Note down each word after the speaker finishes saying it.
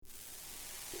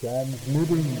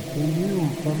Transmitting to you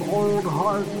from Old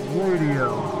Heart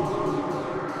Radio.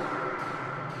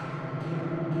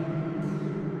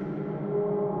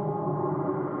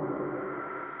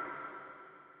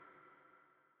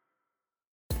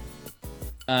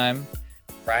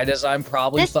 Right as I'm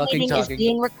probably This fucking meeting talking. is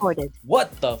being recorded.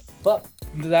 What the fuck?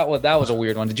 That was a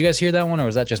weird one. Did you guys hear that one, or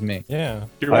was that just me? Yeah,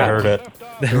 I heard it.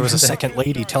 there was a second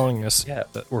lady telling us Yeah,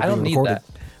 that we're I don't being need recorded. that.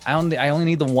 I only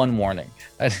need the one warning.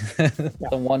 The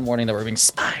one warning that we're being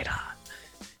spied on.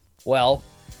 Well,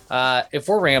 if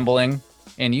we're rambling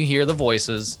and you hear the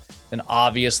voices, then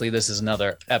obviously this is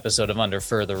another episode of Under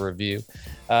Further Review.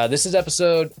 This is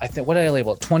episode, I think, what did I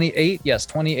label it? 28? Yes,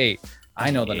 28.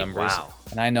 I know the numbers,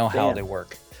 and I know how they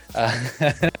work.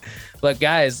 But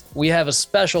guys, we have a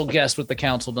special guest with the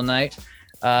council tonight.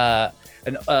 A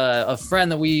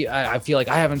friend that I feel like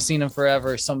I haven't seen him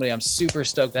forever. Somebody I'm super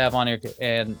stoked to have on here,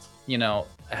 and you know,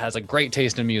 has a great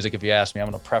taste in music. If you ask me, I'm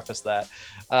going to preface that.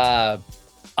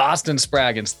 Austin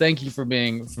Spraggins, thank you for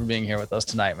being here with us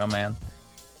tonight, my man.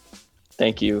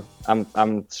 Thank you.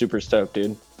 I'm super stoked,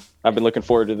 dude. I've been looking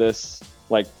forward to this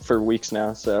like for weeks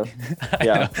now. So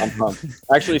yeah, I'm pumped.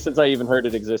 Actually, since I even heard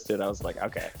it existed, I was like,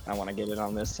 okay, I want to get in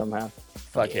on this somehow.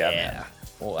 Fuck yeah, man.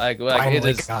 Well,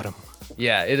 Finally got him.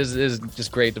 Yeah, it is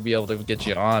just great to be able to get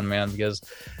you on, man, because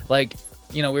like,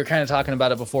 you know, we were kind of talking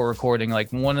about it before recording.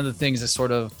 Like one of the things that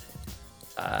sort of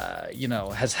you know,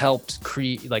 has helped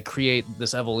create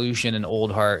this evolution in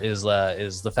Old Heart is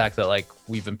the fact that like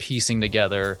we've been piecing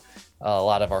together a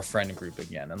lot of our friend group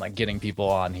again, and like getting people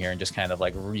on here and just kind of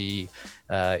like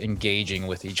engaging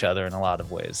with each other in a lot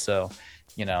of ways. So,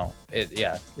 you know, it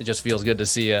just feels good to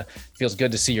see you. Feels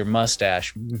good to see your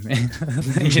mustache.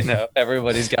 You know,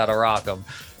 everybody's got to rock them.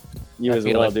 You as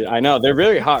well, dude. I know they're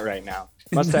very hot right now.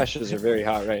 Mustaches are very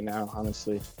hot right now,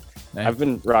 honestly. I've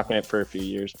been rocking it for a few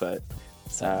years, but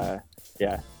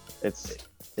yeah, it's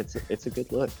a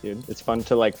good look, dude. It's fun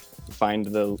to like find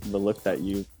the look that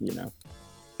you know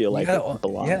feel like it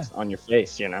belongs on your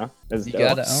face, you know. You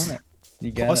gotta own it.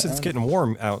 Plus, it's getting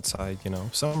warm outside. You know,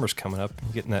 summer's coming up.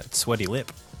 You're getting that sweady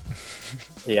lip.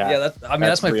 Yeah.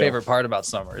 That's my favorite part about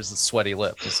summer is the sweaty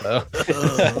lip. So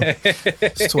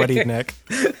sweaty neck,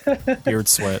 beard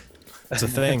sweat. It's a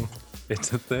thing.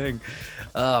 It's a thing.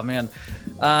 Oh man.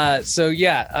 So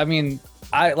yeah, I mean,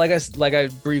 I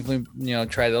briefly, you know,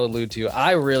 tried to allude to.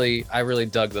 I really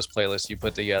dug this playlist you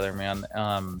put together, man.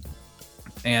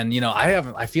 And you know,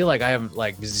 I feel like I have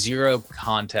like zero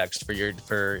context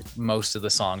for most of the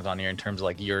songs on here in terms of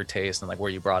like your taste and like where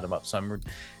you brought them up. So I'm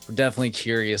definitely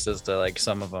curious as to like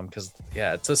some of them, because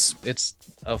yeah, it's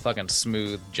a fucking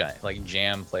smooth like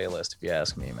jam playlist if you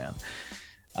ask me, man.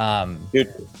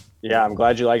 Dude, yeah, I'm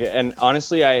glad you like it. And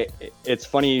honestly, it's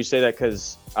funny you say that,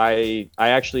 because I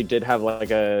actually did have like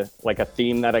a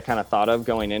theme that I kind of thought of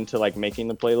going into like making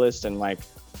the playlist, and like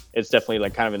it's definitely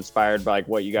like kind of inspired by like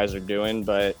what you guys are doing.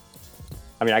 But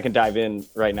I mean, I can dive in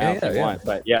right now if you want.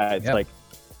 But yeah, it's like,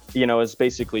 you know, it's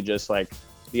basically just like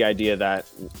the idea that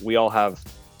we all have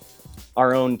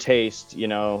our own taste, you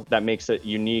know, that makes it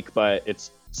unique, but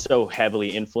it's so heavily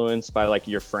influenced by like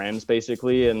your friends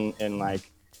basically, and like,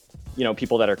 you know,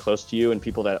 people that are close to you and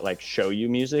people that like show you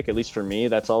music. At least for me,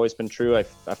 that's always been true. I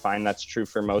find that's true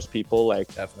for most people.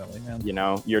 Like, definitely, man. You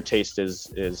know, your taste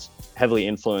is heavily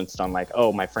influenced on like,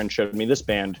 oh, my friend showed me this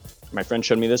band, my friend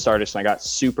showed me this artist, and I got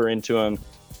super into him.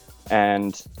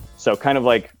 And so kind of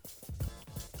like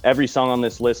every song on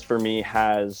this list for me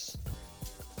has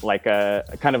like a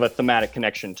kind of a thematic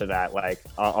connection to that. Like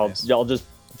I'll just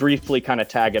briefly kind of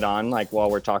tag it on like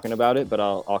while we're talking about it, but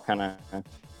I'll kind of,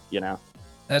 you know,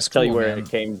 that's tell cool, you where man. it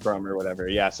came from or whatever.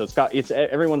 Yeah, so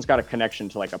everyone's got a connection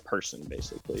to like a person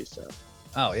basically. So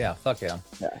oh yeah, fuck yeah.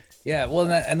 Well,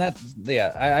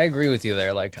 I agree with you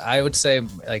there. Like I would say,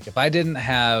 like if I didn't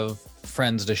have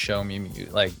friends to show me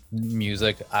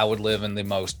music, I would live in the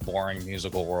most boring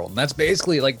musical world. And that's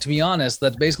basically, like, to be honest,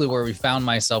 that's basically where we found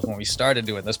myself when we started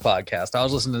doing this podcast. I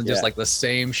was listening to just like the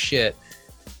same shit,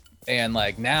 and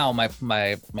like now my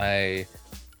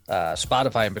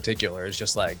Spotify in particular is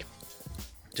just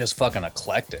fucking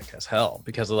eclectic as hell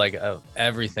because of like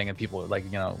everything, and people like,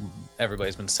 you know,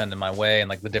 everybody's been sending my way, and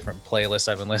like the different playlists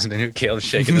I've been listening to. Caleb's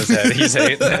shaking his head. He's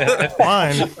hating it.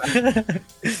 Fine.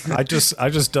 I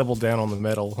just doubled down on the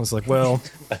metal. I was like, well,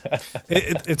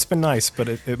 it's been nice, but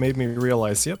it made me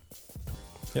realize, yep,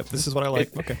 this is what I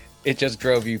like. Okay. It just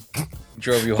drove you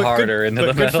harder into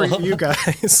the metal. Good for you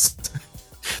guys.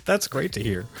 That's great to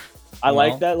hear. I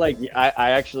like that. Like,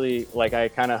 I actually, like, I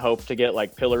kind of hope to get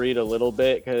like pilloried a little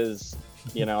bit, because,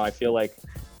 you know, I feel like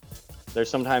there's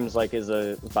sometimes like is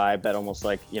a vibe that almost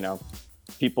like, you know,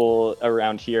 people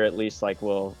around here at least like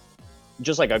will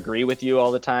just like agree with you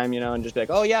all the time, and just be like,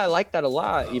 oh yeah, I like that a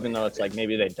lot, even though it's like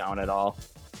maybe they don't at all.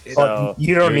 So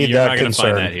You don't need You're that not gonna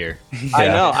concern. find that here.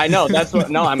 I know. That's what.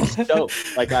 No, I'm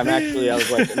stoked. Like I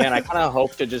was like, man, I kind of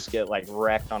hope to just get like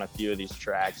wrecked on a few of these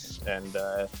tracks, and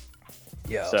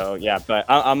so yeah. But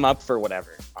I'm up for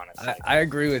whatever, honestly. I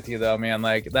agree with you though, man.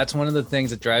 Like that's one of the things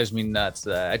that drives me nuts.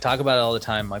 I talk about it all the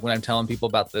time. Like when I'm telling people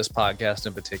about this podcast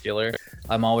in particular,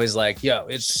 I'm always like, yo,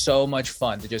 it's so much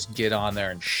fun to just get on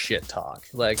there and shit talk.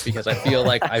 Like, because I feel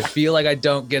like I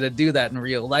don't get to do that in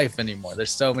real life anymore.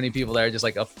 There's so many people that are just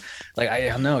like I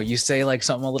don't know, you say like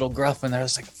something a little gruff and they're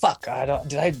just like, fuck,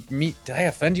 did I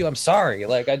offend you? I'm sorry.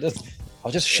 Like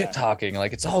I'll just shit talking.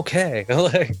 Like it's okay.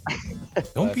 Like,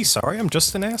 Don't be sorry. I'm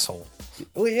just an asshole.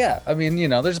 well, yeah. I mean,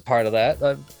 there's a part of that.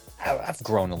 I've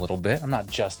grown a little bit. I'm not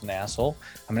just an asshole.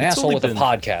 I'm an asshole only with a been-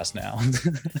 podcast now.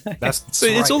 So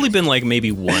it's only been like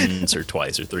maybe once or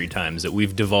twice or three times that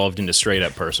we've devolved into straight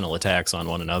up personal attacks on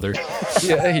one another.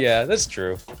 yeah, that's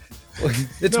true.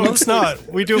 It's No, it's not.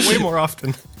 We do it way more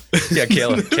often. Yeah,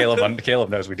 Caleb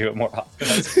knows we do it more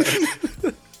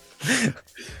often.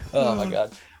 Oh my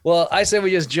god. Well, I say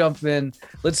we just jump in.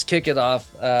 Let's kick it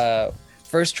off.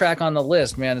 First track on the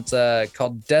list, man. It's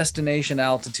called "Destination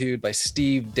Altitude" by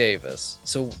Steve Davis.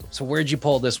 So where'd you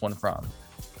pull this one from?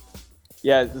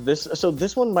 Yeah,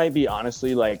 this one might be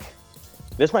honestly like,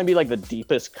 this might be like the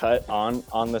deepest cut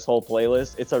on this whole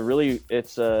playlist.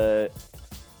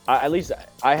 At least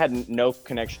I had no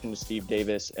connection to Steve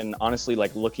Davis, and honestly,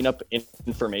 like looking up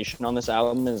information on this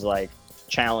album is like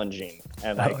challenging.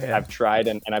 And like I've tried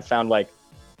and I've found like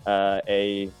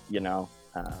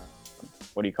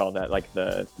what do you call that? Like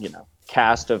the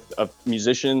cast of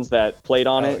musicians that played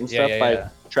on it and stuff by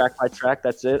track.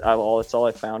 That's it. It's all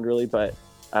I found really, but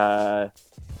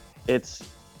it's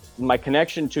my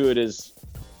connection to it is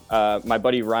my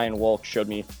buddy Ryan Wolk showed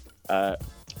me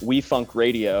We Funk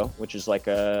Radio, which is like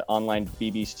a online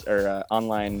BBC or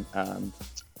online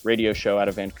radio show out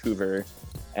of Vancouver,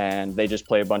 and they just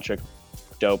play a bunch of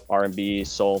dope R&B,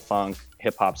 soul, funk,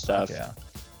 hip hop stuff. Yeah.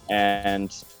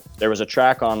 And there was a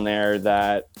track on there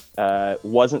that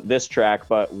wasn't this track,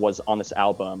 but was on this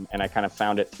album, and I kind of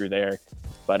found it through there.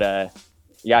 But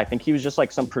yeah, I think he was just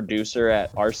like some producer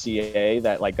at RCA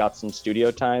that like got some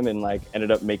studio time and like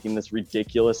ended up making this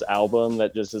ridiculous album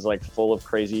that just is like full of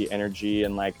crazy energy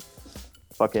and like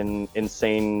fucking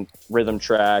insane rhythm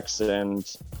tracks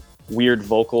and weird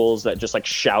vocals that just like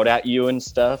shout at you and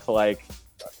stuff. Like,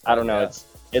 I don't know.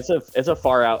 It's a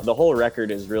far out. The whole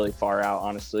record is really far out,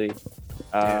 honestly.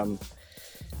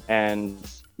 And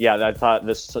yeah, I thought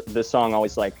this song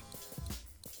always like,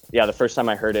 yeah, the first time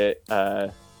I heard it,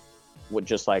 would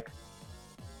just like,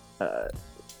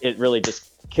 it really just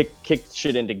kicked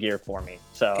shit into gear for me.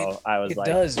 So I was like,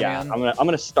 yeah, man. I'm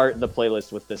gonna start the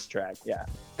playlist with this track. Yeah.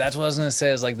 That's what I was gonna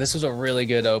say. Is like this was a really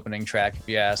good opening track if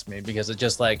you ask me, because it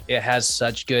just like it has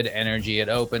such good energy. It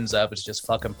opens up, it's just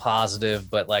fucking positive,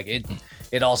 but like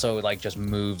it also like just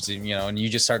moves, and you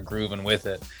just start grooving with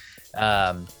it.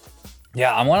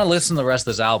 Yeah, I want to listen to the rest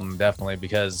of this album definitely,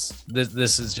 because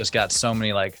this has just got so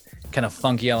many like kind of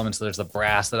funky elements. There's the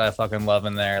brass that I fucking love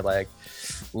in there. Like,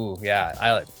 ooh,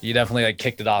 yeah, you definitely like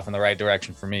kicked it off in the right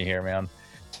direction for me here, man.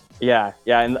 Yeah,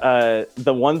 and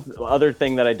the one other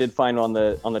thing that I did find on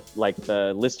the like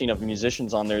the listing of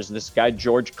musicians on there is this guy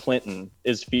George Clinton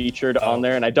is featured on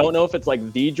there, and I don't know if it's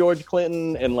like the George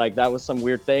Clinton and like that was some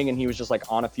weird thing and he was just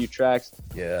like on a few tracks,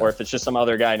 or if it's just some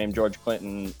other guy named George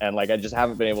Clinton, and like I just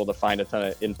haven't been able to find a ton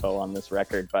of info on this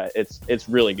record, but it's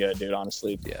really good, dude.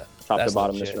 Honestly, yeah, top to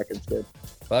bottom, this record's good.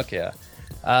 Fuck yeah.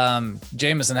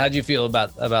 Jameson, how'd you feel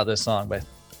about this song by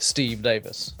Steve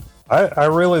Davis? I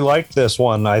really liked this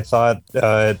one. I thought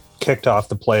it kicked off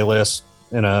the playlist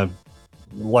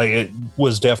it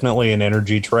was definitely an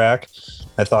energy track.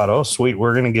 I thought, oh, sweet,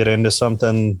 we're going to get into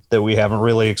something that we haven't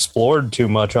really explored too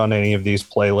much on any of these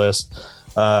playlists.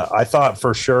 I thought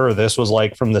for sure this was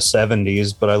like from the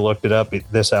 70s, but I looked it up.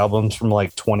 This album's from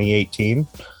like 2018.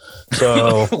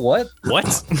 So what?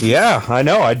 Yeah, I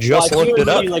know. I just looked it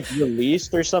up. Like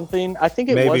released or something. I think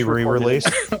it maybe was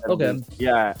re-released. Okay.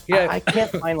 Yeah. I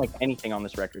can't find like anything on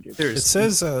this record, dude. It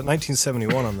says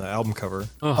 1971 on the album cover.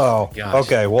 Oh,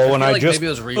 okay. Well, when I just maybe it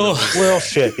was re-released. well,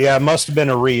 shit. Yeah, it must have been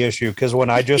a reissue because when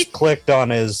I just clicked on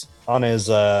his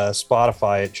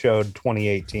Spotify, it showed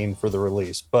 2018 for the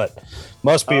release, but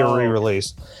must be a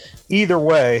re-release. Either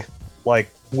way, like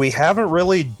we haven't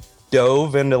really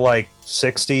dove into like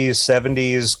 60s,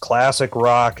 70s classic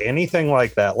rock, anything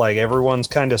like that. Like everyone's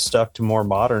kind of stuck to more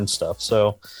modern stuff.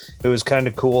 So it was kind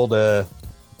of cool to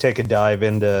take a dive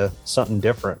into something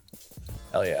different.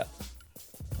 Hell yeah.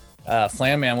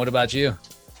 Flan Man, what about you?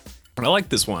 I like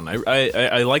this one.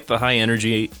 I like the high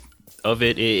energy of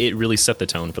it. It really set the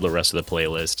tone for the rest of the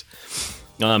playlist.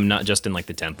 Not just in like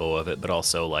the tempo of it, but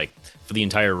also like for the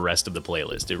entire rest of the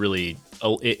playlist. It really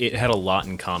it had a lot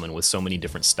in common with so many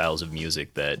different styles of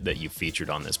music that you featured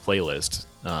on this playlist.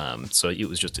 So it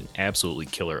was just an absolutely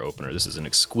killer opener. This is an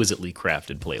exquisitely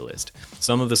crafted playlist.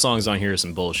 Some of the songs on here are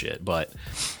some bullshit, but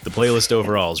the playlist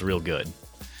overall is real good.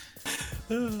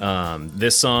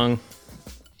 This song,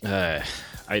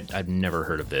 I've never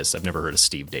heard of this. I've never heard of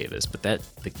Steve Davis, but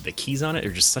the keys on it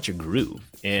are just such a groove.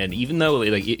 And even though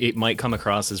like it might come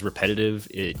across as repetitive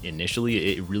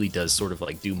initially, it really does sort of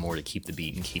like do more to keep the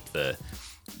beat and keep the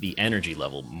energy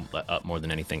level up more than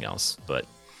anything else. But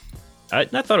I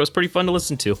thought it was pretty fun to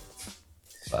listen to.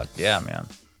 Fuck yeah, man.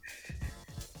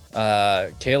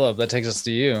 Caleb, that takes us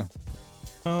to you.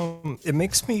 It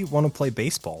makes me want to play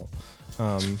baseball.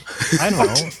 I don't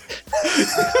know.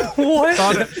 What?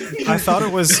 I thought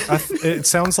it was. It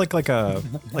sounds like a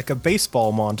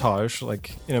baseball montage,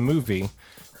 like in a movie.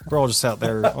 We're all just out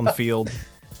there on the field,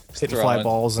 hitting fly throwing.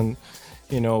 balls, and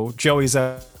Joey's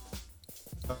out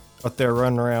there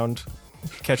running around,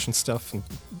 catching stuff, and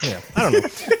I don't know.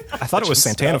 I thought it was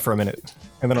Santana for a minute,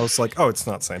 and then I was like, oh, it's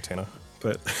not Santana.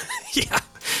 But yeah,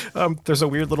 there's a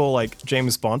weird little like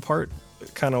James Bond part,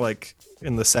 kind of like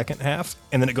in the second half,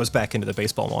 and then it goes back into the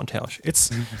baseball montage. It's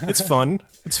fun.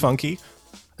 It's funky.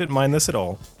 Didn't mind this at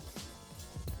all.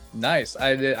 Nice.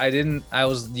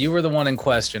 You were the one in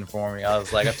question for me. I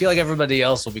was like, I feel like everybody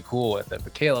else will be cool with it,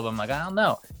 but Caleb, I'm like, I don't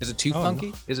know. Is it too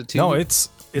funky? Is it too? No, it's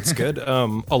good. A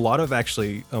lot of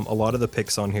the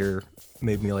picks on here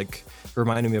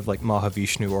reminded me of like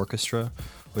Mahavishnu Orchestra,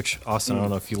 which Austin, I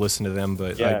don't know if you listen to them,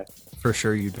 but for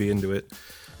sure you'd be into it.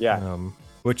 Yeah.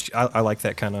 Which I like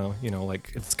that kind of,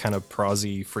 like it's kind of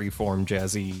prosy, freeform,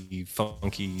 jazzy,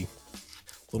 funky,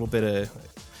 little bit of.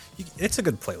 It's a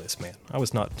good playlist, man. I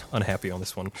was not unhappy on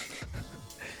this one.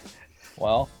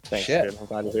 Well, Thanks, shit. dude. I'm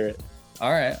glad to hear it. All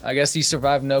right. I guess you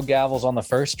survived no gavels on the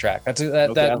first track.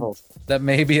 That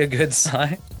may be a good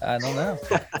sign. I don't know.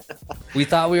 We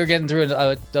thought we were getting through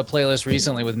a playlist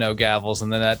recently with no gavels,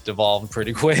 and then that devolved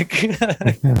pretty quick.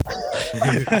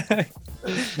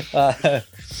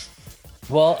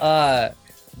 Well,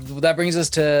 that brings us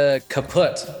to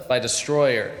Kaput by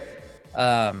Destroyer.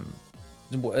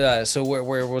 So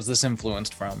where was this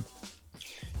influenced from?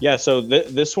 Yeah, so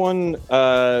this one,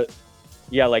 like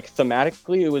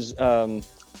thematically, it was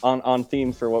on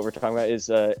theme for what we're talking about.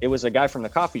 It was a guy from the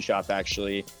coffee shop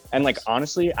actually, and like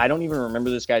honestly, I don't even remember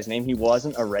this guy's name. He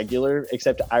wasn't a regular,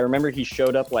 except I remember he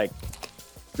showed up like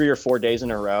 3 or 4 days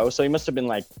in a row. So he must have been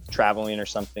like traveling or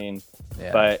something.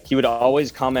 Yeah. But he would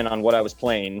always comment on what I was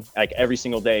playing, like every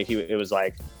single day. It was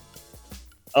like,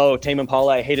 "Oh, Tame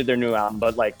Impala, I hated their new album,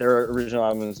 but like their original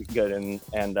album was good."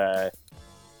 And I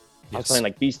was playing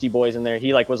like Beastie Boys in there.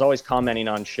 He like was always commenting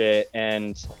on shit.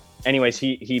 And anyways,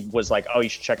 he was like, "Oh, you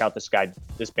should check out this band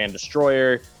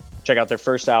Destroyer. Check out their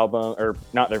first album, or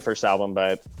not their first album,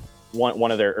 but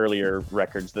one of their earlier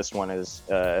records. This one is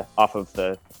off of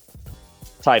the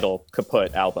title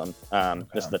Kaput album.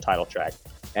 This is the title track."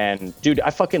 And dude, I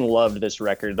fucking loved this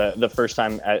record. The first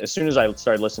time, as soon as I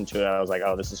started listening to it, I was like,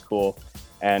 "Oh, this is cool."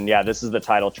 And yeah, this is the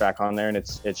title track on there, and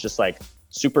it's just like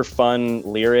super fun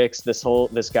lyrics. This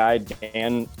guy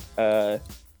Dan,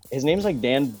 his name's like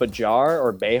Dan Bajar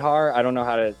or Behar. I don't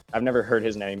know I've never heard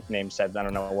his name said. I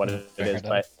don't know what it is,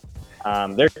 but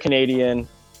they're Canadian.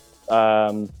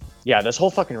 This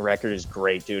whole fucking record is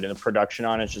great, dude, and the production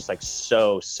on it is just like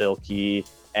so silky.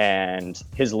 And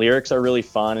his lyrics are really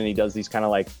fun, and he does these kind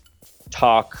of like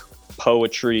talk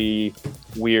poetry,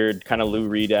 weird kind of Lou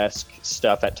Reed-esque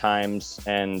stuff at times.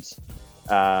 And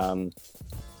I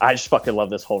just fucking love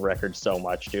this whole record so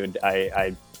much, dude.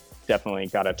 I definitely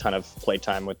got a ton of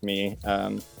playtime with me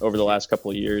over the last couple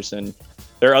of years, and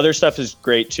their other stuff is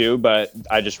great too, but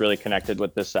I just really connected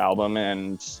with this album,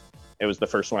 and it was the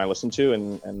first one I listened to,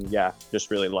 and yeah, just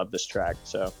really love this track.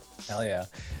 So hell yeah.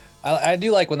 I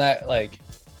do like when that, like,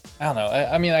 I don't know.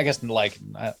 I mean, I guess like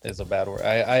is a bad word.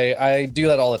 I do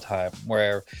that all the time,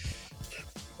 where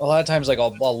a lot of times like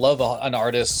I'll love an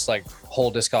artist's like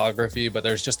whole discography, but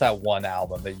there's just that one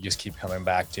album that you just keep coming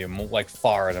back to, like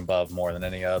far and above more than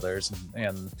any others.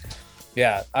 And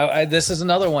yeah, this is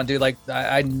another one, dude. Like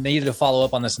I needed to follow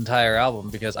up on this entire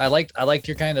album because I liked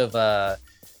your kind of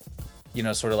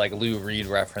sort of like Lou Reed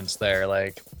reference there.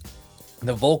 Like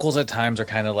the vocals at times are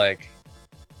kind of like,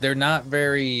 they're not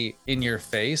very in your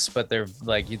face, but they're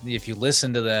like, if you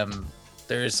listen to them,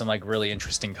 there is some like really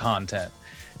interesting content.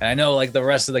 And I know like the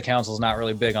rest of the council's not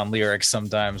really big on lyrics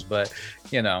sometimes, but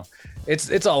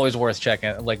it's always worth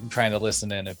checking, like trying to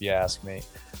listen in if you ask me.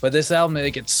 But this album,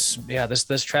 it gets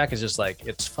this track is just like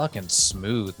it's fucking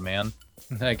smooth, man.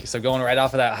 Like so, going right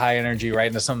off of that high energy right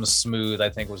into something smooth, I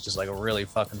think was just like a really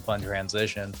fucking fun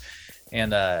transition.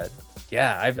 And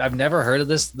I've never heard of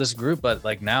this group, but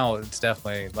like now it's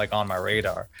definitely like on my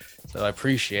radar. So I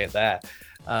appreciate that.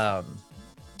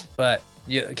 But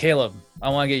yeah, Caleb, I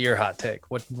want to get your hot take.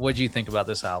 What do you think about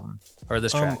this album or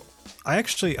this track?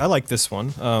 I like this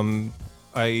one.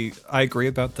 I agree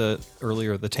about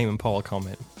the Tame Impala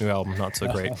comment. New album, not so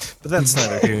great, but that's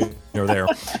neither here nor there.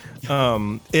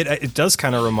 It does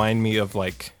kind of remind me of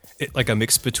like a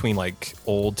mix between like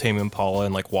old Tame Impala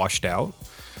and like Washed Out,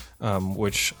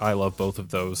 which I love both of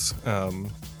those.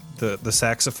 The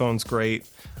saxophone's great.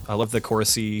 I love the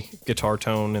chorusy guitar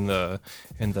tone and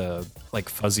the like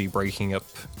fuzzy breaking up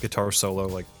guitar solo.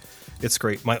 Like it's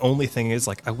great. My only thing is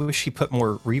like I wish he put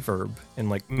more reverb and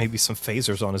like maybe some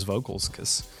phasers on his vocals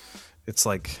because it's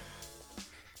like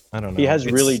I don't know. He has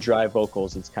really dry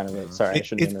vocals. It's kind of sorry, I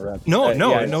shouldn't interrupt. No.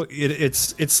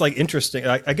 It's like interesting.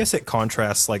 I guess it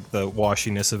contrasts like the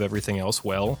washiness of everything else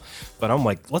well, but I'm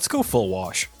like, let's go full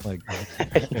wash. Like,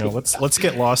 let's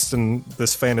get lost in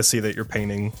this fantasy that you're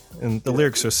painting, and the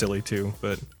lyrics are silly too.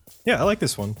 But yeah, I like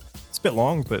this one. It's a bit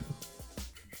long, but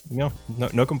no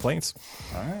complaints.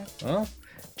 All right. Well,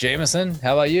 Jameson,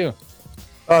 how about you?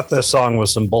 Thought this song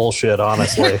was some bullshit,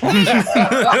 honestly.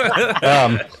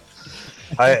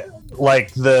 I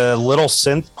like the little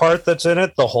synth part that's in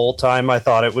it. The whole time I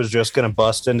thought it was just going to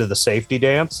bust into the safety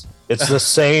dance. It's the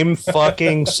same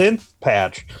fucking synth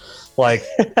patch. Like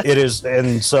it is.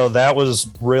 And so that was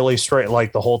really straight.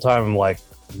 Like the whole time I'm like,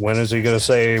 when is he going to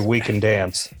say we can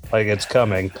dance? Like it's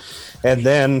coming. And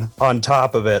then on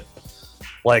top of it,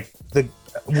 like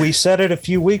we said it a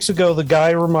few weeks ago, the guy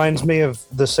reminds me of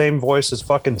the same voice as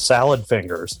fucking Salad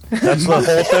Fingers. That's the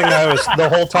whole thing the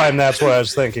whole time that's what I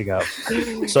was thinking of.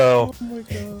 So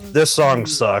this song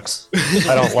sucks.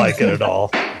 I don't like it at all.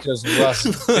 Just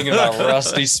thinking about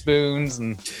rusty spoons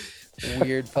and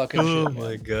weird fucking shit. Oh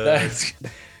my god.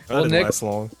 Well, didn't Nick, last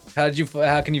long.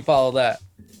 how can you follow that?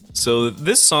 So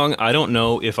this song, I don't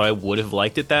know if I would have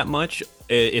liked it that much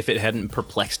if it hadn't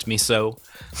perplexed me so.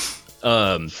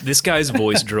 This guy's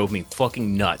voice drove me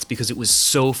fucking nuts because it was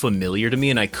so familiar to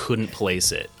me and I couldn't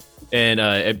place it.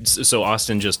 And so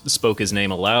Austin just spoke his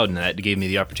name aloud, and that gave me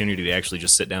the opportunity to actually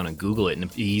just sit down and Google it.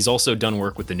 And he's also done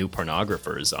work with the New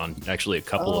Pornographers on actually a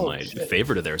couple of my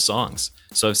favorite of their songs.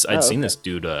 So I'd seen this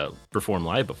dude perform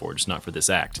live before, just not for this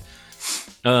act.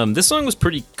 This song was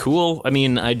pretty cool. I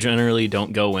mean, I generally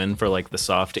don't go in for like the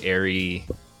soft, airy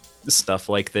stuff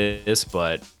like this,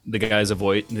 but the guy's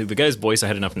voice, I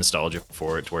had enough nostalgia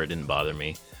for it to where it didn't bother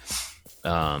me.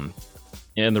 And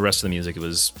the rest of the music, it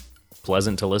was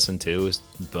pleasant to listen to,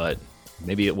 but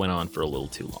maybe it went on for a little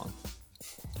too long,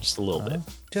 just a little bit.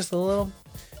 Just a little.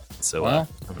 So Well,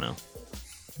 I don't know.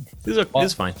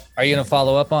 It's fine. Are you gonna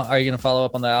follow up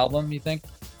on the album? You think?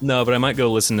 No, but I might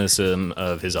go listen to some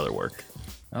of his other work.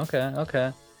 Okay.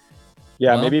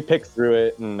 Yeah, Well- maybe pick through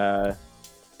it and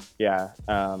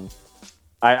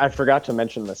I forgot to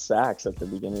mention the sax at the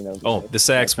beginning of The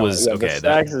sax was okay.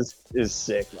 The sax is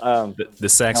sick. The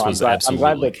sax No, I'm was glad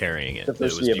absolutely that carrying it. It was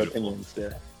diversity of beautiful. opinions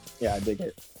there. Yeah, I dig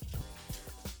it.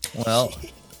 Well,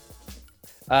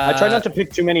 I try not to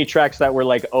pick too many tracks that were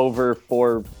like over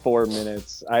four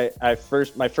minutes. My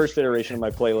first iteration of my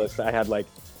playlist, I had like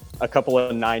a couple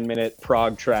of 9-minute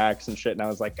prog tracks and shit, and I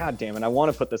was like, God damn it, I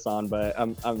want to put this on, but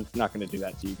I'm not going to do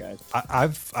that to you guys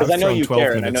I've because I know thrown you 12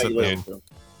 care and I minutes know at you them. listen to them.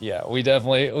 yeah, we've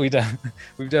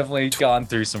definitely gone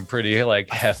through some pretty like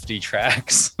hefty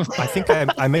tracks. I think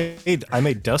I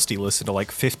made Dusty listen to like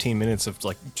 15 minutes of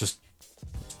like just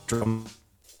drum.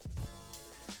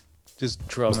 Just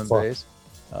drum and fuck? bass.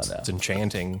 Oh no, It's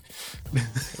enchanting.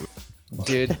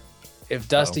 dude! If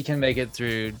Dusty can make it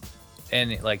through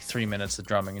any like 3 minutes of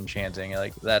drumming and chanting,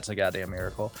 like that's a goddamn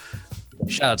miracle.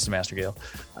 Shout out to Master Gale.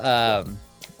 That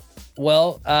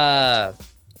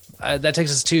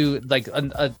takes us to like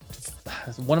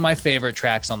one of my favorite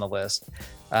tracks on the list.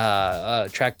 A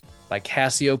track by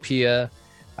Cassiopeia.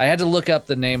 I had to look up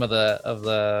the name of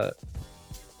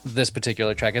this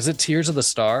particular track. Is it Tears of the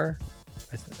Star?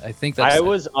 I think that's.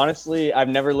 I've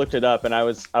never looked it up, and I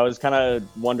was kind of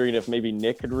wondering if maybe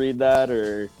Nick could read that,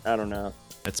 or I don't know.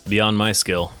 That's beyond my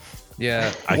skill.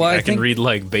 Yeah. I can read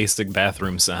like basic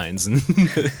bathroom signs, and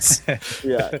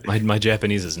Yeah. my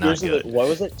Japanese is not good. What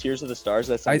was it? Tears of the Stars.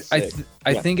 That I sounds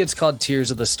sick. think it's called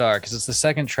Tears of the Star because it's the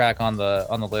second track on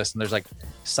the list, and there's like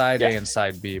side A and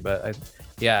side B. But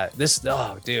this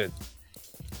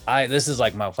is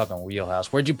like my fucking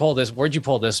wheelhouse. Where'd you pull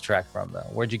this track from though?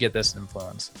 Where'd you get this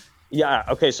influence? Yeah.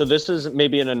 Okay. So this is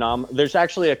maybe an There's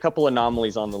actually a couple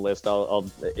anomalies on the list. I'll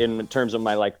in terms of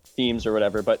my like themes or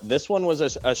whatever. But this one was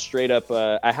a straight up.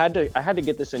 I had to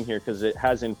get this in here because it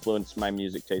has influenced my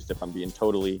music taste. If I'm being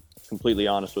completely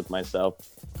honest with myself.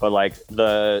 But like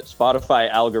the Spotify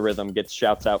algorithm gets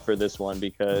shouts out for this one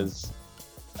because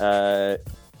I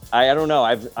don't know.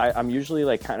 I'm usually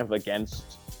like kind of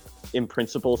against in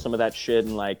principle some of that shit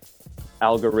and like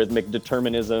algorithmic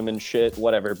determinism and shit,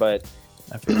 whatever. But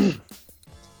the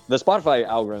Spotify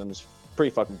algorithm is pretty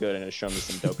fucking good and it's shown me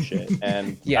some dope shit.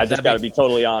 And Yeah, I just got to be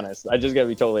totally honest.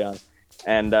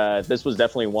 And this was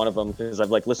definitely one of them because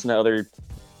I've like listened to other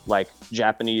like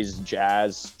Japanese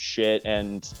jazz shit,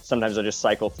 and sometimes I just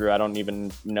cycle through. I don't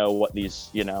even know what these,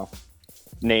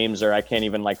 names are. I can't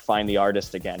even like find the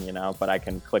artist again, but I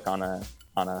can click on a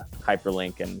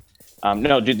hyperlink and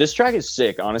no, dude, this track is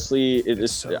sick. Honestly, it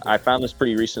is. So I found this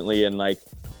pretty recently, and like,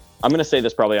 I'm gonna say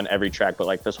this probably on every track, but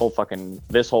like this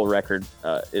whole record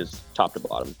is top to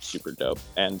bottom super dope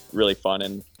and really fun.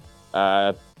 And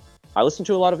I listen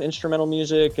to a lot of instrumental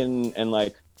music and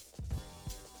like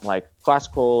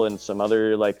classical and some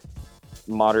other like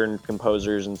modern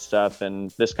composers and stuff.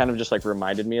 And this kind of just like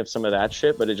reminded me of some of that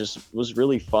shit, but it just was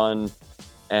really fun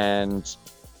and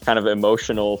kind of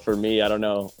emotional for me. I don't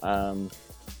know.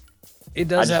 It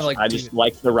does I just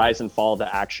like the rise and fall,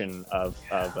 the action of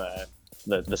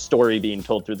the story being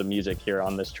told through the music here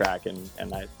on this track, and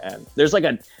there's like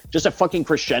just a fucking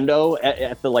crescendo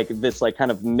at the like this like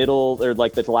kind of middle or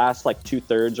like the last like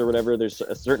 2/3 or whatever. There's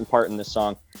a certain part in this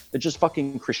song that just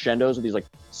fucking crescendos with these like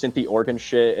synthy organ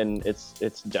shit, and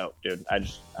it's dope, dude.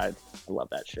 I love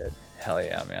that shit. Hell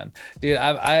yeah, man, dude.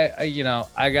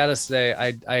 I gotta say,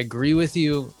 I agree with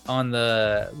you on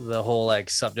the whole like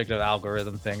subject of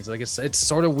algorithm things. Like it's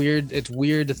sort of weird. It's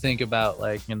weird to think about,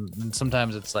 like, and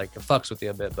sometimes it's like it fucks with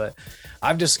you a bit. But I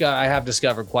have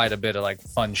discovered quite a bit of like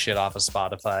fun shit off of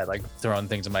Spotify, like throwing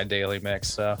things in my daily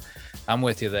mix. So I'm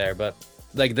with you there. But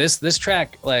like this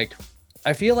track, like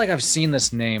I feel like I've seen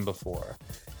this name before,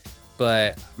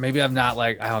 but maybe I'm not,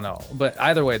 like, I don't know. But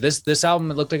either way, this album,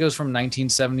 it looked like it was from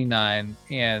 1979,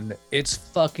 and it's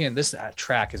fucking, that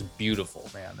track is beautiful,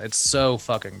 man. It's so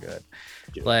fucking good.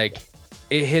 Dude, like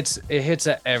it hits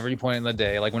at every point in the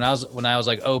day. Like when I was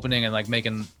like opening and like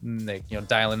making, like,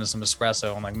 dialing in some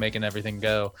espresso and like making everything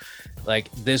go,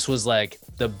 like this was like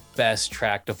the best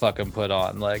track to fucking put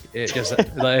on. Like it just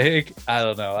like, I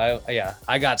don't know.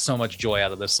 I got so much joy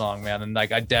out of this song, man. And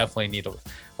like I definitely need to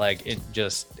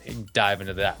just dive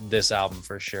into this album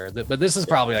for sure. But this is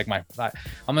probably like I'm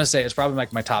gonna say it's probably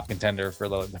like my top contender for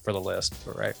the list,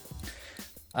 right?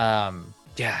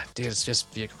 Yeah, dude, it's just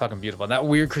fucking beautiful. And that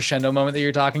weird crescendo moment that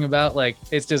you're talking about, like,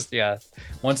 it's just, yeah.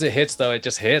 Once it hits, though, it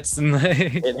just hits. And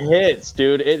it hits,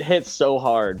 dude. It hits so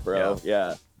hard, bro.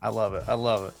 Yeah. I love it.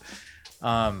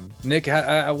 Nick,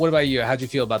 what about you? How'd you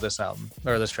feel about this album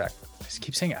or this track? I just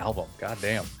keep saying album. God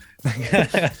damn.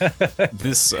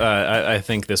 This, I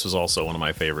think this was also one of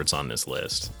my favorites on this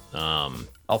list. I'll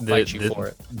fight you for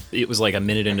it. It was like a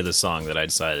minute into the song that I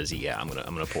decided, I'm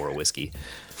gonna pour a whiskey.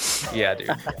 Yeah, dude.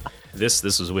 This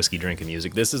was whiskey drinking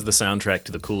music. This is the soundtrack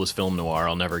to the coolest film noir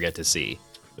I'll never get to see.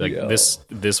 Like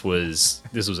this was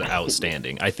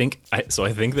outstanding. I think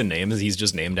the name is, he's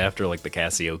just named after like the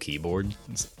Casio keyboard.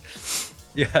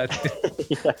 Yeah.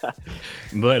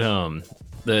 But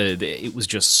it was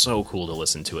just so cool to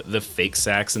listen to it. The fake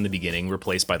sax in the beginning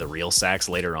replaced by the real sax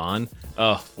later on.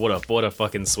 Oh, what a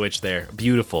fucking switch there.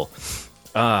 Beautiful.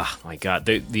 Ah, my God.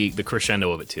 The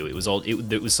crescendo of it too. It was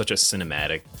such a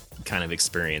cinematic kind of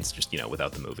experience, just,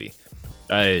 without the movie.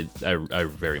 I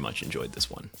very much enjoyed this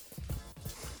one.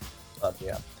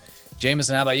 Yeah.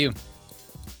 Jameson, how about you?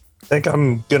 I think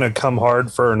I'm gonna come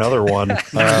hard for another one.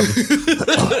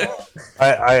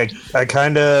 I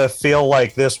kind of feel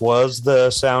like this was the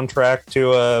soundtrack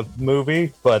to a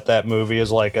movie, but that movie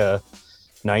is like a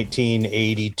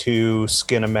 1982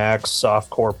 Skinamax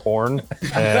softcore porn,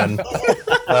 and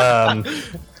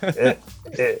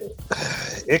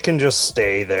it can just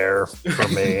stay there for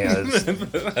me.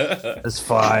 It's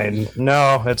fine.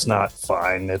 No, it's not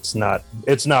fine. It's not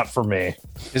for me.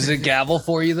 Is it gavel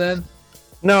for you then?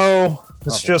 No,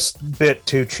 it's just a bit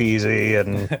too cheesy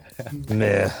and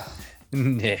meh.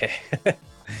 Nah.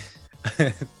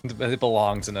 It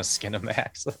belongs in a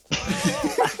Skinamax.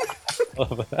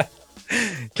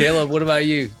 Caleb, what about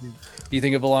you? Do you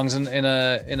think it belongs in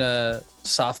a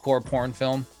softcore porn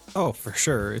film? Oh, for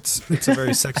sure. It's a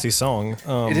very sexy song.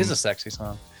 It is a sexy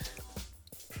song.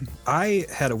 I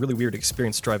had a really weird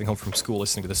experience driving home from school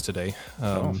listening to this today.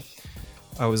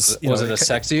 I was. Was it a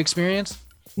sexy experience?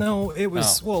 No, it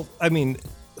was. Well, I mean,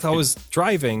 I was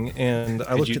driving and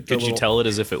I looked at the Could you tell it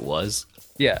as if it was?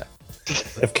 Yeah.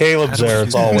 If Caleb's there,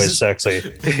 it's always sexy.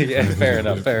 Yeah, fair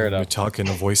enough. You talk in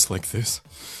a voice like this.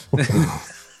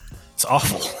 It's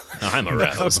awful. I'm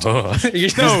aroused. No,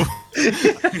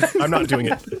 I'm not doing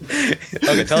it.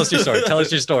 Okay, tell us your story. Tell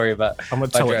us your story about. I'm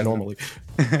gonna tell it normally.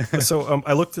 So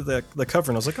I looked at the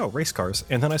cover and I was like, oh, race cars.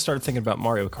 And then I started thinking about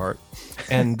Mario Kart.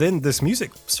 And then this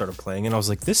music started playing and I was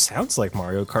like, this sounds like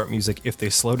Mario Kart music if they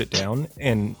slowed it down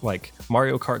and like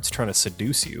Mario Kart's trying to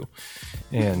seduce you.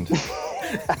 And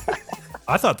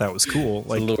I thought that was cool.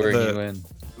 Like Luring you in.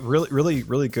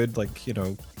 Really good, like, you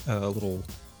know, little,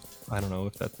 I don't know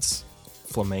if that's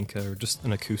flamenca or just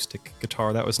an acoustic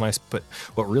guitar. That was nice. But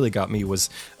what really got me was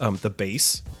the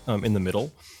bass in the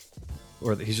middle,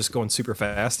 or he's just going super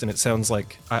fast, and it sounds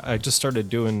like I just started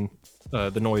doing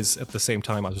the noise at the same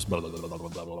time. I was just blah blah blah blah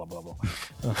blah blah blah blah,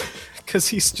 because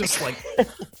he's just like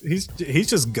he's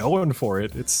just going for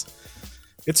it. It's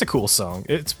a cool song.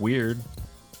 It's weird.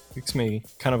 Makes me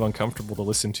kind of uncomfortable to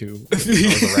listen to if I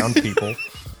was around people.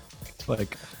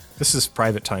 Like, this is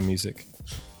private time music.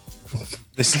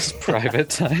 This is private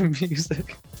time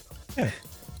music. Yeah,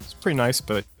 it's pretty nice,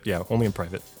 but yeah, only in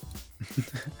private.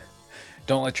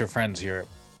 Don't let your friends hear it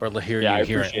or hear Yeah, you I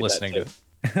hear it appreciate listening to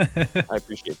that it. I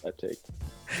appreciate that take.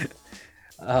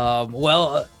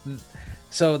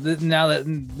 So now that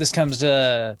this comes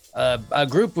to a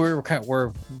group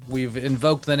where we've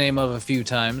invoked the name of a few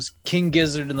times, King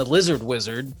Gizzard and the Lizard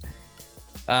Wizard,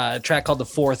 a track called "The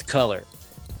Fourth Color."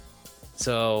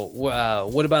 So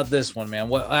what about this one, man?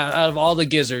 What out of all the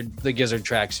Gizzard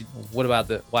tracks, what about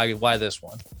why this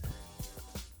one?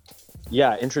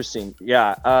 Yeah, interesting.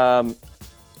 Yeah,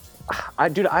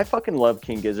 I fucking love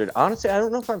King Gizzard. Honestly, I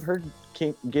don't know if I've heard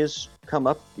King Giz come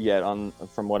up yet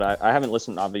from what I haven't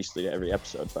listened obviously to every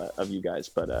episode of you guys,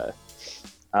 but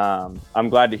I'm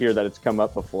glad to hear that it's come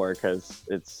up before, because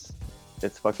it's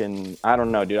fucking, I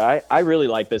don't know, dude. I really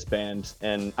like this band,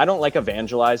 and I don't like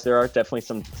Evangelize. There are definitely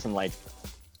some like,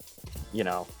 you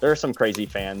know, there are some crazy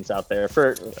fans out there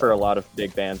for a lot of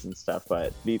big bands and stuff,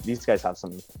 but these guys have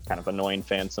some kind of annoying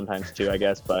fans sometimes too, I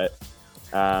guess. But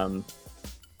I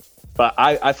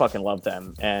fucking love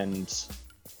them, and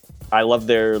I love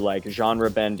their like genre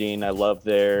bending. I love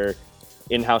their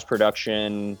in-house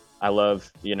production. I love,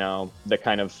 you know, the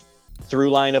kind of through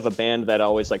line of a band that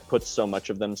always like puts so much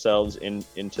of themselves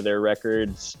into their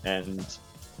records, and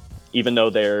even though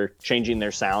they're changing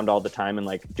their sound all the time and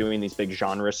like doing these big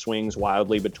genre swings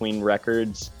wildly between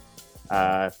records,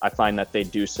 I find that they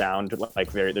do sound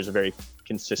like there's a very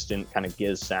consistent kind of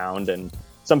Giz sound, and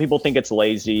some people think it's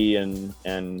lazy and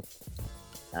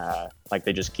like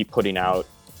they just keep putting out,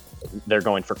 they're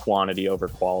going for quantity over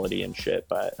quality and shit,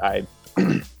 but I'm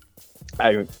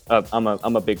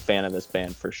a big fan of this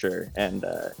band for sure. And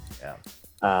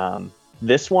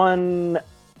this one,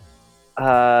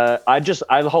 I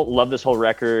love this whole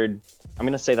record. I'm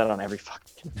gonna say that on every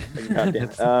fucking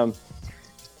goddamn.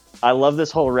 I love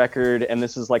this whole record, and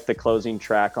this is like the closing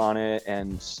track on it.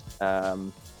 And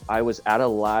I was at a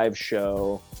live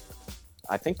show,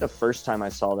 I think the first time I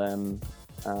saw them,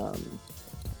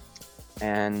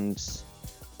 and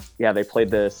yeah, they played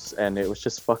this, and it was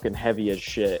just fucking heavy as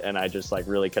shit, and I just like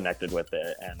really connected with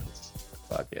it, and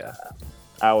Fuck yeah.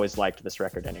 I always liked this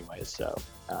record anyways. So,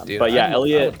 Dude, but yeah, I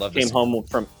Elliot would love to came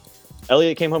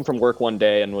home from work one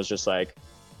day and was just like,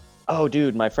 "Oh,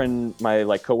 dude, my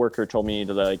like coworker told me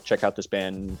to like check out this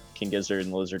band, King Gizzard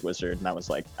and the Lizard Wizard," and that was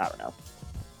like, I don't know,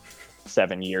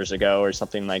 7 years ago or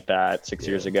something like that, 6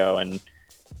 years ago, and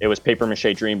it was Paper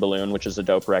Mache Dream Balloon, which is a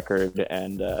dope record,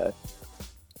 and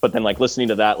but then like listening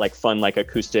to that like fun like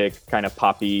acoustic kind of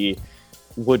poppy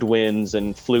woodwinds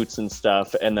and flutes and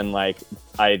stuff, and then like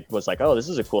I was like, oh, this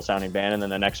is a cool sounding band, and then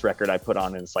the next record I put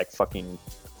on is like fucking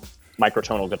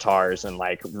microtonal guitars and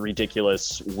like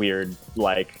ridiculous weird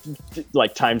like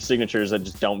time signatures that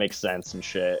just don't make sense and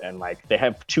shit, and like they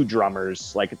have 2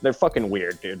 drummers, like they're fucking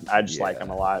weird, dude. I just like them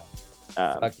a lot.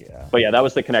 Fuck yeah. But yeah, that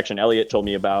was the connection. Elliot told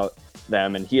me about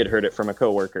them, and he had heard it from a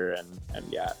coworker, and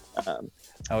yeah, I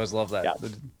always love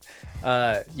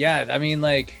that. Yeah, I mean,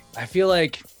 like, I feel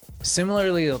like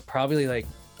similarly, probably like,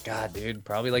 God, dude,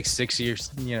 probably like 6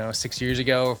 years, 6 years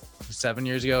ago, 7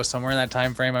 years ago, somewhere in that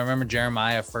time frame. I remember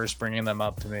Jeremiah first bringing them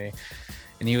up to me,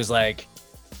 and he was like,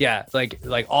 yeah, like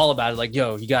all about it, like,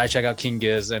 yo, you gotta check out King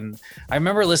Giz. And I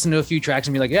remember listening to a few tracks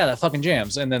and be like, yeah, that fucking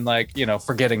jams, and then like,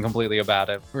 forgetting completely about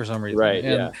it for some reason. Right.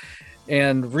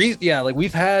 Like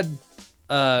we've had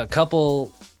a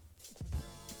couple,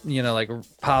 like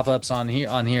pop-ups on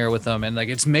here with them, and like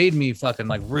it's made me fucking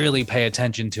like really pay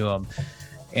attention to them.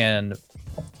 And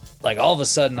like all of a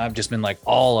sudden I've just been like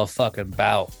all a fucking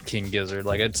about King Gizzard.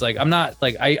 Like it's like I'm not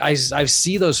like I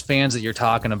see those fans that you're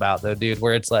talking about though, dude,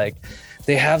 where it's like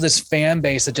they have this fan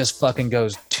base that just fucking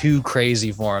goes too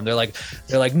crazy for him. They're like,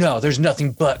 no, there's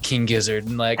nothing but King Gizzard,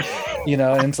 and like, you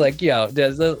know, and it's like, yo,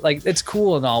 like it's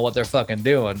cool and all what they're fucking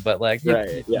doing, but like,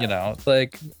 Right, yeah. you know,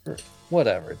 like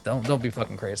whatever. Don't be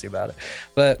fucking crazy about it.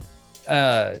 But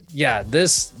yeah,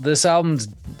 this album's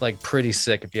like pretty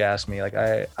sick if you ask me. Like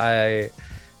I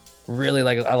really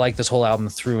I like this whole album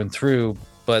through and through,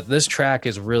 but this track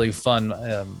is really fun.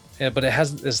 But it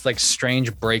has this like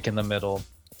strange break in the middle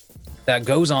that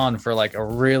goes on for like a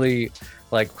really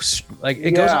like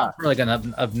it goes on for like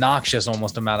an obnoxious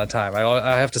almost amount of time.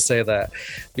 I have to say that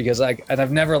because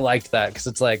I've never liked that because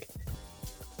it's like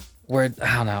where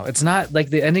I don't know, it's not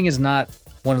like the ending is not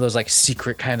one of those like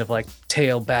secret kind of like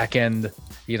tail back end,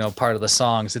 you know, part of the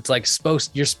songs. It's like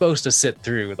you're supposed to sit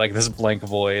through like this blank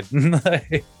void,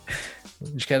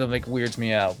 which kind of like weirds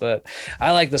me out. But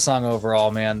I like the song overall,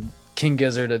 man. King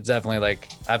Gizzard, it's definitely like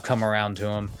I've come around to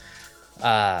him.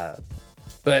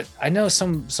 But I know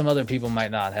some other people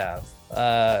might not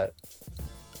have.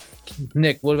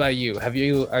 Nick, what about you?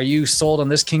 Are you sold on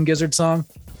this King Gizzard song?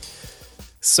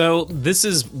 So this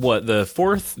is what the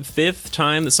fifth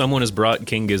time that someone has brought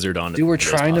King Gizzard on. Dude, we're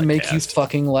trying to make you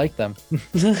fucking like them.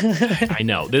 I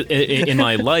know. In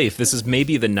my life, this is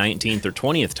maybe the 19th or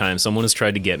 20th time someone has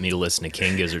tried to get me to listen to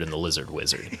King Gizzard and the Lizard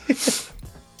Wizard.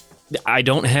 I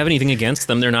don't have anything against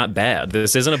them. They're not bad.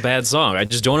 This isn't a bad song. I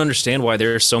just don't understand why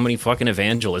there are so many fucking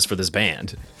evangelists for this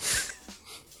band.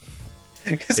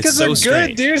 It's because they're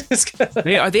strange. good, dude.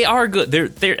 They are good.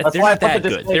 They're not that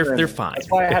good. They're fine.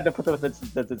 That's why I had to put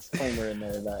the disclaimer in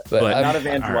there that But I'm not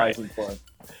evangelizing for them.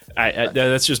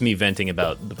 That's just me venting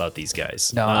about these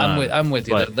guys. No, I'm with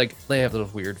you. Like they have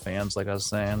those weird fans, like I was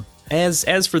saying.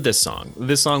 As for this song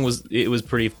was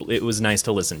nice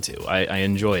to listen to. I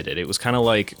enjoyed it. It was kind of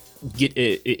like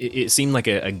it seemed like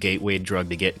a gateway drug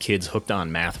to get kids hooked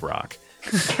on math rock.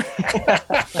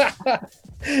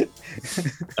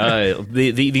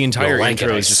 The entire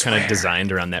intro is just kind of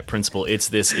designed around that principle. It's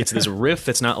this riff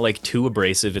that's not like too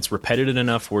abrasive. It's repetitive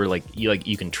enough where like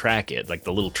you can track it, like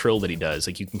the little trill that he does.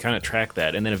 Like you can kind of track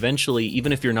that, and then eventually,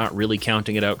 even if you're not really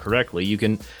counting it out correctly, you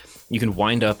can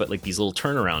wind up at like these little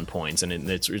turnaround points, and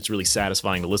it's really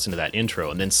satisfying to listen to that intro.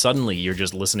 And then suddenly you're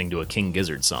just listening to a King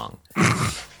Gizzard song.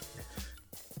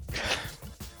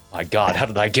 My God, how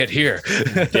did I get here?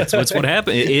 That's what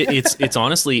happened. It's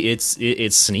honestly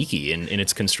it's sneaky in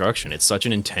its construction. It's such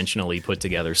an intentionally put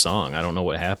together song. I don't know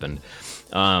what happened.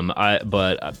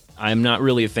 But I'm not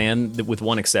really a fan, with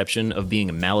one exception of being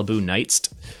a Malibu Nights.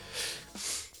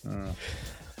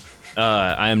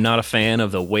 I am not a fan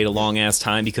of the wait a long ass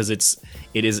time because it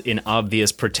is an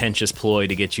obvious pretentious ploy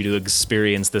to get you to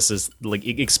experience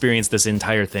this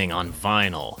entire thing on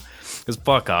vinyl. Because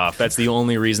fuck off. That's the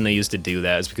only reason they used to do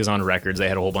that, is because on records they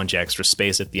had a whole bunch of extra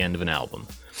space at the end of an album.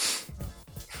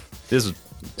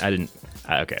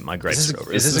 Okay, my gripes are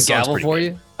over. Is this a gavel for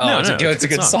you? Oh, No, it's a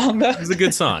good song though. It's a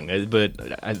good song, but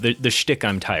the shtick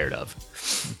I'm tired of.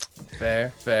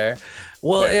 Fair.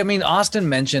 Well, I mean, Austin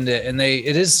mentioned it, and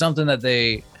it is something that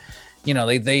they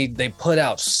put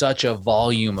out such a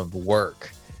volume of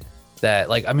work that,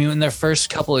 like, I mean, in their first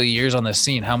couple of years on the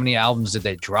scene, how many albums did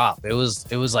they drop? It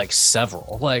was like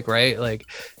several, like, right? Like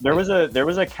there was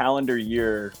a calendar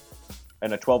year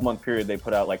and a 12-month period they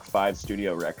put out like 5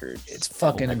 studio records. It's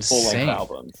fucking like insane. Full-length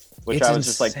albums, which It's I was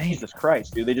just like, insane. Jesus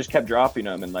Christ, dude! They just kept dropping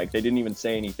them, and like they didn't even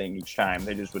say anything each time.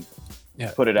 They just would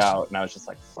put it out, and I was just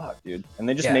like, fuck, dude. And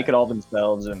they just make it all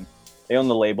themselves, and they own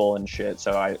the label and shit.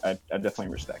 So I definitely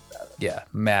respect that. Yeah,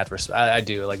 mad respect. I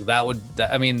do. Like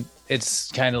I mean,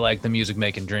 it's kind of like the music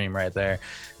making dream right there.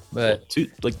 But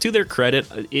to their credit,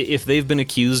 if they've been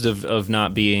accused of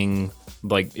not being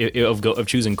like of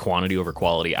choosing quantity over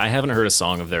quality, I haven't heard a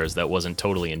song of theirs that wasn't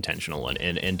totally intentional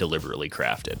and deliberately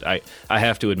crafted. I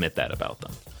have to admit that about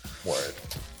them. Word.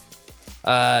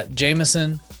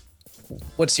 Jameson,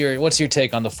 what's your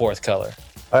take on the Fourth Color?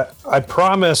 I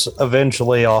promise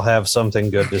eventually I'll have something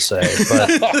good to say,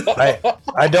 but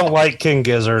I don't like King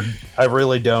Gizzard. I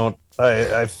really don't.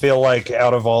 I feel like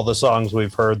out of all the songs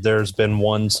we've heard, there's been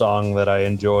one song that I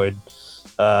enjoyed.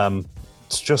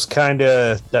 It's just kind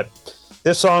of that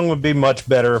this song would be much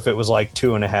better if it was like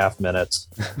 2.5 minutes.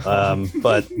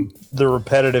 But the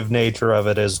repetitive nature of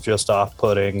it is just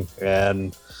off-putting,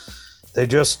 and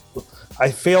I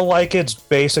feel like it's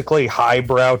basically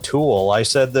highbrow Tool. I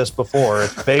said this before.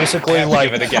 It's basically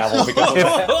like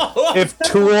if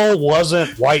Tool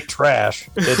wasn't white trash,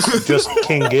 it's just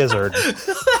King Gizzard.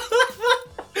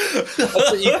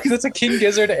 That's a King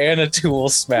Gizzard and a Tool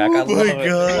smack. I love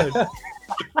it. god.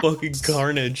 Fucking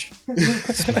carnage.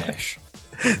 Smash.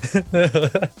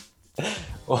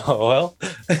 Well,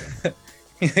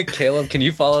 Caleb, can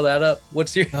you follow that up?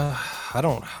 What's your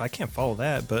I can't follow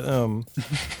that, but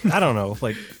I don't know.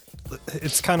 Like,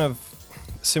 it's kind of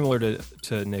similar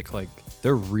to Nick. Like,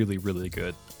 they're really, really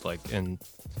good. Like, and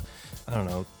I don't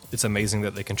know. It's amazing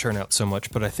that they can churn out so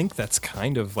much, but I think that's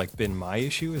kind of like been my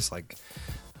issue. Is like,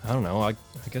 I don't know. I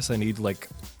guess I need like,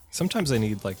 sometimes I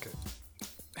need like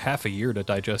half a year to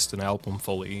digest an album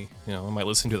fully. You know, I might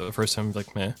listen to it the first time, be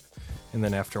like, meh, and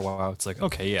then after a while, it's like,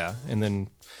 okay, yeah, and then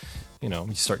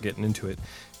you start getting into it.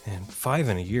 And 5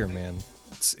 in a year, man,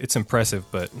 it's impressive,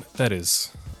 but that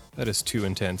is too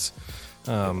intense.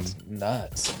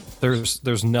 nuts?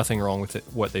 There's nothing wrong with it.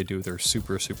 What they do, they're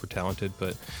super talented,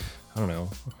 but I don't know.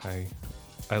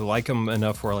 I like them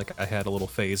enough where like I had a little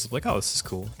phase of like, oh, this is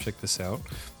cool, check this out.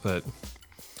 But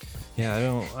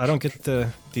yeah, I don't get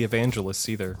the evangelists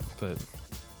either. But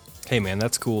hey, man,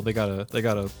 that's cool. They got a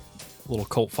little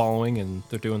cult following and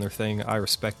they're doing their thing. I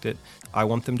respect it. I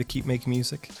want them to keep making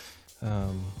music,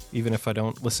 even if I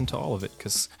don't listen to all of it,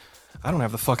 because I don't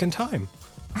have the fucking time.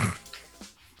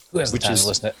 Who has the time to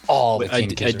listen to all the I King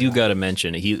Gizzard? do gotta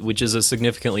mention which is a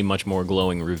significantly much more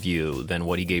glowing review than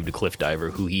what he gave to Cliff Diver,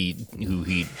 who he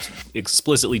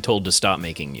explicitly told to stop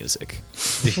making music.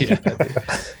 Yeah.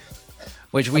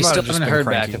 Which we still just haven't been heard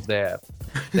cranky. back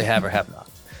if they have or have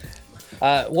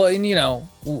not. Well, and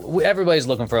everybody's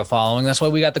looking for a following. That's why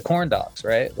we got the corn dogs,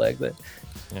 right? Like that.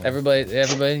 Yeah. Everybody,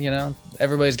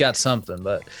 everybody's got something.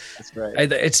 But That's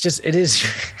right. it is.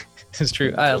 It's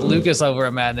true. Lucas over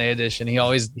at Matinee Edition, he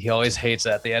always hates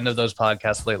at the end of those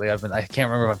podcasts lately. I can't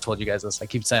remember if I've told you guys this. I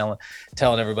keep telling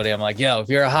everybody, I'm like, yo, if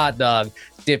you're a hot dog,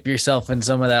 dip yourself in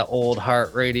some of that old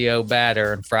Heart Radio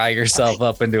batter and fry yourself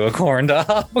up into a corn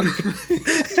dog.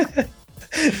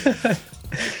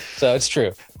 So it's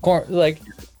true. Corn, like,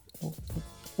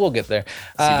 we'll get there.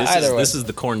 This is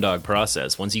the corn dog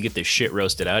process. Once you get this shit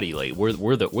roasted out of you, like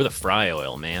we're the fry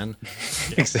oil, man.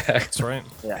 Exactly. That's right.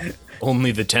 Yeah.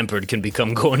 Only the tempered can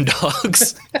become corn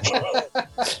dogs.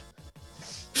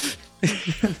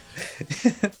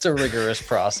 It's a rigorous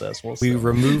process. We'll We see.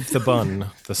 remove the bun,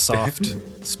 the soft,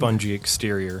 spongy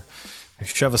exterior. We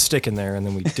shove a stick in there, and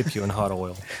then we dip you in hot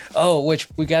oil. Oh, which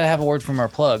we gotta have a word from our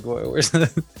plug. Where's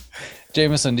the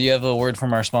Jameson? Do you have a word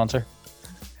from our sponsor?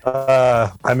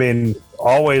 I mean,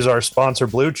 always our sponsor,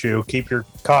 Blue Chew. Keep your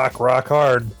cock rock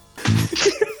hard.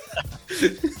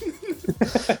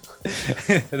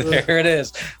 There it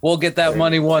is. We'll get that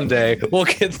money one day. We'll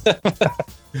get that.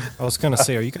 I was gonna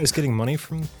say, are you guys getting money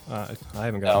from? I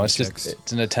haven't got. No, any it's checks. just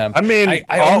it's an attempt. I mean, I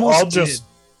I'll almost just.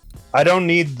 I don't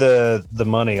need the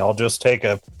money. I'll just take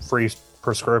a free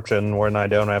prescription when I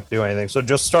don't have to do anything. So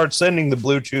just start sending the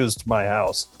Blue Chews to my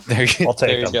house. There you, I'll take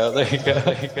there you them. go. There you go.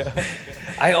 There you go.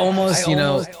 I almost,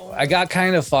 I got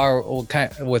kind of far with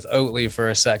Oatly for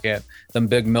a second, the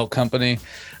big milk company,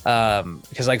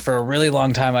 because like for a really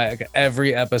long time,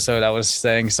 every episode I was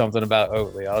saying something about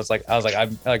Oatly. I was like,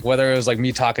 I'm like, whether it was like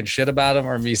me talking shit about them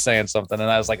or me saying something, and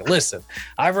I was like, listen,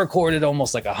 I've recorded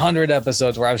almost like 100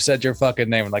 episodes where I've said your fucking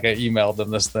name, and like I emailed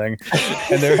them this thing,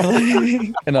 and they're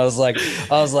like, and I was like,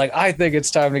 I think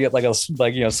it's time to get like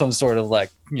some sort of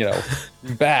like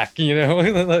back,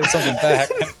 like something back.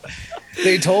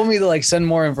 They told me to like send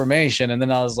more information, and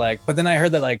then I was like, but then I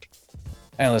heard that like,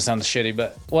 I know this sounds shitty,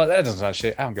 but well, that doesn't sound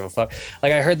shitty. I don't give a fuck.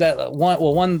 Like I heard that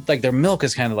one like their milk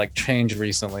has kind of like changed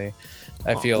recently.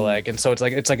 I feel like, and so it's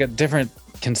like a different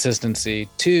consistency.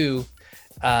 Two,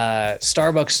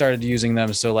 Starbucks started using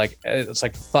them, so like it's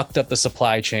like fucked up the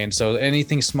supply chain. So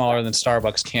anything smaller than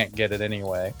Starbucks can't get it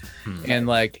anyway. And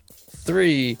like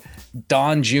three,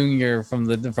 Don Jr. from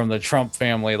the Trump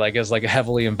family like is like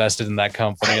heavily invested in that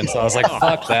company, and so I was like,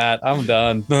 fuck that, I'm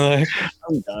done.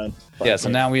 I'm done. Yeah, so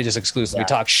now we just exclusively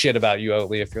talk shit about you,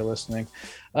 Oatly, if you're listening.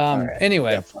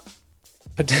 Anyway,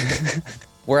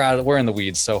 we're in the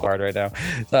weeds so hard right now.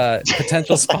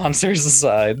 Potential sponsors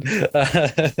aside,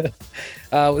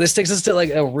 this takes us to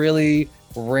like a really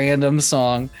random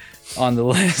song on the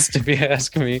list. If you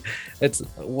ask me, it's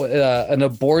an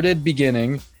aborted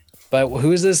beginning. But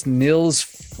who is this? Nils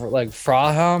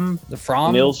Frahm?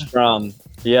 Nils Fromm.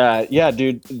 Yeah,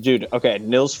 dude. Okay,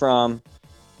 Nils Fromm.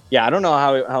 Yeah, I don't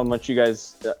know how much you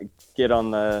guys get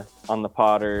on the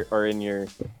pod or in your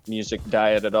music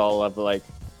diet at all of like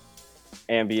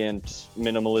ambient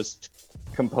minimalist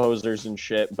composers and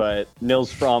shit, but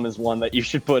Nils Fromm is one that you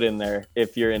should put in there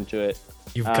if you're into it.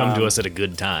 You've come to us at a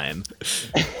good time.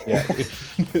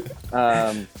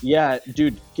 Yeah,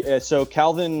 dude. So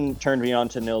Calvin turned me on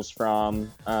to Nils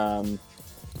Fromm, and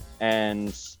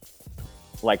and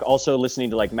like also listening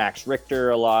to like Max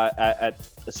Richter a lot at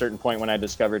a certain point when I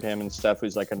discovered him and stuff,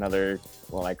 who's like another,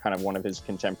 well, like kind of one of his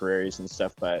contemporaries and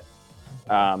stuff. But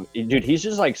dude, he's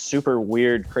just like super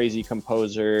weird, crazy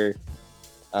composer,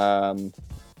 who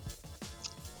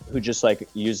just like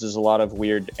uses a lot of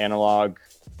weird analog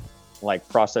like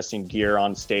processing gear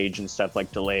on stage and stuff,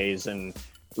 like delays and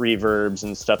reverbs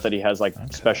and stuff that he has like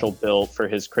special built for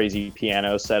his crazy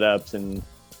piano setups. And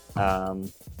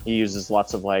he uses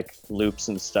lots of like loops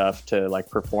and stuff to like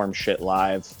perform shit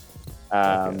live.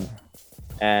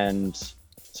 And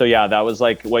so yeah, that was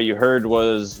like what you heard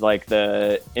was like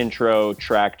the intro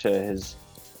track to his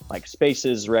like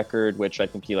Spaces record, which I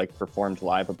think he like performed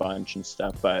live a bunch and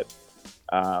stuff. But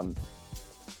I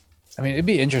mean, it'd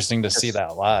be interesting to see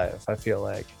that live, I feel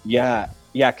like. Yeah,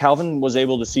 Calvin was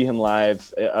able to see him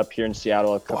live up here in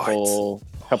Seattle a couple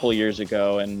of years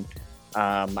ago, and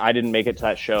I didn't make it to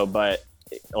that show, but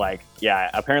like, yeah,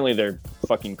 apparently they're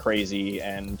fucking crazy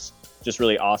and just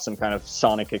really awesome kind of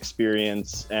sonic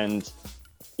experience. And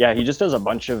yeah, he just does a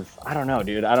bunch of, I don't know,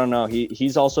 dude. I don't know.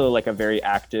 He's also like a very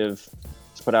active,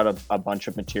 he's put out a bunch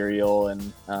of material,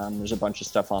 and there's a bunch of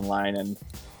stuff online and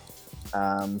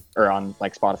or on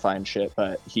like Spotify and shit,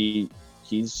 but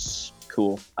he's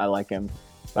cool. I like him.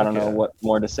 I don't know what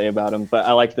more to say about him, but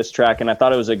I like this track, and I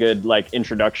thought it was a good like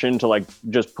introduction to like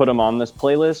just put him on this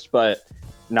playlist, but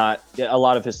not a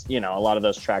lot of his, a lot of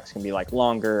those tracks can be like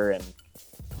longer, and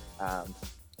I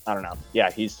don't know.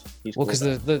 Yeah, he's well, cool, because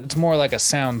it's more like a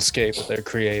soundscape that they're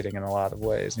creating in a lot of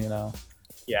ways,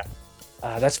 Yeah.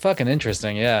 That's fucking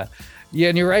interesting. Yeah,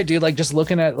 and you're right, dude. Like just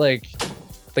looking at like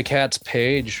the cat's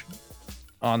page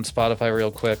on Spotify real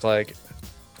quick, like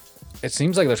it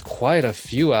seems like there's quite a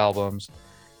few albums.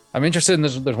 I'm interested in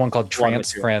this. There's one called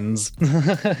Trance Friends,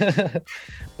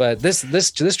 but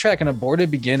this track, An Aborted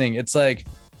Beginning, it's like,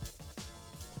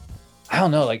 I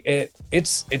don't know, like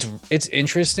it's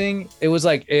interesting. It was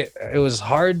like it was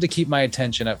hard to keep my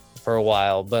attention for a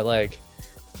while, but like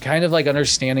kind of like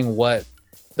understanding what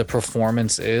the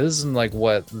performance is and like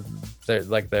what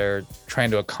they're trying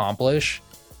to accomplish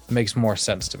makes more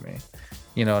sense to me.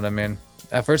 You know what I mean?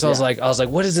 At first I was like,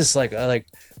 what is this like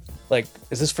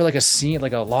is this for like a scene,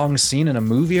 like a long scene in a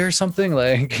movie or something?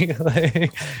 Like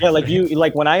yeah, like you,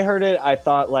 like when I heard it, I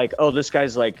thought like, oh, this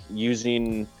guy's like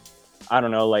using, I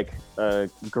don't know, like a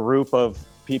group of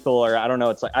people, or I don't know.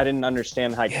 It's like, I didn't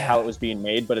understand like how it was being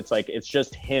made, but it's like, it's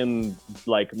just him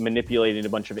like manipulating a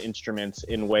bunch of instruments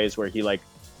in ways where he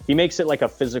makes it like a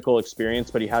physical experience,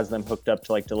 but he has them hooked up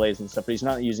to like delays and stuff, but he's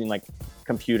not using like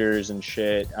computers and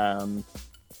shit.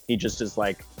 He just is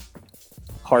like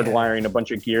hardwiring a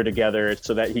bunch of gear together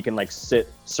so that he can like sit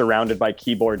surrounded by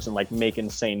keyboards and like make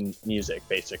insane music,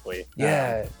 basically.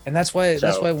 Yeah, and that's why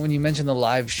when you mentioned the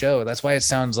live show, that's why it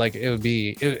sounds like it would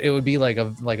be like a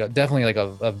definitely like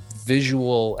a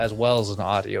visual as well as an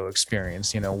audio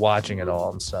experience. Watching it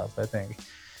all and stuff. I think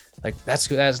like that's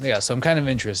yeah. So I'm kind of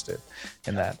interested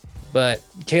in that. But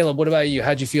Caleb, what about you?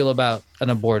 How'd you feel about An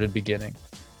Aborted Beginning?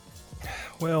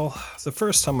 Well, the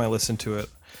first time I listened to it,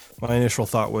 my initial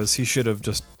thought was he should have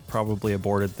just probably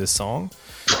aborted this song.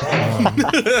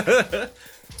 I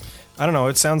don't know.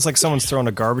 It sounds like someone's throwing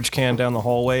a garbage can down the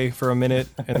hallway for a minute,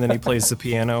 and then he plays the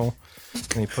piano,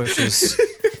 and he pushes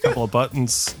a couple of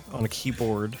buttons on a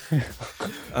keyboard.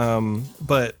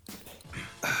 But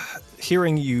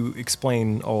hearing you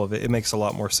explain all of it, it makes a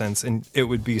lot more sense, and it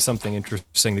would be something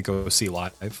interesting to go see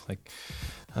live. Like,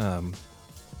 and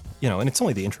it's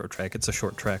only the intro track. It's a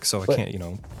short track, so I can't,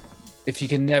 If you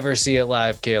can never see it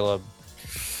live, Caleb,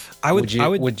 would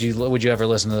you ever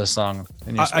listen to this song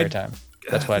in your spare time?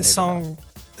 That's why this song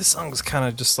is kind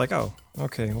of just like, oh,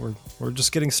 okay, we're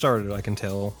just getting started. I can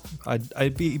tell.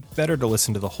 I'd be better to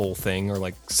listen to the whole thing or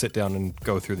like sit down and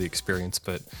go through the experience.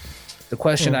 But the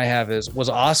question I have is, was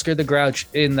Oscar the Grouch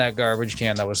in that garbage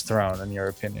can that was thrown, in your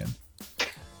opinion?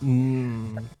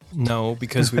 No,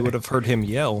 because we would have heard him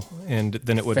yell, and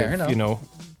then it would have,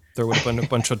 there would have been a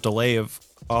bunch of delay of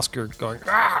Oscar going,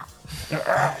 ah!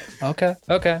 Okay.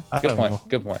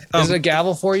 Good point. Is it a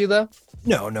gavel for you, though?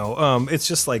 No. It's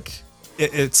just like,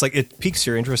 it's like, it piques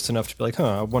your interest enough to be like,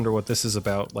 I wonder what this is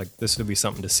about. Like, this would be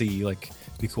something to see. Like,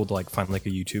 it'd be cool to like find like a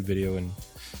YouTube video and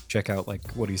check out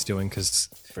like what he's doing, because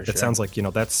it sounds like,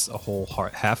 that's a whole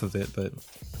half of it, but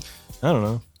I don't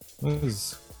know. It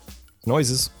was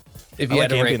noises. If you had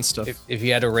to rate stuff. If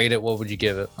you had to rate it, what would you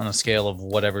give it on a scale of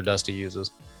whatever Dusty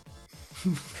uses?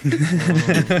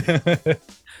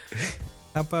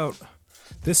 How about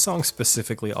this song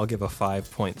specifically? I'll give a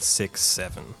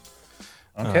 5.67.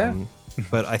 Okay.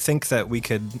 But I think that we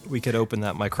could open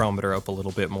that micrometer up a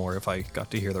little bit more if I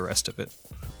got to hear the rest of it.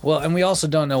 Well, and we also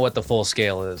don't know what the full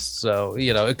scale is, so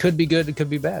it could be good, it could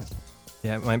be bad.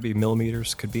 Yeah, it might be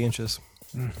millimeters, could be inches.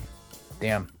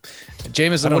 Damn,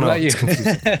 Jameson, I what don't know. about you? It's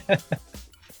confusing.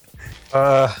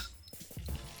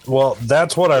 Well,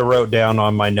 that's what I wrote down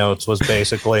on my notes was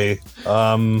basically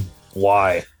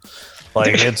why.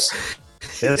 Like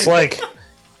it's like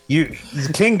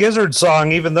the King Gizzard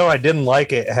song, even though I didn't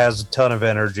like it, has a ton of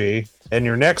energy, and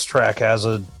your next track has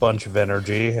a bunch of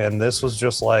energy, and this was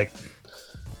just like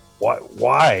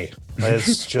why?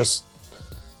 It's just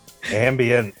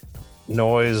ambient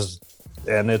noise,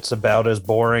 and it's about as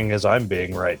boring as I'm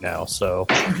being right now, so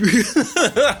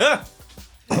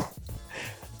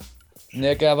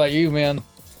Nick, how about you, man?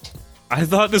 I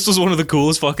thought this was one of the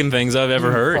coolest fucking things I've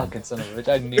ever heard. Fucking son of a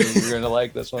bitch! I knew you were gonna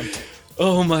like this one.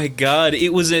 Oh my god,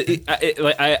 it was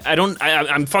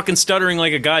I'm fucking stuttering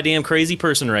like a goddamn crazy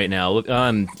person right now.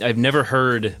 I've never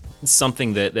heard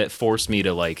something that forced me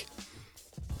to like.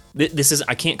 This is,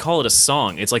 I can't call it a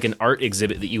song. It's like an art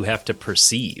exhibit that you have to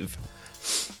perceive.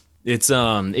 It's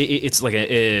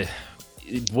like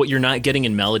what you're not getting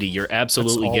in melody, you're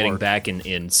absolutely getting back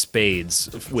in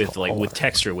spades with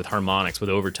texture, with harmonics, with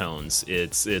overtones.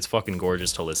 It's fucking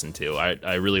gorgeous to listen to.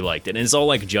 I really liked it, and it's all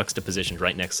like juxtapositioned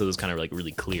right next to those kind of like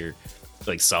really clear,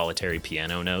 like solitary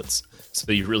piano notes. So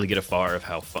you really get a far of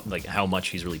how much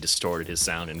he's really distorted his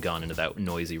sound and gone into that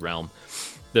noisy realm.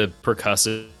 The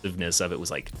percussiveness of it was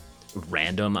like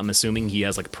random. I'm assuming he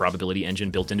has like a probability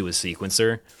engine built into his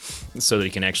sequencer so that he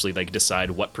can actually like decide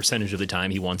what percentage of the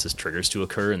time he wants his triggers to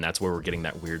occur, and that's where we're getting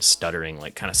that weird stuttering,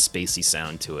 like kind of spacey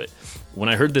sound to it. When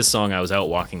I heard this song, I was out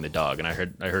walking the dog, and I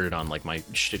heard it on like my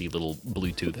shitty little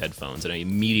Bluetooth headphones, and I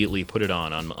immediately put it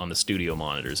on the studio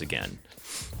monitors again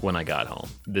when I got home.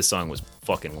 This song was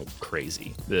fucking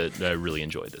crazy. I really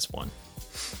enjoyed this one.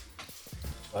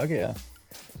 Fuck yeah.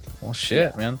 Well,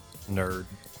 shit, man. Nerd.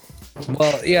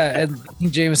 Well, yeah, and I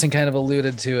think Jameson kind of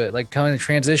alluded to it, like kind of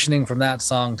transitioning from that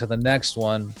song to the next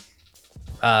one.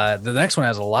 The next one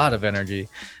has a lot of energy.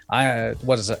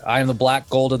 What is it? I Am the Black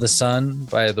Gold of the Sun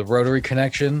by the Rotary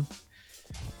Connection.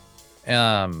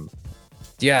 Yeah,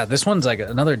 this one's like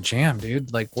another jam,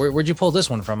 dude. Like, where'd you pull this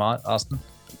one from, Austin?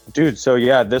 Dude, so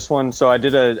yeah, this one. So I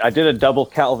did a double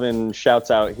Calvin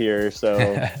shouts out here. So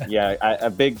yeah, a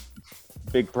big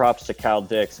props to Cal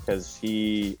Dix, because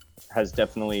he has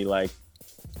definitely like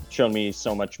shown me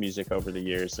so much music over the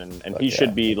years, and he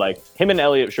should be like, him and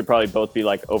Elliot should probably both be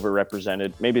like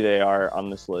overrepresented. Maybe they are on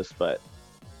this list, but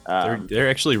they're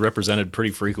actually represented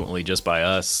pretty frequently just by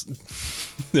us.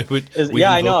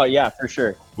 I know. Yeah, for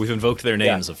sure. We've invoked their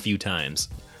names a few times.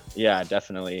 Yeah,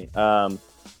 definitely.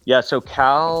 Yeah, so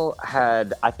Cal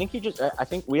had, I think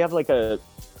we have like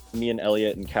me and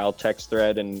Elliot and Cal text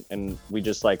thread, and we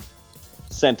just like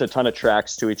sent a ton of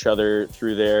tracks to each other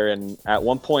through there. And at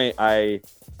one point I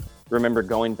remember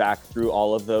going back through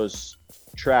all of those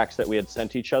tracks that we had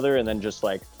sent each other, and then just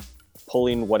like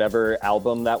pulling whatever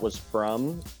album that was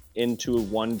from into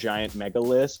one giant mega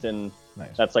list. And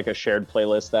that's like a shared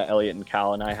playlist that Elliot and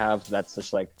Cal and I have, that's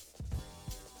just like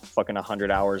fucking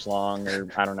 100 hours long, or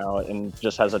I don't know, and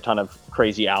just has a ton of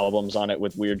crazy albums on it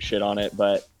with weird shit on it.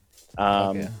 But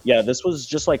yeah, this was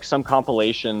just like some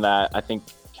compilation that I think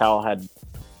Cal had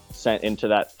sent into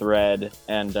that thread.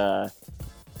 And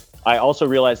I also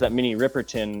realized that Minnie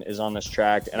Riperton is on this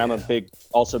track, and I'm a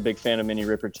big fan of Minnie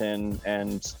Riperton,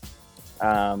 and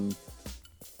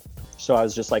so I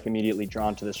was just like immediately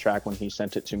drawn to this track when he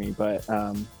sent it to me. But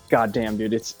goddamn,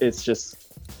 dude, it's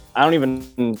just, I don't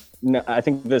even know, I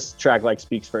think this track like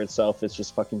speaks for itself. It's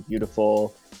just fucking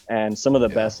beautiful, and some of the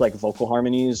best like vocal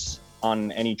harmonies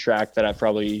on any track that I've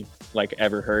probably like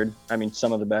ever heard. I mean,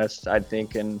 some of the best, I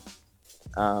think. And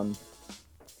I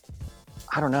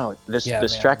don't know,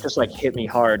 this track just like hit me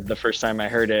hard the first time I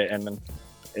heard it, and then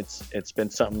it's been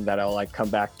something that I'll like come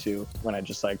back to when I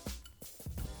just like,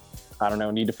 I don't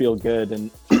know, need to feel good. And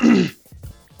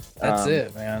that's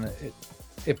it, man.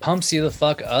 It pumps you the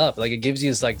fuck up. Like, it gives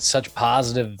you this like such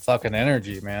positive fucking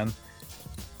energy, man.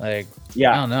 Like,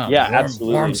 I don't know. Yeah,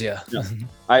 absolutely. Warms you. Yeah.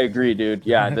 I agree, dude.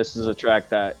 Yeah, this is a track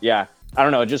that, I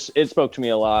don't know, it spoke to me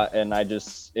a lot, and I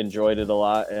just enjoyed it a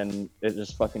lot, and it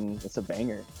just fucking, it's a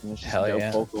banger. And it's just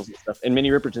dope vocals and stuff. And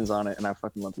Minnie Riperton's on it, and I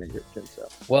fucking love Minnie Riperton. So.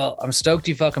 Well, I'm stoked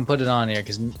you fucking put it on here,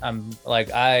 because I'm like,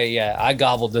 I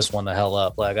gobbled this one the hell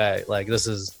up. Like, this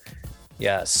is,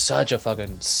 such a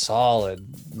fucking solid,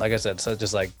 like I said, so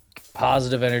just like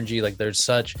positive energy. Like,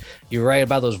 you're right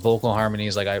about those vocal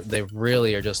harmonies. Like, they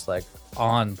really are just like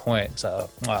on point. So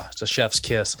it's a chef's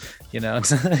kiss, you know.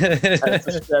 That's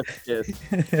a chef's kiss.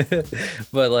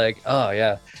 But like,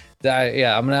 I'm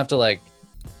gonna have to like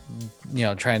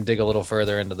try and dig a little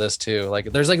further into this too.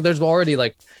 There's already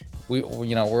we're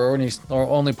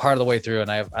only part of the way through,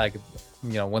 and I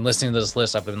when listening to this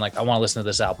list, I've been like, I want to listen to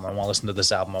this album. I want to listen to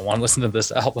this album. I want to listen to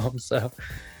this album. So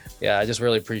yeah, I just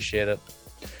really appreciate it.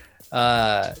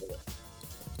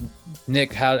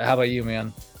 Nick, how about you,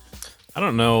 man? I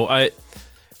don't know. I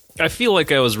feel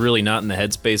like I was really not in the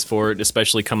headspace for it,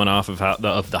 especially coming off of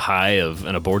the high of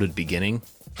An Aborted Beginning,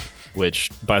 which,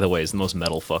 by the way, is the most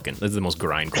metal this is the most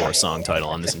grindcore song title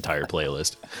on this entire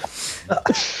playlist.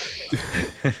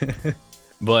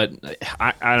 But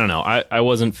I don't know. I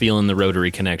wasn't feeling the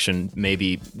Rotary Connection.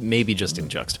 Maybe just in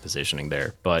juxtapositioning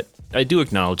there. But I do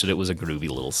acknowledge that it was a groovy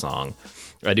little song.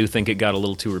 I do think it got a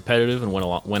little too repetitive and went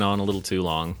on a little too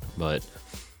long. But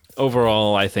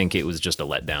overall, I think it was just a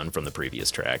letdown from the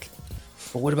previous track.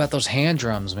 But what about those hand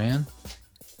drums, man?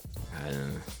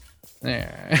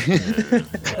 There.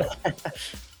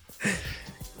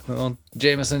 Well,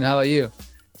 Jameson, how about you?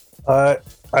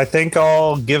 I think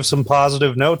I'll give some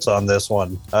positive notes on this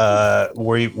one.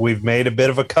 We've made a bit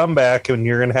of a comeback, and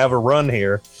you're going to have a run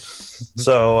here.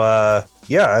 So,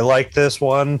 yeah, I like this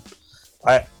one.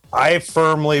 I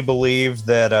firmly believe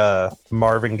that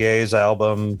Marvin Gaye's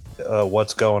album,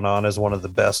 What's Going On, is one of the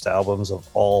best albums of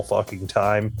all fucking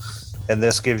time. And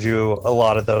this gives you a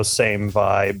lot of those same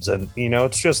vibes. And,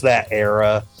 it's just that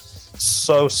era.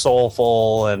 So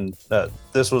soulful. And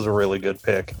this was a really good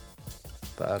pick.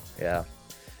 But, yeah.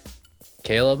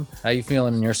 Caleb, how you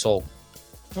feeling in your soul?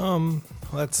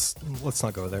 Let's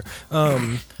not go there.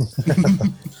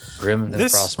 Grim and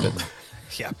frostbitten.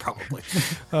 Yeah, probably.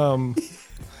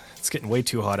 It's getting way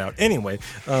too hot out. Anyway,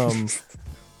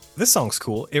 this song's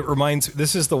cool.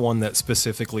 This is the one that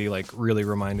specifically really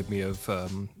reminded me of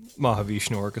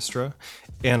Mahavishnu Orchestra,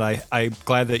 and I'm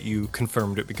glad that you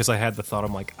confirmed it, because I had the thought,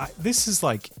 I'm like, this is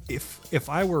like if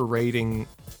I were rating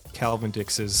Calvin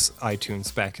Dix's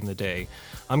iTunes back in the day,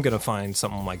 I'm gonna find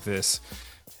something like this.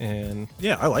 And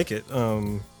yeah, I like it.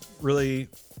 Really,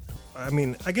 I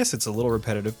mean, I guess it's a little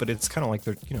repetitive, but it's kind of like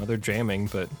they're jamming,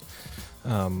 but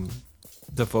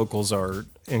the vocals are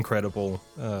incredible.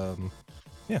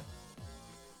 Yeah,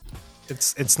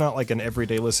 it's not like an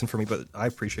everyday listen for me, but I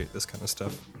appreciate this kind of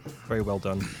stuff. Very well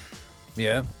done.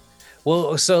 Yeah.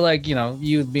 Well, so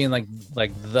you being like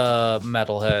the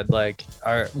metalhead,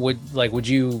 would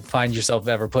you find yourself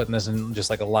ever putting this in just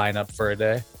like a lineup for a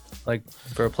day, like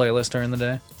for a playlist during the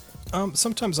day?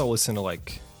 Sometimes I'll listen to I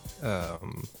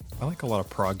like a lot of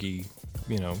proggy,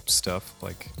 stuff.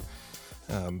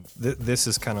 This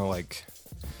is kind of like,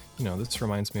 this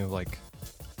reminds me of like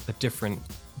a different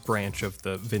branch of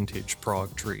the vintage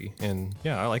prog tree, and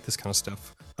yeah, I like this kind of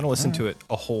stuff. I don't listen to it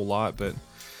a whole lot, but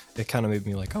it kind of made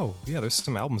me like, oh yeah, there's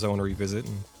some albums I want to revisit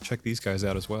and check these guys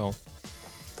out as well.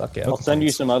 Fuck yeah! I'll send you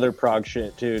some other prog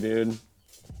shit too, dude.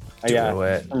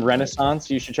 Yeah, some Renaissance.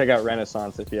 You should check out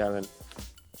Renaissance if you haven't.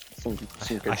 Some good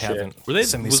I shit. haven't.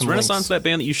 Was Renaissance links. that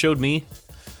band that you showed me?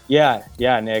 Yeah,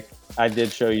 Nick. I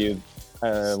did show you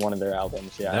one of their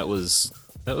albums. Yeah, That was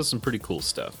some pretty cool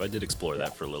stuff. I did explore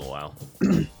that for a little while.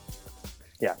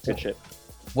 yeah, good shit.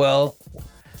 Well,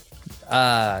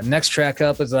 next track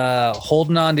up is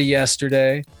 "Holding On to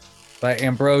Yesterday" by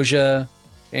Ambrosia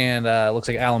and looks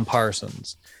like Alan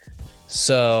Parsons.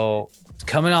 So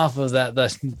coming off of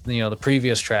the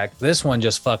previous track, this one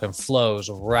just fucking flows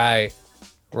right,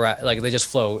 like they just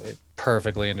flow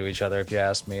perfectly into each other. If you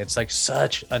ask me, it's like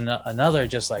such another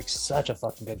just like such a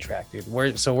fucking good track, dude.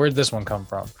 Where'd this one come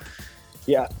from?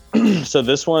 Yeah, so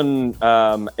this one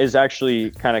is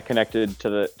actually kind of connected to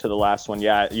the last one.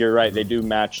 Yeah, you're right. They do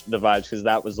match the vibes, because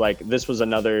this was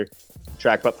another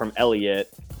track, but from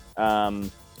Elliot.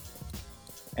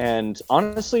 And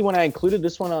honestly, when I included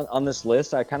this one on this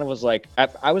list, I kind of was like,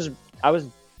 I was.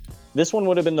 This one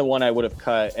would have been the one I would have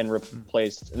cut and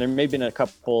replaced. And there may have been a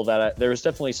couple that there was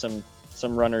definitely some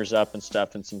runners up and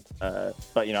stuff, and some, but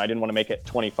I didn't want to make it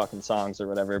 20 fucking songs or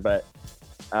whatever. But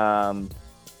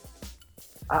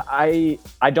I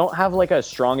don't have like a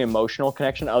strong emotional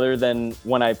connection other than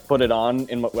when I put it on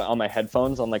my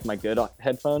headphones, on like my good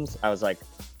headphones. I was like,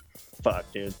 fuck,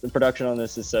 dude, the production on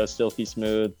this is so silky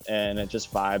smooth, and it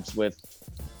just vibes with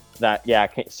that. Yeah,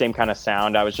 same kind of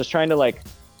sound. I was just trying to like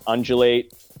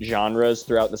undulate genres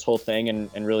throughout this whole thing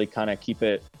and really kind of keep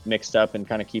it mixed up and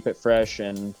kind of keep it fresh.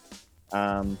 And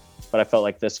but I felt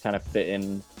like this kind of fit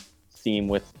in theme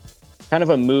with kind of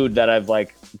a mood that I've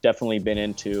like definitely been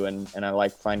into, and I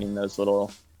like finding those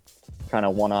little kind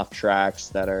of one-off tracks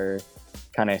that are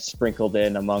kind of sprinkled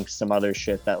in amongst some other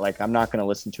shit that like I'm not going to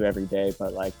listen to every day,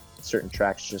 but like certain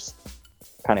tracks just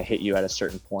kind of hit you at a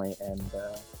certain point, and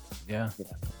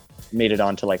made it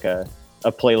onto like a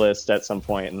a playlist at some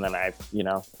point, and then I,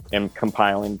 am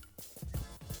compiling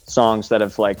songs that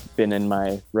have like been in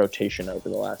my rotation over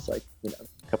the last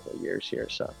couple of years here.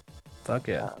 So Fuck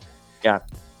yeah. Yeah,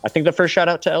 I think the first shout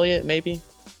out to Elliot, maybe.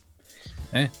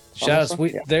 Shout outs.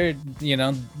 Honestly, yeah. They're,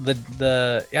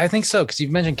 I think so, because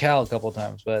you've mentioned Cal a couple of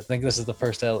times, but I think this is the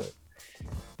first Elliot.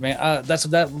 Man, I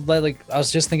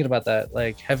was just thinking about that.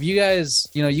 Like, have you guys,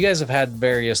 you guys have had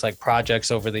various like projects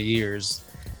over the years.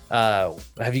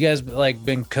 Have you guys like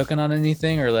been cooking on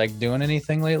anything or like doing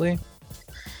anything lately?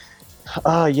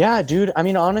 Yeah, dude. I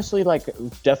mean, honestly, like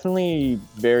definitely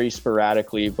very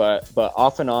sporadically, but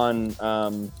off and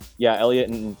on. Yeah, Elliot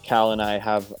and Cal and I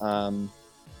have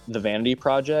the Vanity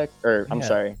Project, or I'm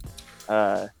sorry,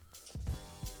 the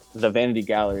Vanity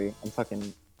Gallery.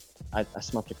 I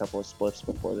smoked a couple of spliffs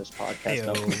before this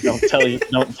podcast.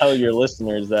 Don't tell your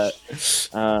listeners that.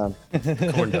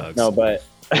 Corn dogs. No, but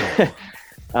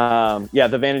yeah,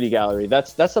 the Vanity Gallery.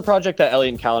 That's the project that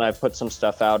Elliot and Cal and I put some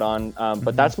stuff out on.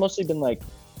 But that's mostly been like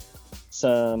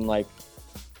some like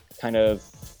kind of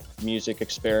music,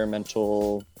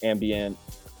 experimental, ambient,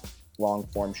 long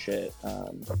form shit.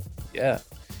 Yeah.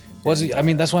 I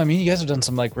mean, that's what I mean. You guys have done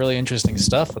some like really interesting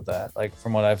stuff with that, like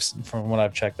from what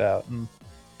I've checked out. And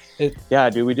yeah,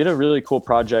 dude, we did a really cool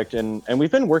project, and we've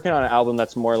been working on an album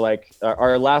that's more like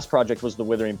our last project was the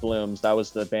Withering Blooms. That was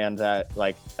the band that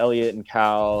like Elliot and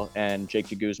Cal and Jake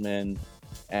de Guzman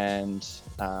and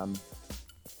a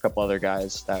couple other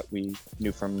guys that we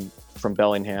knew from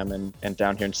Bellingham and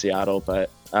down here in Seattle.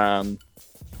 But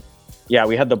yeah,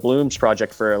 we had the Blooms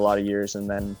project for a lot of years, and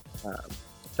then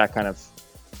that kind of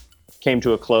came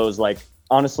to a close, like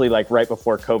honestly, like right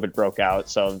before COVID broke out.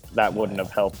 So that wouldn't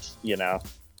have helped,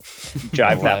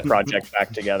 drive that project back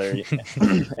together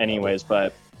anyways.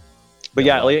 But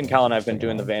yeah, Elliot and Cal and I have been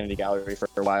doing the Vanity Gallery for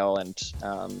a while, and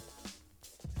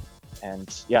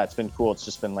yeah, it's been cool. It's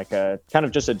just been like a kind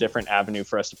of just a different avenue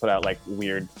for us to put out like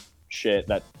weird shit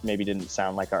that maybe didn't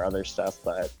sound like our other stuff,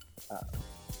 but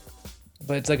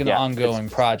it's like an ongoing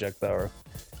project though.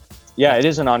 Yeah, it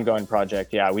is an ongoing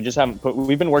project. Yeah, we just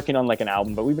we've been working on like an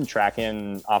album, but we've been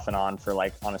tracking off and on for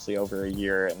like honestly over a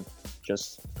year, and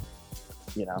just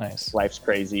nice. Life's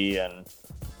crazy, and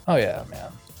oh yeah, man,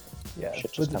 yeah,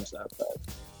 shit just comes up.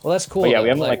 Well, that's cool. But yeah, though. we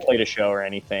haven't like played a show or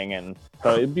anything, and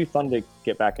so it'd be fun to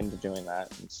get back into doing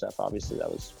that and stuff. Obviously, that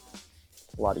was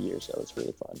a lot of years ago. It's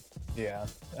really fun. Yeah,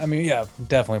 I mean, yeah,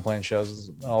 definitely playing shows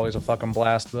is always a fucking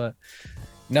blast, but.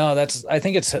 No, I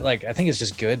think it's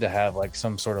just good to have like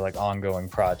some sort of like ongoing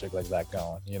project like that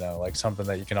going, like something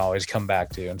that you can always come back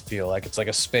to and feel like it's like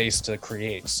a space to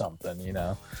create something,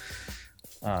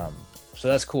 so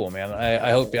that's cool, man.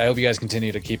 I hope you guys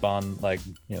continue to keep on like,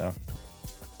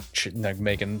 like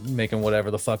making whatever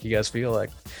the fuck you guys feel like.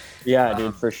 Yeah,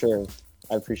 dude, for sure.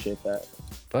 I appreciate that.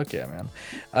 Fuck yeah, man.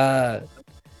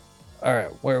 All right,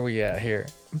 where are we at here?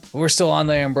 We're still on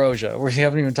the Ambrosia. We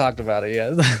haven't even talked about it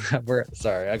yet. We're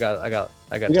sorry. I got. We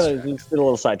got a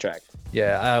little sidetrack.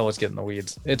 Yeah, I always get in the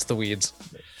weeds. It's the weeds.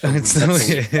 It's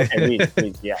the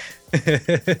weeds, yeah.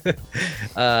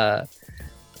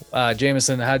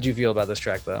 Jameson, how'd you feel about this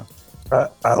track though?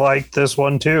 I like this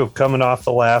one too. Coming off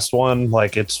the last one,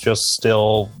 like it's just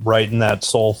still right in that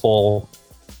soulful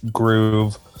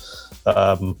groove.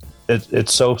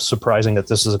 It's so surprising that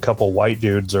this is a couple white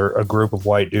dudes or a group of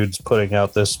white dudes putting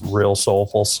out this real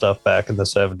soulful stuff back in the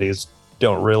 70s.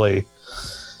 Don't really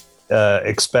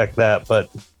expect that, but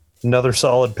another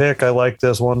solid pick. I like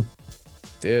this one.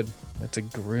 Dude, it's a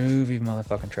groovy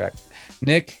motherfucking track.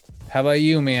 Nick, how about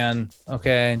you, man?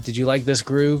 Okay, did you like this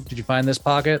groove? Did you find this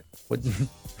pocket?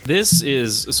 This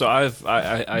is so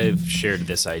I've shared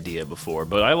this idea before,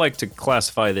 but I like to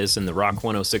classify this in the Rock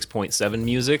 106.7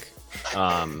 music.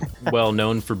 Well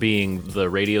known for being the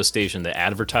radio station that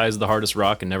advertised the hardest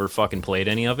rock and never fucking played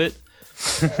any of it.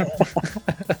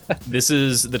 This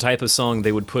is the type of song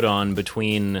they would put on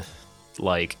between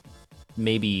like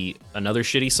maybe another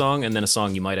shitty song and then a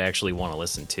song you might actually want to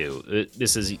listen to.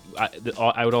 This is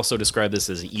I would also describe this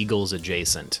as Eagles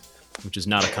adjacent, which is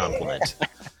not a compliment.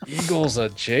 Eagles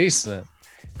adjacent.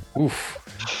 Oof.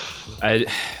 I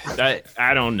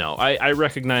don't know. I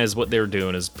recognize what they're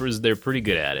doing is they're pretty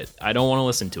good at it. I don't want to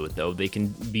listen to it though. They can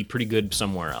be pretty good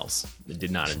somewhere else. I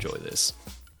did not enjoy this.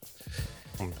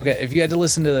 Okay, if you had to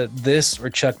listen to this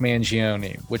or Chuck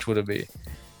Mangione, which would it be?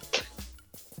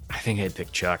 I think I'd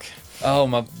pick Chuck. Oh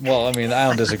my! Well, I mean, I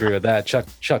don't disagree with that. Chuck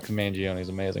Mangione is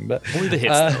amazing, but only the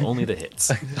hits. Though, only the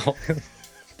hits.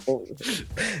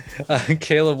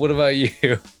 Caleb, what about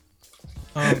you?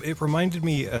 It reminded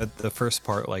me at the first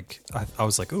part, like I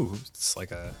was like, "Ooh, it's like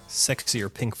a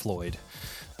sexier Pink Floyd,"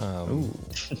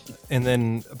 And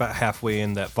then about halfway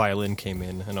in, that violin came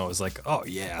in, and I was like, oh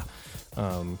yeah.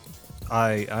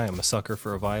 I am a sucker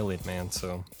for a violin, man.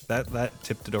 So that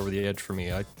tipped it over the edge for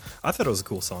me. I thought it was a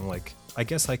cool song. Like, I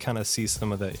guess I kind of see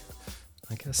some of the,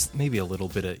 I guess maybe a little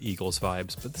bit of Eagles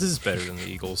vibes, but this is better than the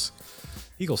Eagles.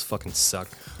 Eagles fucking suck.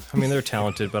 I mean, they're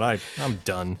talented, but I'm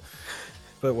done.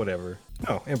 But whatever.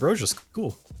 Oh, Ambrosia's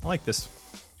cool. I like this.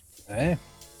 Hey.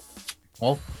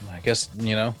 Well, I guess,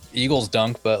 Eagles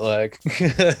dunk, but like.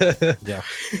 Yeah.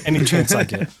 Any chance I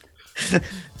get.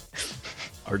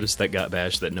 Artist that got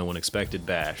bashed that no one expected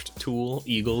bashed. Tool,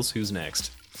 Eagles, who's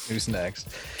next? Who's next?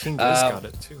 King Grizz got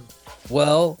it too.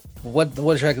 Well, what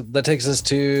track that takes us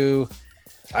to?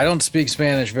 I don't speak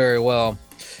Spanish very well,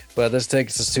 but this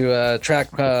takes us to a track.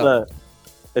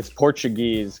 It's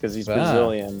Portuguese because he's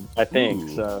Brazilian, I think.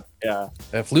 Ooh. So yeah.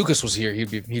 If Lucas was here,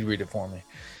 he'd read it for me.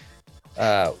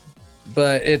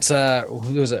 But it's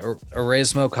who was it?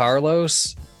 Erasmo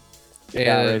Carlos.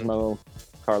 Yeah, And- Erasmo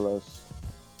Carlos.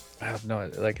 I have no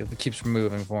idea, like it keeps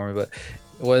moving for me, but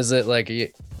was it like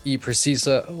E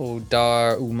Precisa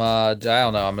Dar Uma? I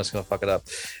don't know. I'm just gonna fuck it up.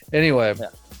 Anyway, Yeah.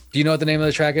 do you know what the name of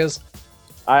the track is?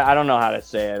 I don't know how to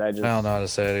say it. I I don't know how to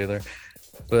say it either.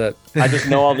 But I just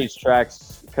know all these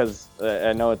tracks because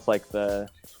I know it's like the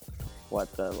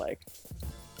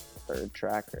third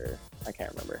track, or I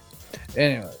can't remember.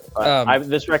 anyway, But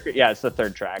this record, yeah, it's the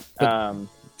third track.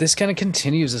 this kind of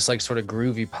continues this like sort of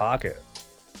groovy pocket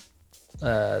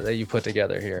that you put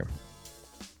together here.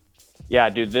 Yeah,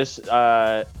 dude, this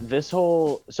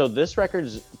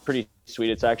record's pretty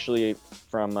sweet. It's actually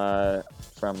from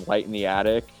Light in the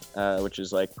Attic, which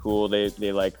is like cool.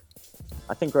 They like,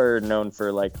 I think are known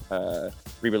for like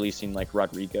re-releasing like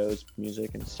Rodrigo's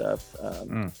music and stuff.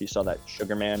 If you saw that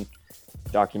Sugar Man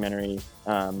documentary.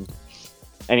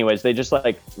 Anyways, they just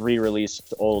like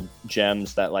re-released old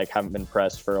gems that like haven't been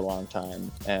pressed for a long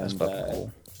time, That's fucking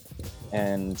cool.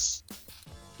 and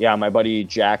yeah, my buddy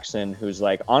Jackson, who's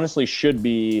like honestly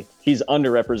he's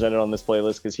underrepresented on this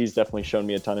playlist because he's definitely shown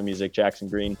me a ton of music. Jackson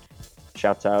Green,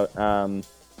 shouts out.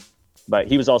 But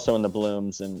he was also in the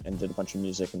Blooms and did a bunch of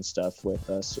music and stuff with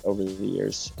us over the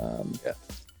years.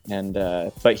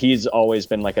 But he's always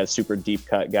been like a super deep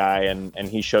cut guy, and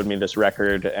he showed me this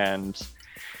record, and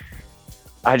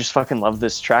I just fucking love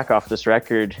this track off this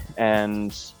record.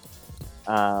 And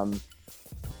I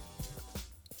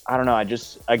don't know.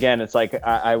 It's like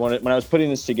when I was putting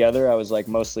this together, I was like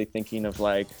mostly thinking of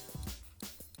like,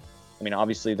 I mean,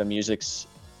 obviously the music's,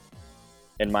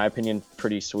 in my opinion,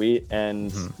 pretty sweet,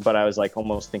 but I was like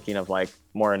almost thinking of like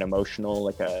more an emotional,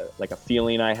 like a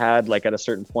feeling I had like at a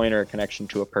certain point, or a connection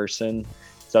to a person.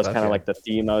 So that's kind of like the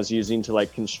theme I was using to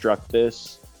like construct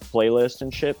this playlist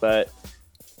and shit. But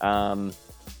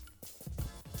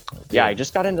yeah, I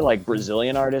just got into like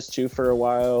Brazilian artists too for a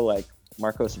while, like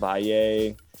Marcos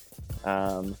Valle,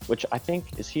 which I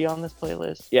think, is he on this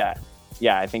playlist? Yeah,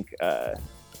 I think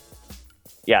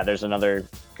there's another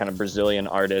kind of Brazilian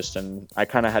artist, and I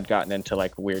kind of had gotten into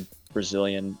like weird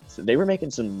Brazilian. They were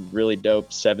making some really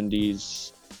dope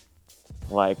 70s,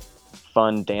 like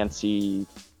fun, dancey,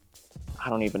 I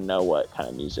don't even know what kind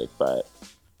of music, but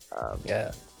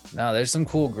Yeah, no, there's some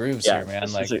cool grooves here, man.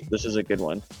 This is a good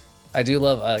one. I do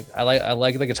love. I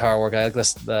like the guitar work. I like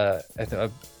this.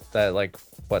 That like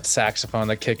what saxophone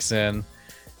that kicks in.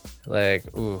 Like,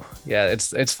 ooh, yeah,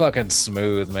 it's fucking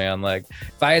smooth, man. Like,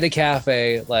 if I had a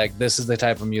cafe, like this is the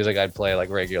type of music I'd play like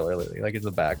regularly, like in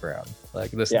the background.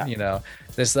 Like this,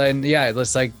 this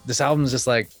like this album's just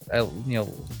like,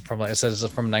 from like it says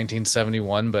it's from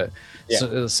 1971, but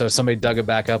so somebody dug it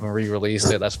back up and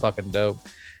re-released it. That's fucking dope.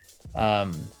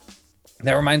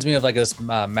 That reminds me of like this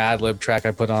Madlib track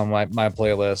I put on my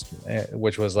playlist,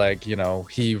 which was like, he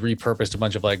repurposed a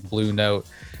bunch of like Blue Note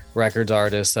Records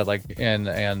artists that like, and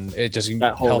it just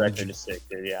that whole helped, record is sick,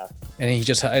 dude. Yeah. and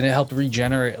it helped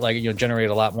regenerate, like, generate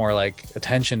a lot more like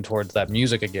attention towards that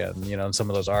music again, and some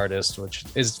of those artists, which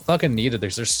is fucking needed.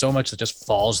 There's so much that just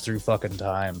falls through fucking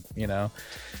time,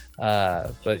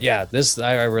 but yeah,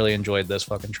 I really enjoyed this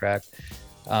fucking track.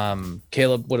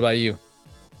 Caleb, what about you?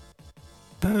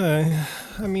 I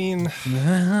mean,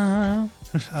 I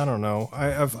don't know.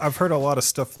 I've heard a lot of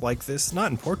stuff like this,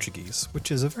 not in Portuguese, which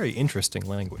is a very interesting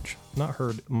language. Not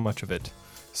heard much of it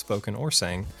spoken or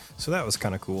sang, so that was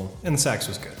kind of cool. And the sax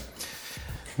was good.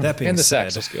 That being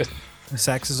said, sax was good.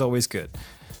 Sax is always good.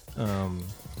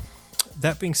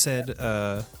 That being said,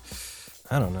 I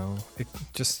don't know. It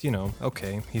just,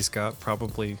 okay, he's got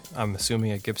probably, I'm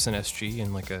assuming, a Gibson SG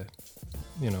and like a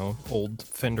old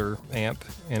Fender amp,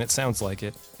 and it sounds like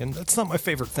it, and that's not my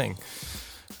favorite thing.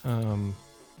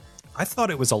 I thought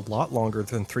it was a lot longer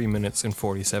than 3 minutes and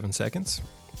 47 seconds,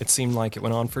 it seemed like it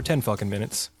went on for 10 fucking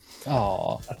minutes.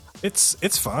 Oh,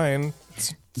 It's fine.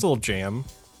 It's a little jam.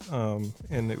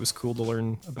 And it was cool to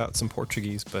learn about some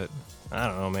Portuguese, but I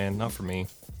don't know, man, not for me.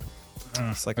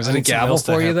 It's like, was I it a need something gavel else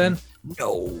to for you happen. then?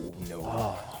 No,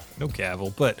 no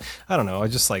gavel. But I don't know. I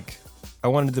just like, I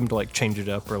wanted them to like change it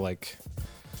up or like,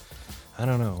 I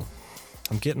don't know.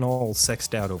 I'm getting all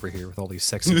sexed out over here with all these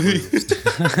sexy grooves.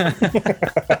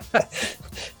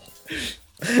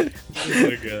 Oh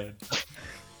my god.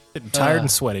 Getting tired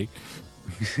and sweaty.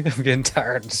 I'm getting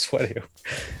tired and sweaty.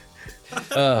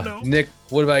 Nick,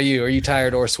 what about you? Are you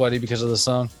tired or sweaty because of the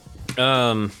song?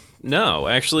 No,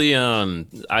 actually,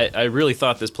 I really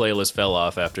thought this playlist fell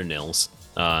off after Nils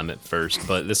at first,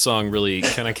 but this song really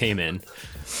kind of came in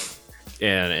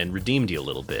and redeemed you a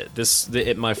little bit.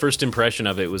 My first impression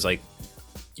of it was like,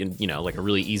 you know, like a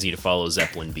really easy to follow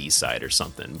Zeppelin B-side or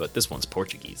something, but this one's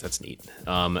Portuguese. That's neat.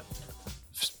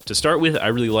 To start with, I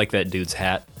really like that dude's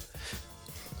hat.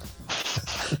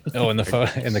 Oh, in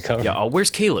the cover. Yeah, where's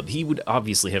Caleb? He would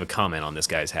obviously have a comment on this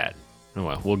guy's hat. Oh,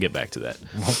 well, we'll get back to that.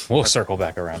 We'll circle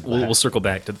back around. We'll circle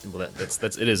back to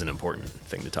that's it is an important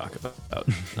thing to talk about.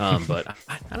 But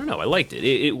I don't know. I liked it.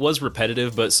 It was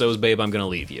repetitive, but so is Babe, I'm Gonna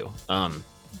Leave You.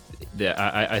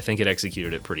 I think it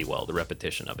executed it pretty well. The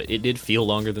repetition of it. It did feel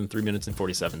longer than 3 minutes and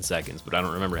 47 seconds, but I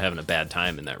don't remember having a bad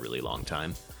time in that really long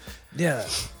time. Yeah,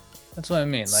 that's what I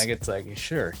mean. Like, it's like,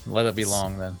 sure, let it be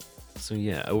long then. So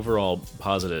yeah, overall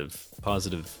positive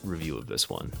review of this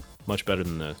one. Much better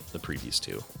than the previous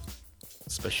two,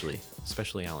 especially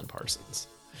Alan Parsons.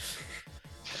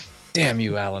 Damn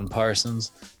you, Alan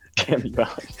Parsons. Damn you,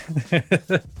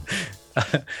 Alex.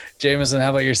 Jameson, how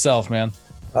about yourself, man?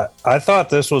 I thought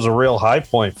this was a real high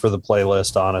point for the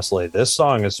playlist, honestly. This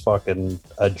song is fucking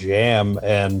a jam,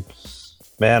 and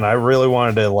man, I really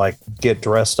wanted to like get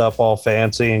dressed up all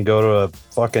fancy and go to a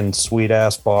fucking sweet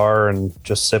ass bar and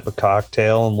just sip a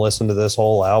cocktail and listen to this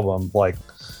whole album. Like,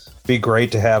 be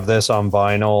great to have this on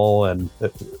vinyl, and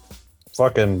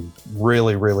fucking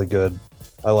really, really good.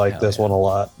 I like this one a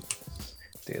lot.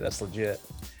 Dude, that's legit.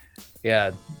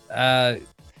 Yeah.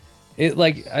 It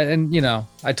like, and you know,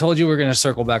 I told you we're going to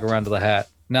circle back around to the hat.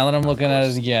 Now that I'm looking at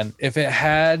it again, if it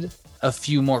had a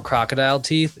few more crocodile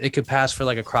teeth, it could pass for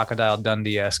like a Crocodile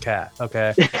Dundee-esque hat.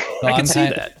 Okay. So I can see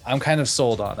that. I'm kind of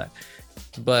sold on it,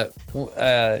 but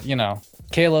you know,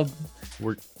 Caleb,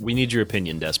 We need your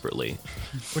opinion desperately.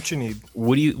 What you need?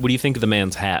 What do you think of the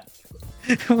man's hat?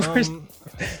 this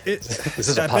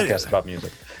is a podcast about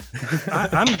music.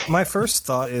 My first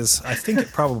thought is I think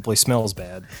it probably smells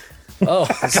bad. Oh,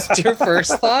 that's your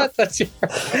first thought? That's your.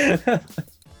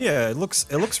 Yeah, it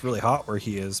looks really hot where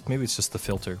he is. Maybe it's just the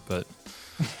filter, but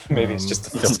Maybe it's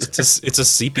just the filter. It's a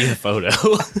sepia photo.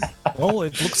 well,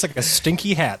 it looks like a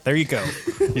stinky hat. There you go.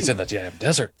 He's in the damn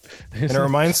desert. And it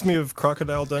reminds me of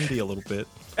Crocodile Dundee a little bit.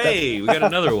 Hey, we got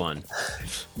another one.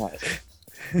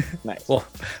 Nice. Well,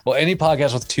 any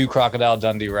podcast with 2 Crocodile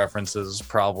Dundee references is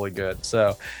probably good.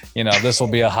 So, you know, this will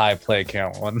be a high play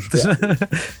count one.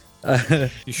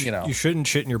 You know. shouldn't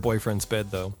shit in your boyfriend's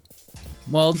bed, though.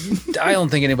 Well, I don't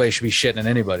think anybody should be shitting in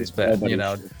anybody's bed. Nobody you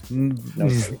know,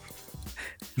 Nobody.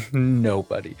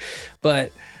 nobody.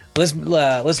 But let's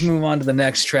move on to the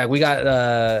next track. We got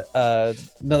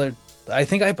another. I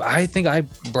think I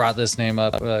brought this name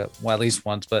up well, at least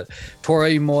once, but Toro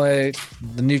y Moi,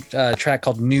 the new track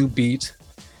called New Beat.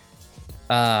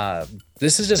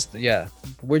 This is just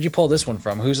Where'd you pull this one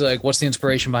from? What's the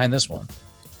inspiration behind this one?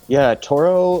 Yeah,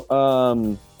 Toro.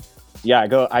 I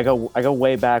go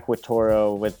way back with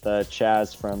Toro with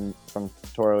Chaz from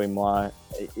Toro y Moi.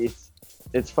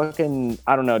 It's fucking,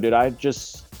 I don't know, dude.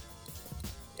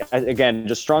 Again,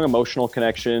 just strong emotional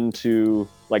connection to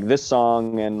like this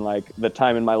song and like the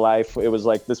time in my life. It was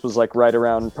like, this was like right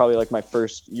around probably like my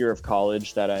first year of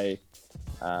college that I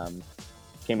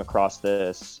came across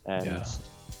this, and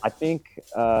I think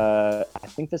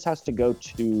this has to go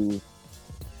to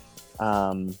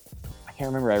I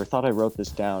can't remember. I thought I wrote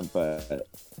this down, but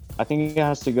I think it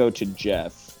has to go to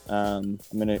Jeff. I'm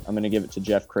gonna give it to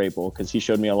Jeff Crable because he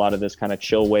showed me a lot of this kind of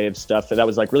chill wave stuff that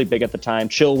was like really big at the time.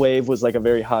 Chill wave was like a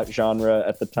very hot genre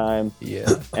at the time. Yeah.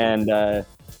 And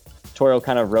Toro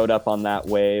kind of rode up on that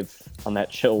wave, on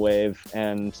that chill wave,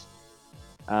 and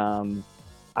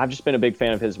I've just been a big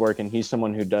fan of his work, and he's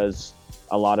someone who does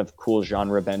a lot of cool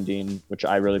genre bending, which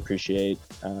I really appreciate.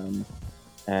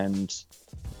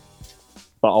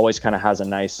 But always kind of has a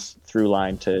nice through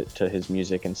line to his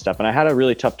music and stuff. And I had a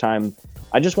really tough time.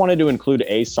 I just wanted to include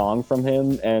a song from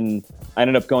him, and I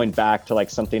ended up going back to like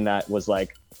something that was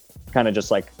like kind of just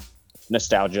like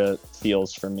nostalgia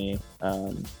feels for me.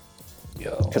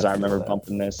 Because I remember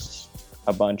bumping this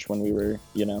a bunch when we were,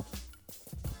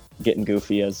 getting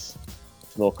goofy as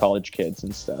little college kids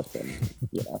and stuff, and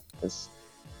just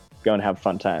go and have a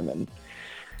fun time. And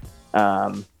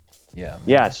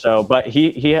so but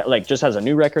he like just has a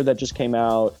new record that just came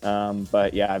out,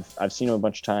 but yeah, I've seen him a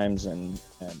bunch of times, and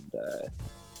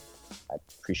I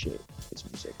appreciate his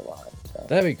music a lot. So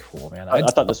That'd be cool, man. I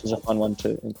thought this was a fun one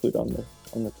to include on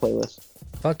the playlist.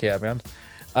 Fuck yeah, man.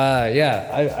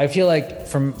 I feel like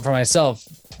for myself,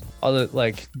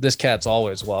 like this cat's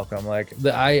always welcome. Like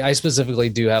I specifically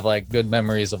do have like good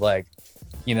memories of like,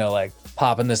 like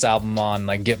popping this album on,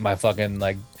 like getting my fucking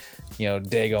like,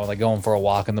 day going, like going for a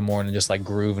walk in the morning, just like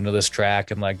grooving to this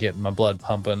track and like getting my blood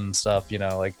pumping and stuff,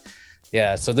 like,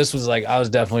 yeah. So this was like, I was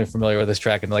definitely familiar with this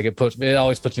track, and like it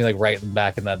always puts me like right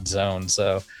back in that zone.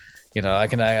 So, I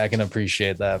can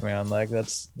appreciate that, man. Like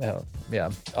that's,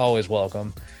 always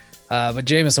welcome. But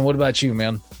Jameson, what about you,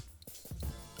 man?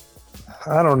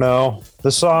 I don't know.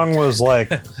 The song was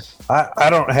like, I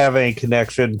don't have any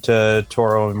connection to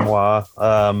Toro y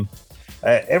Moi.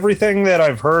 Everything that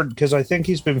I've heard, because I think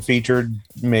he's been featured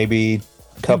maybe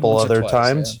a couple Once or other twice,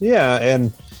 times. Yeah,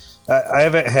 and I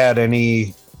haven't had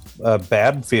any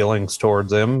bad feelings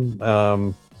towards him.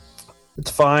 It's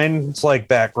fine. It's like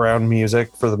background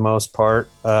music for the most part.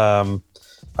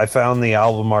 I found the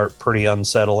album art pretty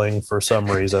unsettling for some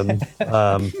reason.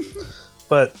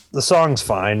 But the song's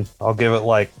fine. I'll give it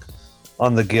like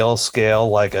on the Gill scale,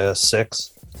 like a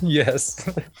 6. Yes.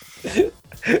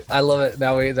 I love it.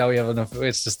 Now we have enough.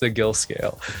 It's just the Gill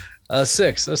scale.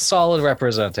 6, a solid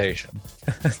representation.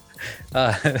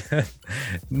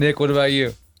 Nick, what about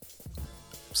you?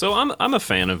 So I'm a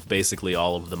fan of basically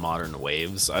all of the modern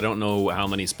waves. I don't know how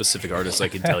many specific artists I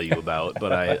could tell you about,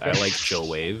 but I like chill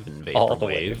wave and All vapor the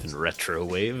wave waves. and retro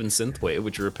wave and synth wave,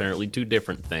 which are apparently two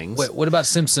different things. Wait, what about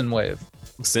Simpson wave?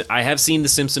 I have seen the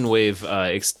Simpson Wave, the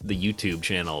YouTube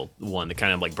channel one that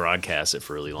kind of like broadcasts it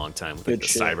for a really long time with like, Good the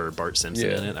shit. cyber Bart Simpson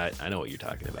Yeah. in it. I know what you're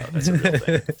talking about. That's a real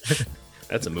thing.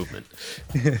 That's a movement.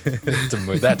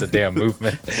 That's a damn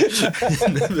movement.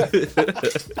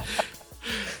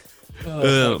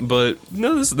 But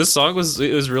no, this song was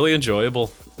really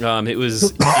enjoyable.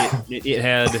 It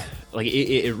had like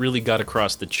it really got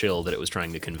across the chill that it was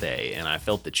trying to convey, and I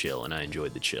felt the chill and I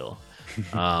enjoyed the chill.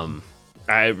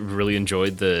 I really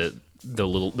enjoyed the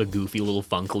goofy little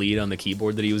funk lead on the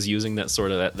keyboard that he was using. That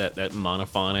sort of that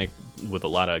monophonic with a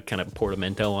lot of kind of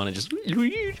portamento on it, just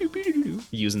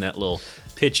using that little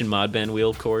pitch and mod band wheel,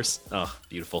 of course. Oh,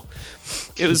 beautiful!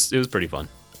 It was pretty fun.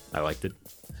 I liked it.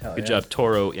 Hell Good yeah. job,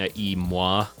 Toro y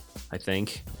Moi, I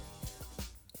think.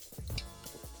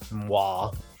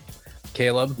 Mwah.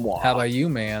 Caleb, Mwah. how about you,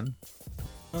 man?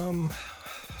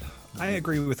 I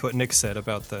agree with what Nick said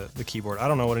about the keyboard. I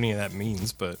don't know what any of that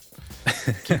means, but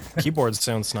keyboard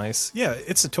sounds nice. Yeah,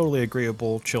 it's a totally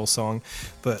agreeable, chill song,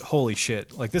 but holy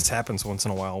shit, like this happens once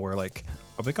in a while where like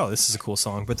I'm like, oh, this is a cool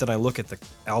song, but then I look at the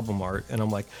album art and I'm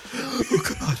like,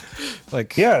 oh god,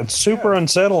 like Yeah, it's super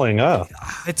unsettling, huh?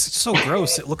 it's so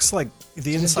gross. It looks like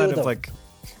the inside of like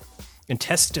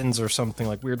intestines or something,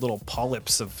 like weird little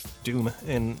polyps of doom.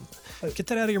 And get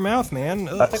that out of your mouth, man.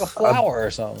 Ugh. Like a flower or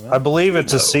something. I believe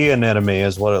it's a sea anemone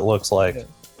is what it looks like.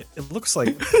 It looks like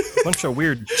a bunch of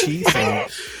weird teeth and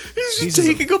He's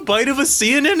taking a bite of a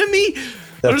sea anemone.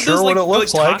 That's sure what it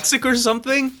looks like. Toxic or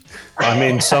something. I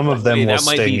mean, some of them Hey, will that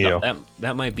might sting be you.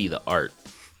 that might be the art.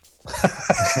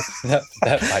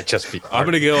 that might just be. I'm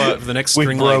gonna go out for the next We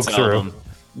String broke Lights through.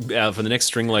 album. For the next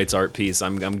String Lights art piece,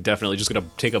 I'm definitely just gonna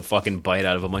take a fucking bite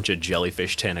out of a bunch of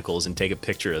jellyfish tentacles and take a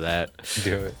picture of that.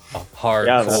 do it. Yeah,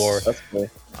 Hardcore. that's cool.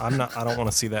 I don't want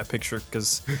to see that picture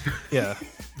because, yeah,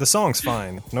 the song's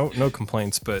fine, no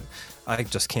complaints, but I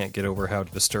just can't get over how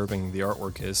disturbing the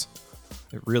artwork is.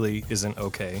 It really isn't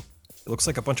okay. It looks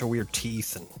like a bunch of weird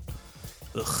teeth and,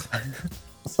 ugh.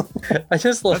 I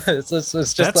just love it. It's just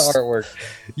the That's- artwork.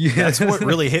 Yeah. That's what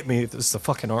really hit me. Is the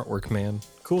fucking artwork, man.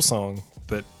 Cool song,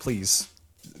 but please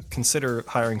consider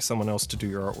hiring someone else to do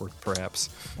your artwork, perhaps.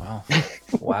 Wow.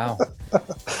 Wow.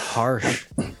 Harsh.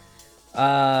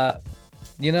 I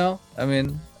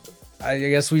mean, I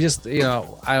guess we just, I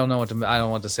don't know what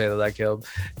to say to that, Caleb.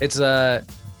 It's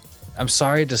I'm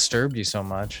sorry it disturbed you so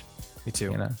much. Me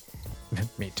too.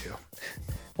 Me too.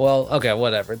 Well, okay,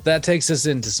 whatever. That takes us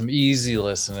into some easy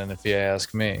listening, if you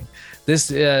ask me. This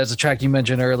is a track you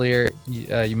mentioned earlier.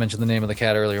 You mentioned the name of the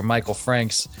cat earlier, Michael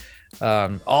Franks.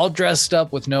 All dressed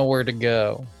up with nowhere to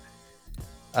go.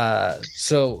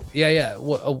 So yeah.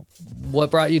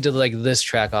 What brought you to like this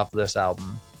track off of this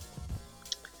album?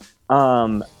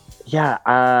 So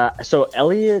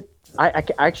Elliot I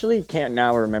actually can't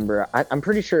now remember. I'm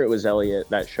pretty sure it was Elliot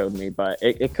that showed me, but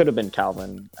it could have been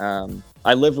Calvin.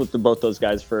 I lived with both those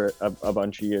guys for a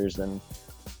bunch of years, and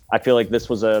I feel like this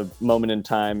was a moment in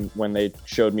time when they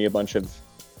showed me a bunch of.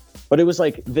 But it was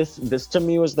like this to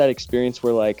me was that experience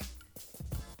where like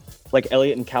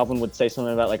Elliot and Calvin would say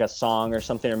something about like a song or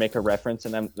something or make a reference,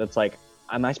 and then it's like,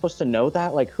 am I supposed to know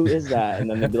that? Like, who is that? And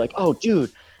then they'd be like, oh,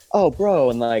 dude. Oh, bro,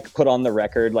 and like put on the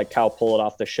record, like Cal pull it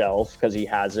off the shelf because he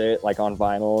has it like on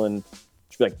vinyl, and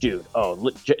she'd be like, dude,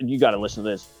 you got to listen to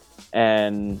this.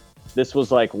 And this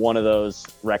was like one of those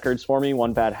records for me,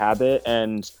 One Bad Habit.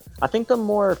 And I think the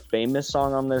more famous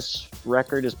song on this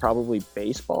record is probably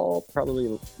Baseball.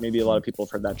 Probably, maybe a lot of people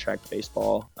have heard that track,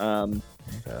 Baseball.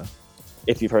 Okay.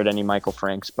 If you've heard any Michael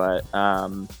Franks, but I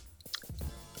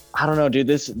don't know, dude.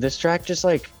 This track just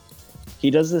like. He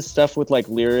does this stuff with like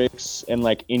lyrics and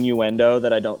like innuendo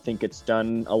that I don't think it's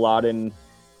done a lot in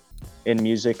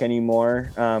music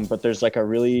anymore. But there's like a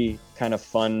really kind of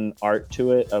fun art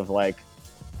to it of like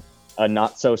a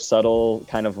not so subtle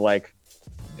kind of like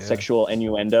sexual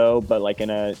innuendo, but like in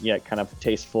a kind of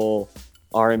tasteful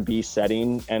R&B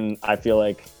setting. And I feel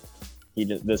like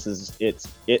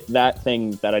that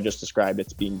thing that I just described,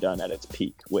 it's being done at its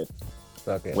peak with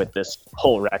this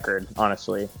whole record,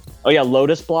 honestly. Oh yeah,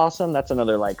 Lotus Blossom, that's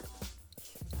another like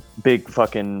big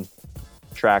fucking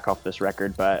track off this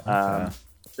record, but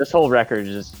this whole record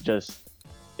is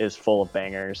full of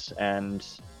bangers, and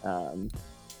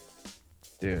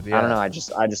dude, I don't know, I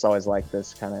just always like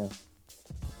this kind of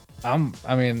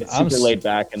it's super laid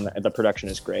back, and the production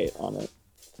is great on it.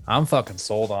 I'm fucking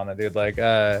sold on it, dude. Like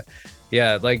I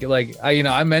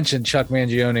mentioned Chuck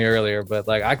Mangione earlier, but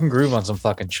like I can groove on some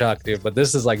fucking Chuck, dude. But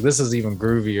this is even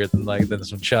groovier than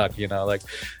some Chuck, you know. Like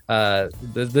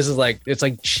this is like, it's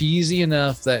like cheesy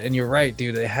enough that, and you're right,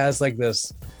 dude. It has like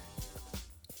this.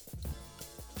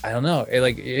 I don't know.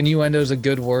 Like innuendo is a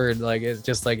good word. Like it's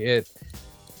just like it.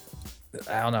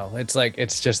 I don't know.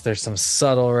 It's just there's some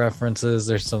subtle references.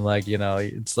 There's some like, you know,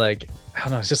 it's like, I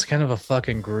don't know. It's just kind of a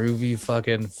fucking groovy,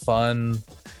 fucking fun,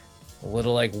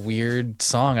 little like weird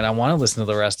song. And I want to listen to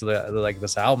the rest of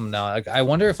this album now. Like, I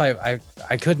wonder if I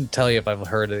couldn't tell you if I've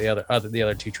heard of the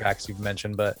other two tracks you've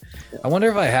mentioned, but I wonder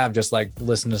if I have just like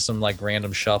listened to some like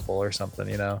random shuffle or something,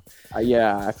 you know?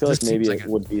 Yeah, I feel like maybe it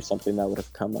would be something that would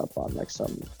have come up on like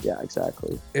some,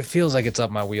 exactly. It feels like it's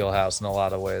up my wheelhouse in a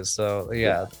lot of ways. So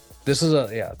yeah. This is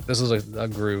a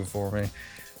groove for me.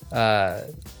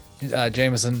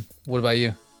 Jameson, what about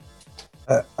you?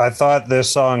 I thought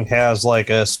this song has like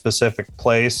a specific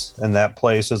place, and that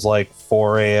place is like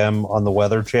 4 a.m. on the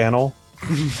Weather Channel.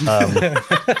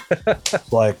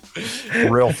 Like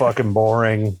real fucking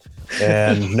boring,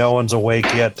 and no one's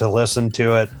awake yet to listen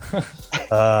to it.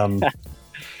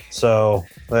 So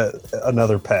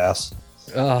another pass.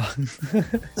 I'm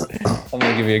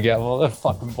gonna give you a gavel. That's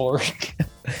fucking boring.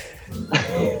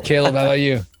 Caleb, how about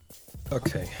you?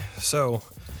 Okay, so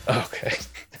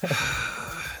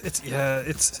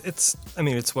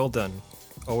it's well done.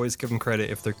 Always give them credit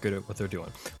if they're good at what they're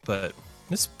doing, but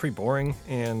it's pretty boring.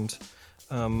 And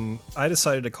I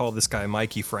decided to call this guy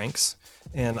Mikey Franks,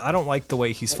 and I don't like the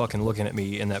way he's fucking looking at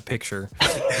me in that picture.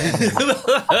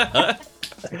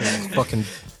 Fucking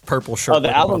purple shirt. Oh,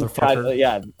 the album title,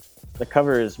 the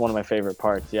cover is one of my favorite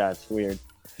parts. Yeah, it's weird.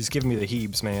 He's giving me the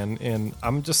heebs, man, and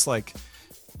I'm just like,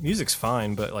 music's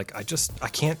fine, but like I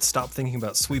can't stop thinking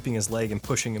about sweeping his leg and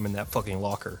pushing him in that fucking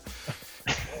locker.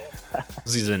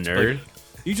 He's a nerd. Like,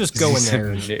 you just go in there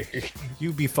and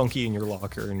you be funky in your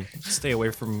locker and stay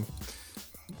away from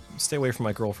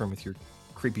my girlfriend with your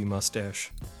creepy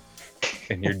mustache.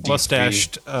 And your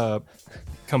mustached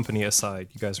company aside,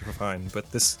 you guys are fine,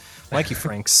 but this Mikey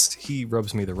Franks, he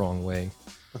rubs me the wrong way.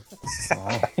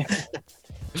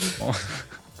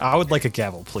 I would like a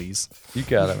gavel, please. You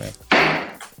got it, man.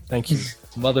 Thank you.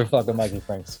 Motherfucking Mikey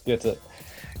Franks gets it.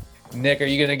 Nick, are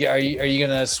you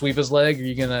gonna sweep his leg? Or are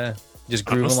you gonna just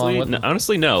groove along with him?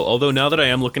 Honestly, no. Although now that I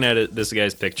am looking at this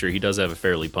guy's picture, he does have a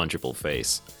fairly punchable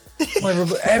face.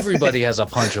 Well, everybody has a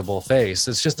punchable face.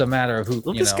 It's just a matter of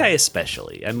who. This guy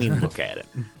especially. I mean, look at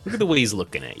him. Look at the way he's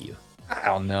looking at you. I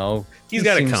don't know. He's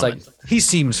got it coming. He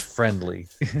seems friendly.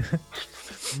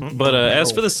 But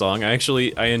as for the song, I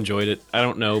enjoyed it. I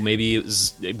don't know, maybe it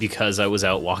was because I was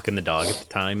out walking the dog at the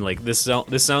time. Like this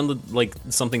sounded like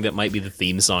something that might be the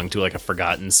theme song to like a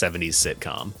forgotten 70s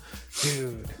sitcom.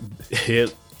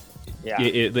 Dude.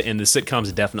 And the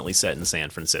sitcom's definitely set in San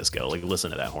Francisco. Like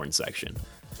listen to that horn section.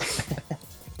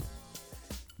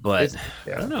 But I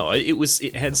don't know.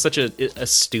 It had such a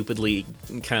stupidly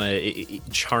kind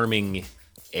of charming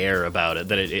air about it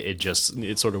that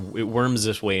it sort of it worms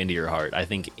its way into your heart. I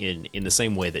think in the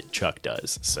same way that Chuck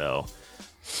does. So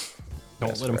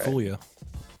Don't let him fool you.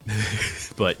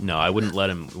 but no, I wouldn't let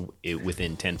him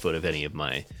within 10 foot of any of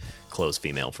my close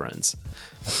female friends.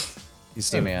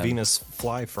 He's Hey, the man. Venus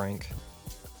Fly Frank.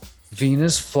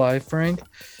 Venus Fly Frank.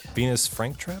 Venus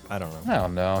Frank Trap? I don't know. I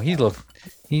don't know. He's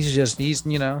just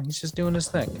doing his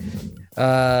thing.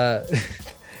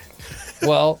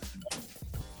 Well,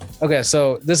 okay,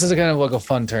 so this is a kind of like a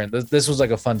fun turn. This was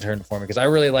like a fun turn for me because I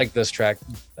really like this track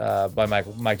by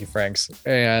Mikey Franks,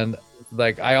 and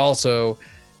like I also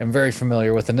am very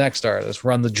familiar with the next artist,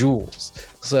 Run the Jewels.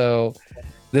 So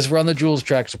this Run the Jewels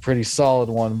track is a pretty solid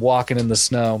one. Walking in the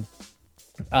Snow.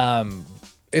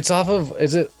 It's off of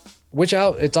it's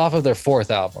off of their 4th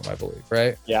album, I believe,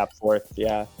 right? Yeah, 4th.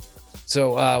 Yeah.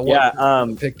 So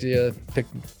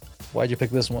why'd you pick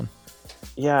this one?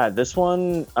 Yeah, this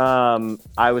one,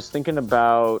 I was thinking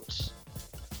about,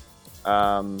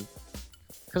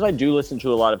 because I do listen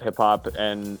to a lot of hip hop,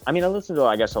 and I mean, I listen to,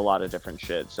 I guess, a lot of different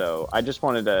shit. So I just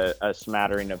wanted a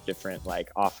smattering of different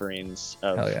like offerings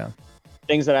of Hell yeah.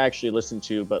 things that I actually listen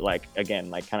to, but like, again,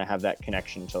 like kind of have that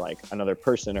connection to like another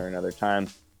person or another time.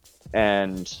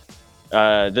 And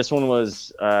this one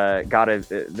was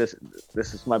this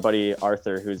is my buddy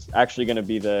Arthur, who's actually going to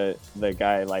be the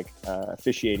guy like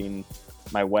officiating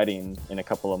my wedding in a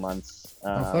couple of months.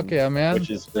 Oh, fuck yeah, man. Which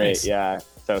is great. Nice. Yeah.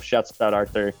 So shouts out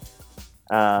Arthur.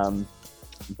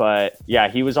 But yeah,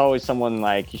 he was always someone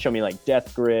like, he showed me like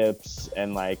Death Grips,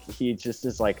 and like he just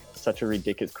is like such a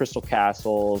ridiculous Crystal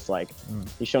Castles. Like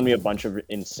he showed me a bunch of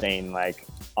insane, like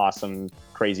awesome,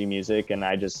 crazy music, and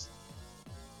I just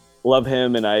love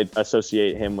him, and I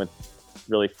associate him with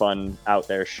really fun out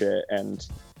there shit. And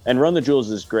Run the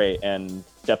Jewels is great, and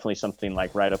definitely something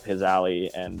like right up his alley.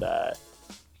 And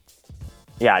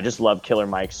yeah, I just love Killer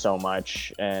Mike so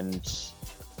much, and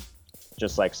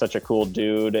just like such a cool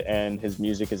dude, and his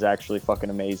music is actually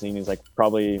fucking amazing. He's like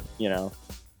probably, you know,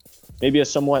 maybe a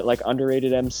somewhat like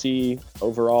underrated MC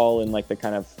overall in like the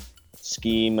kind of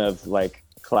scheme of like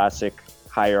classic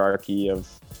hierarchy of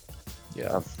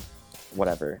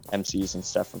whatever MCs and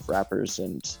stuff, of rappers.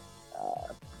 And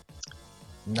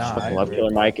I love Killer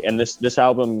Mike. And this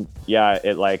album, yeah,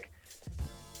 it like,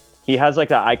 he has like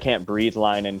that I Can't Breathe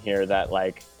line in here that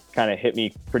like kind of hit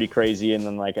me pretty crazy. And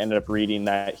then like ended up reading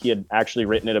that he had actually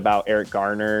written it about Eric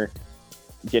Garner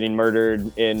getting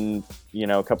murdered in, you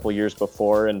know, a couple of years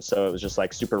before. And so it was just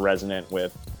like super resonant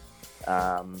with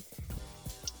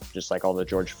just like all the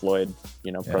George Floyd,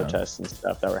 you know, protests and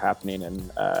stuff that were happening.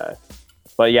 And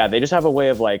but yeah, they just have a way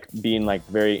of like being like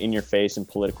very in your face and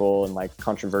political and like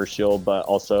controversial, but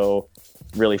also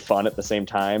really fun at the same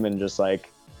time, and just like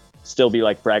still be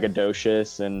like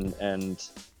braggadocious and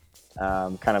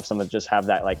kind of some of just have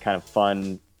that like kind of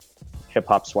fun hip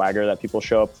hop swagger that people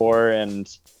show up for. And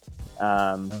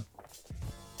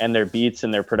their beats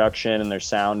and their production and their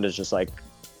sound is just like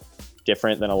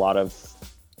different than a lot of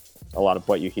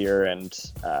what you hear, and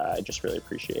I just really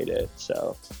appreciate it.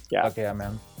 So yeah. Okay,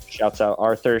 man. Shouts out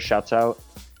Arthur. Shouts out.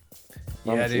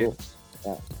 Yeah, dude.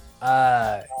 Yeah.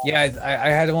 I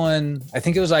had one. I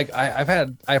think it was like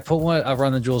I put one a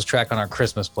Run the Jewels track on our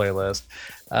Christmas playlist.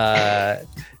 That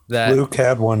Luke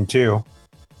had one too.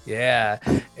 Yeah,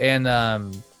 and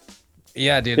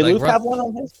yeah, dude. Did like, Luke have one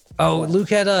on his? Oh, Luke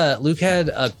had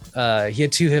he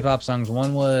had 2 hip hop songs.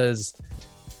 One was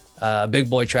a Big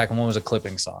Boy track, and one was a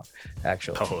clipping song,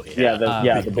 actually. Oh yeah.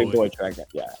 Yeah, the Big Boy track.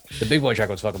 Yeah. The Big Boy track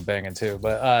was fucking banging too.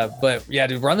 But yeah,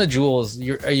 dude, Run the Jewels.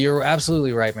 You're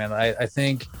absolutely right, man. I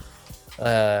think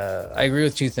I agree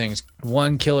with 2 things.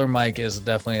 One, Killer Mike is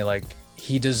definitely like,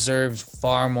 he deserves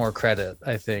far more credit,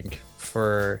 I think,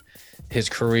 for his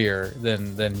career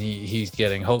than he's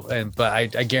getting. But I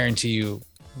guarantee you,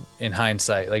 in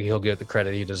hindsight, like he'll get the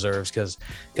credit he deserves because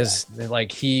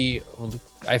like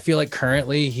I feel like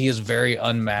currently he is very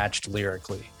unmatched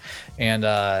lyrically. And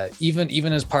even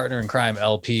his partner in crime,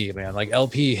 LP, man, like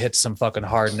LP hits some fucking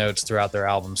hard notes throughout their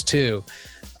albums too.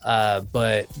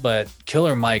 But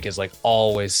Killer Mike is like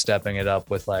always stepping it up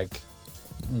with like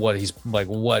what he's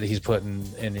putting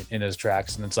in his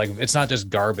tracks, and it's like, it's not just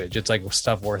garbage, it's like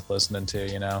stuff worth listening to,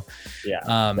 you know.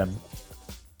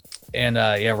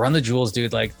 Run the Jewels,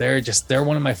 dude, like they're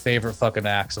one of my favorite fucking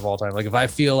acts of all time. Like if I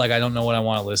feel like I don't know what I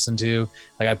want to listen to,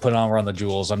 like I put on Run the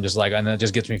Jewels, I'm just like, and it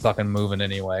just gets me fucking moving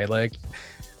anyway. Like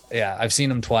yeah, I've seen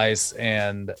him twice,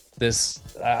 and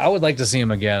I would like to see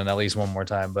him again at least one more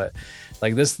time. But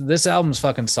like this album's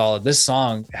fucking solid. This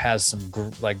song has some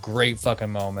great fucking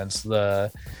moments.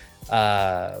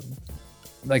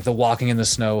 like the walking in the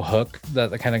snow hook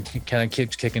that kind of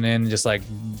keeps kicking in, just like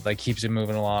keeps it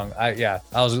moving along. I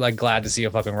was like glad to see a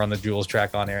fucking Run the Jewels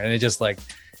track on here, and it just like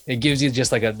it gives you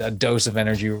just like a dose of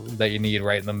energy that you need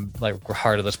right in the like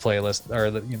heart of this playlist,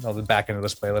 or the back end of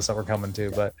this playlist that we're coming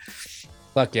to. But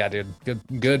fuck yeah, dude,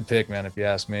 good pick, man, if you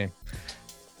ask me.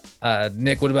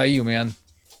 Nick, what about you, man?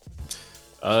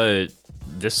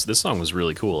 This song was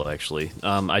really cool, actually.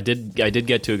 I did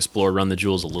get to explore Run the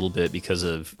Jewels a little bit because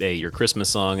of your Christmas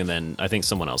song, and then I think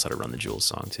someone else had a Run the Jewels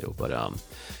song too. But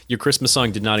your Christmas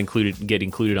song did not get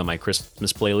included on my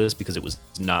Christmas playlist because it was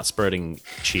not spreading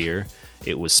cheer.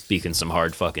 It was speaking some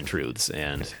hard fucking truths,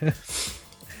 and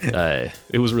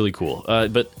it was really cool.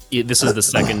 But this is the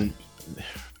second.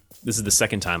 This is the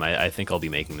second time I think I'll be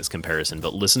making this comparison,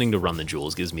 but listening to Run the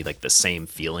Jewels gives me like the same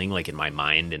feeling like in my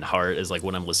mind and heart as like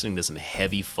when I'm listening to some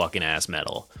heavy fucking ass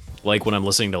metal. Like when I'm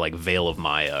listening to like Veil of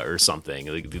Maya or something,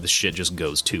 like the shit just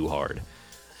goes too hard.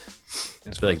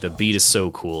 Like the beat is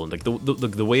so cool, and like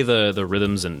the way the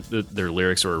rhythms and their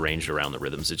lyrics are arranged around the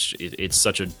rhythms, it's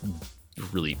such a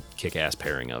really kick-ass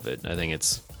pairing of it. I think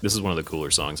this is one of the cooler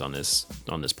songs on this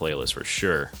playlist for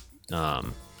sure.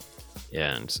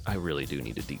 And I really do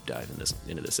need to deep dive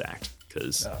into this act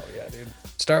because yeah, dude.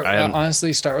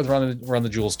 Honestly, start with Run the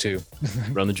Jewels 2.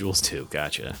 Run the Jewels 2,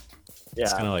 gotcha. Yeah,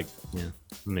 it's kind of like it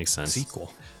makes sense.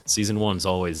 Sequel. Season 1's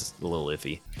always a little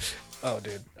iffy. Oh,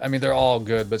 dude. I mean, they're all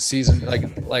good, but season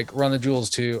like Run the Jewels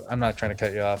 2. I'm not trying to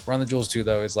cut you off. Run the Jewels 2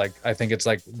 though is like I think it's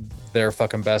like their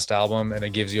fucking best album, and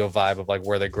it gives you a vibe of like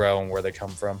where they grow and where they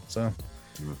come from. So.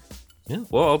 Yeah,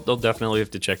 well, I'll definitely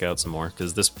have to check out some more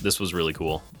because this was really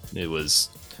cool. It was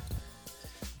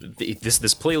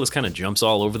this playlist kind of jumps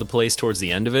all over the place towards the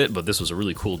end of it, but this was a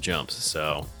really cool jump,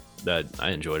 so that I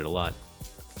enjoyed it a lot.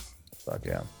 Fuck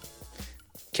yeah,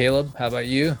 Caleb, how about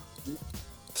you?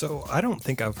 So I don't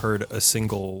think I've heard a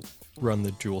single Run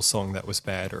the Jewels song that was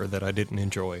bad or that I didn't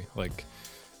enjoy. Like,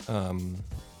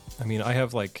 I mean, I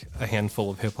have like a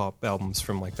handful of hip hop albums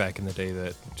from like back in the day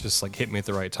that just like hit me at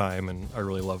the right time, and I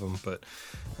really love them. But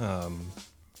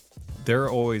they're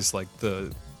always like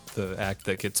the act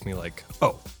that gets me like,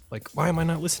 oh, like why am I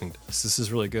not listening to this? This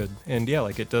is really good. And yeah,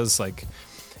 like it does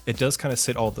kind of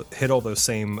hit all those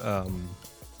same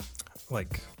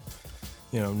like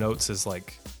notes as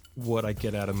like what I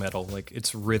get out of metal. Like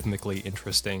it's rhythmically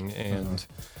interesting and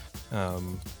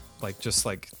like just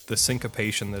like the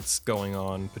syncopation that's going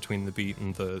on between the beat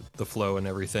and the flow and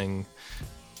everything,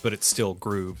 but it still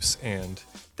grooves, and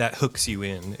that hooks you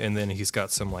in. And then he's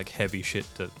got some like heavy shit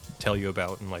to tell you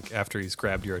about, and like after he's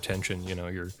grabbed your attention,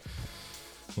 you're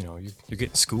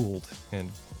getting schooled.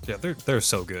 And yeah, they're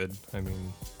so good. I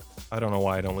mean, I don't know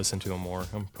why I don't listen to them more.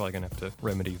 I'm probably gonna have to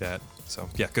remedy that. So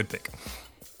yeah, good pick.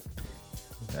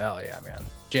 Hell yeah, man.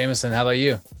 Jameson, how about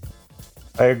you?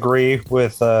 I agree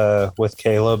with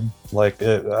Caleb. Like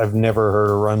I've never heard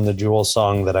a Run the Jewels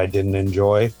song that I didn't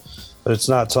enjoy, but it's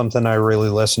not something I really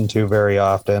listen to very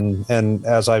often. And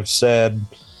as I've said,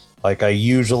 like I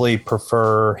usually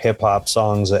prefer hip hop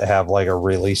songs that have like a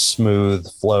really smooth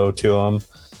flow to them,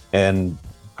 and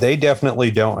they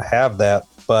definitely don't have that,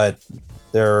 but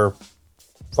they're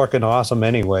fucking awesome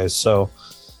anyways. So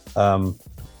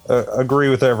agree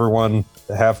with everyone.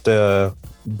 Have to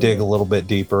dig a little bit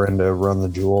deeper into Run the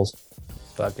Jewels.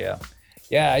 Fuck yeah.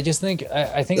 Yeah, I just think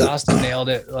I think Austin nailed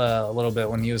it a little bit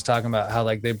when he was talking about how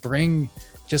like they bring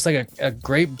just like a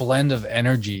great blend of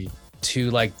energy to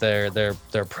like their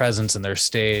presence and their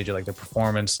stage, or like their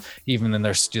performance, even in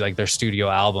their studio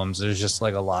albums. There's just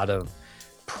like a lot of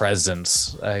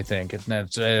presence, I think, and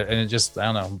it just,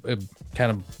 I don't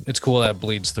know, it's cool that it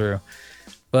bleeds through.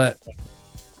 But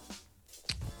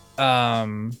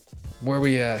where are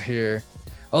we at here?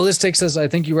 Oh, this takes us, I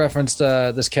think you referenced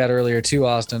this cat earlier too,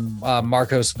 Austin.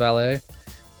 Marcos Valle.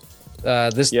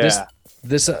 This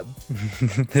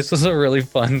was a really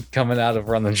fun coming out of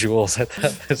Run the Jewels. I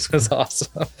thought this was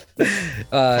awesome.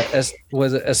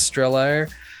 Was it Estrella?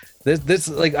 This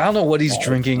like, I don't know what he's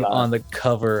drinking on the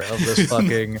cover of this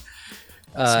fucking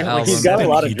album. He's got a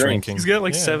lot of drinking. He's got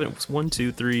like 1,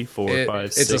 2, 3, 4, 5,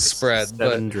 it's 6, a spread,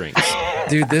 7 drinks.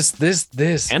 Dude,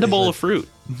 this And a bowl of fruit.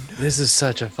 This is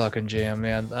such a fucking jam,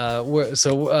 man.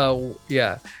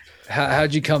 Yeah.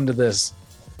 How'd you come to this?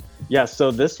 Yeah,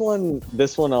 so this one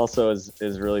also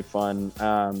is really fun.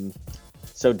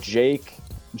 So Jake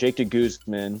de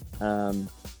Guzman,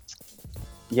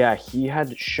 yeah, he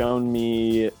had shown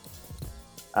me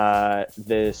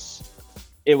this.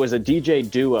 It was a DJ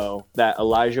duo that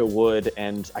Elijah Wood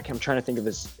and I'm trying to think of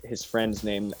his friend's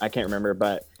name. I can't remember,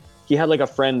 but he had like a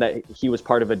friend that he was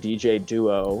part of a DJ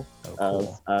duo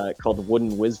called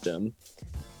Wooden Wisdom.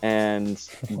 and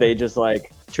they just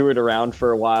like toured around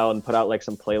for a while and put out like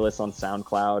some playlists on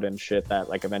SoundCloud and shit that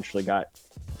like eventually got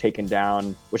taken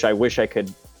down, which I wish I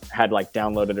could had like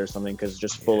downloaded or something because it's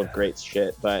just full of great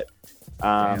shit. But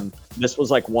this was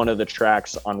like one of the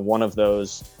tracks on one of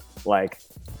those like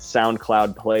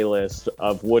SoundCloud playlists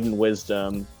of Wooden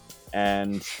Wisdom,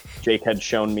 and Jake had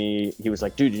shown me, he was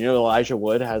like, dude, you know Elijah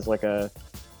Wood has like a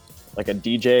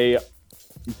DJ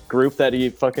group that he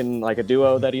fucking like a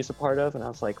duo that he's a part of, and I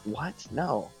was like, what?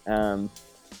 No.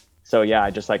 So yeah, I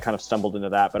just like kind of stumbled into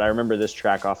that, but I remember this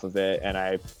track off of it and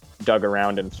I dug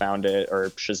around and found it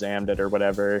or Shazammed it or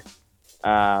whatever.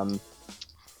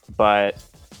 But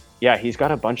yeah, he's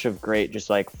got a bunch of great, just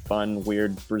like fun,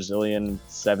 weird Brazilian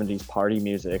 70s party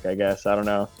music, I guess. I don't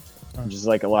know. Just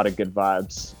like a lot of good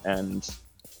vibes. And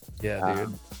Yeah,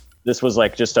 dude. this was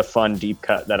like just a fun deep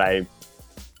cut that I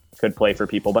could play for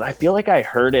people. But I feel like I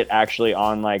heard it actually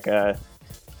on like a,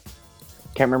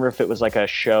 can't remember if it was like a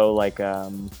show like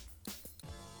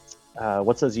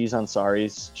what's Aziz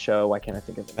Ansari's show? Why can't I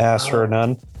think of it? Master of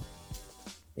None.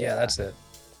 Yeah, that's it.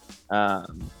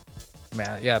 Um,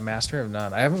 Master of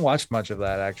None. I haven't watched much of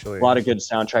that actually. a lot of good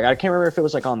soundtrack. I can't remember if it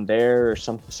was like on there or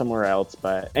somewhere else,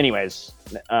 but anyways,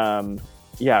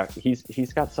 yeah,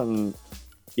 he's got some.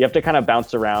 You have to kind of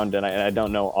bounce around, and I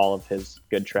don't know all of his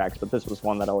good tracks, but this was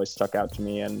one that always stuck out to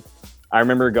me. And I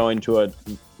remember going to a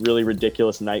really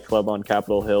ridiculous nightclub on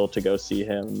Capitol Hill to go see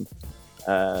him.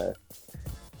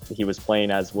 He was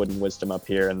playing as Wooden Wisdom up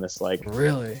here, and this like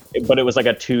Really? but it was like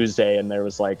a Tuesday, and there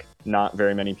was like not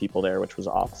very many people there, which was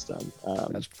awesome.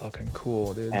 That's fucking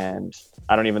cool, dude. And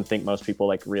I don't even think most people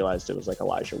like realized it was like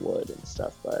Elijah Wood and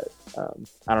stuff, but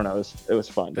I don't know, it was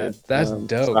fun, dude. That's So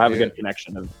dope, I have dude. a good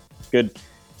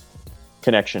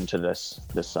connection to this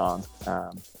song.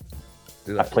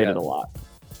 Dude, I played yeah. it a lot.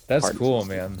 That's Parties cool,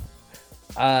 and stuff.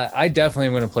 man. I definitely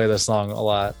am gonna play this song a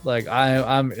lot. Like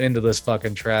I'm into this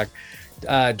fucking track.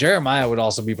 Jeremiah would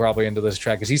also be probably into this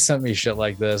track because he sent me shit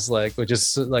like this, like which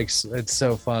is like it's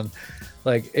so fun.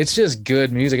 Like it's just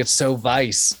good music. It's so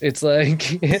Vice. It's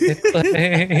like, it's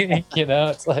like you know,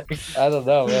 it's like I don't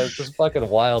know, man. It's just fucking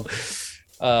wild.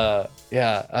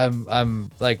 Yeah, I'm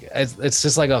like it's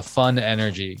just like a fun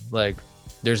energy. Like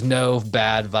there's no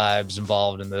bad vibes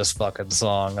involved in this fucking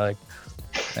song. Like,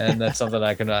 and that's something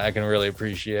I can really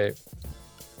appreciate.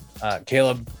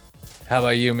 Caleb, how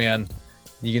about you, man?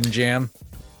 You can jam?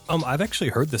 I've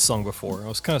actually heard this song before. I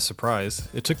was kind of surprised.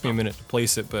 It took me a minute to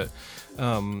place it, but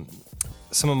some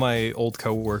of my old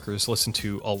coworkers listen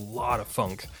to a lot of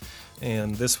funk,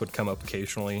 and this would come up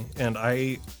occasionally. And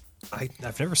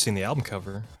I've never seen the album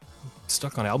cover.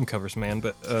 Stuck on album covers, man.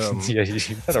 But Yeah,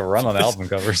 you better run on album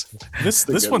covers.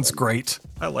 this one's great.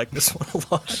 I like this one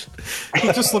a lot.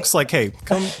 It just looks like, hey,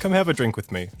 come have a drink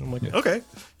with me. I'm like, okay,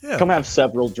 yeah. Come have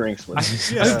several drinks with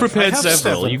me. Yeah, I've prepared I have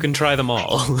several. 7. You can try them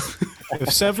all.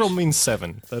 If several means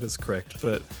 7, that is correct.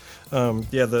 But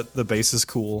yeah, the bass is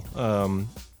cool. I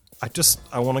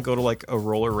want to go to like a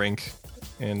roller rink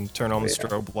and turn on the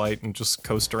strobe light and just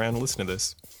coast around and listen to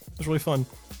this. It was really fun.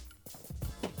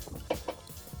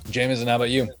 Jameson, how about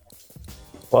you?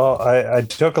 Well, I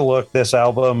took a look. This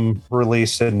album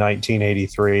released in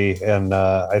 1983, and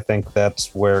I think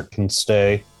that's where it can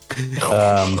stay.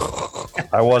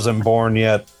 I wasn't born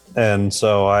yet, and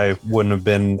so I wouldn't have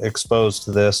been exposed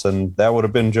to this, and that would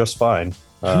have been just fine.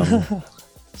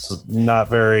 It's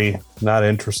not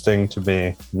interesting to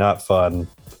me, not fun.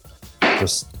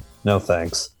 Just no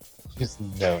thanks. Just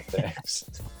no thanks.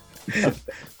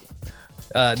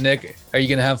 Nick, are you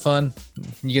gonna have fun?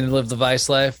 You gonna live the Vice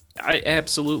life? I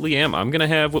absolutely am. I'm gonna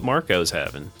have what Marco's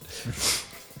having.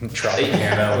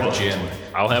 Tropicana with gin.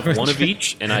 I'll have one of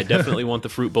each, and I definitely want the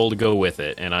fruit bowl to go with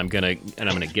it. And I'm gonna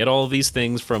get all of these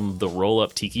things from the roll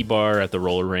up tiki bar at the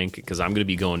roller rink, because I'm gonna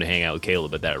be going to hang out with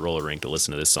Caleb at that roller rink to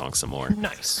listen to this song some more.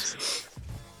 Nice.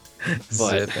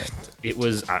 But it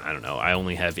was, I don't know, I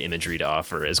only have imagery to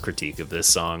offer as critique of this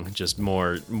song, just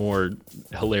more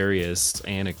hilarious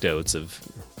anecdotes of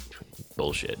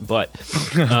bullshit. But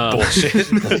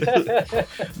bullshit.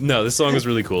 No, this song was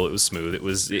really cool. It was smooth.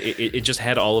 It just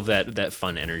had all of that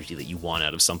fun energy that you want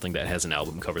out of something that has an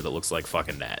album cover that looks like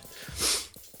fucking that.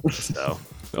 So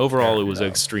overall, it was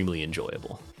extremely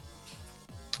enjoyable.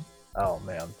 Oh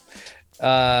man.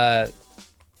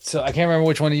 So I can't remember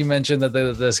which one you mentioned that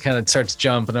this kind of starts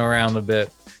jumping around a bit,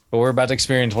 but we're about to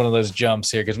experience one of those jumps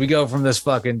here because we go from this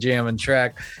fucking jamming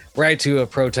track right to a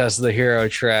Protest of the Hero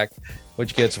track,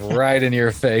 which gets right in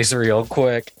your face real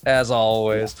quick, as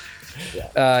always.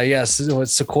 Yes, with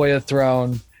Sequoia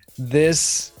Throne.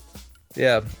 This,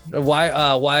 yeah.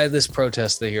 Why this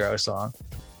Protest of the Hero song?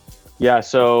 Yeah,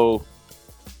 so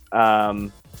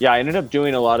yeah, I ended up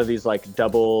doing a lot of these like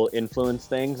double influence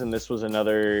things, and this was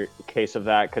another case of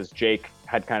that because Jake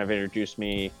had kind of introduced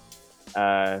me,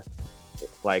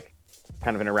 like,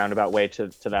 kind of in a roundabout way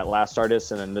to that last artist,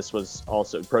 and then this was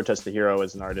also Protest the Hero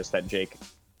is an artist that Jake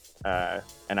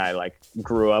and I like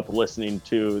grew up listening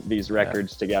to these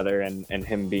records together, and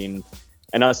him being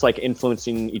and us like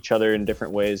influencing each other in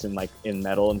different ways and like in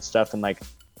metal and stuff. And like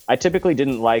I typically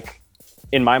didn't like,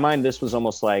 in my mind, this was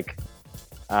almost like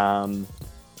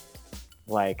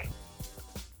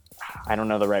I don't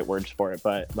know the right words for it,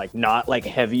 but like not like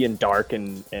heavy and dark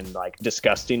and like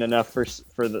disgusting enough for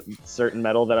the certain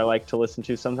metal that I like to listen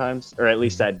to sometimes, or at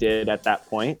least I did at that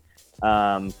point.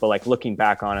 But like looking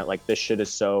back on it, like this shit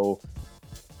is so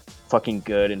fucking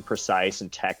good and precise and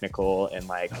technical and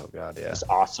like just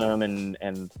awesome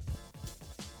and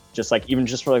just like even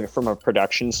just from a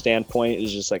production standpoint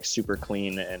is just like super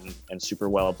clean and super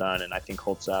well done, and I think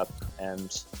holds up.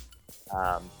 And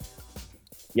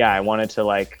I wanted to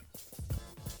like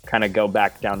kind of go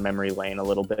back down memory lane a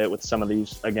little bit with some of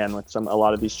these, again, with a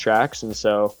lot of these tracks. And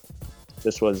so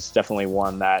this was definitely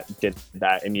one that did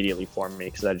that immediately for me,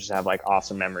 because I just have like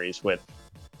awesome memories with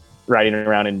riding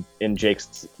around in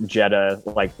Jake's Jetta,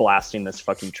 like blasting this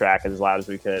fucking track as loud as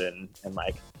we could and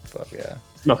like Fuck yeah.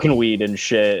 smoking weed and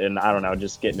shit, and I don't know,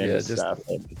 just getting into stuff.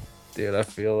 Dude, I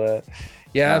feel that.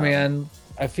 Yeah, man.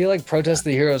 I feel like Protest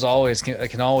the Heroes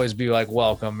can always be like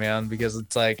welcome, man, because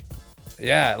it's like,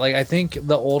 yeah, like I think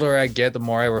the older I get, the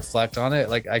more I reflect on it,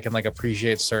 like I can like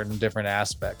appreciate certain different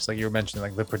aspects. Like you were mentioning,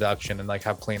 like the production and like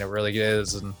how clean it really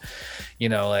is, and you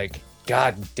know, like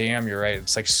god damn, you're right.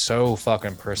 It's like so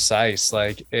fucking precise.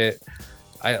 Like I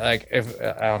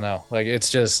don't know, like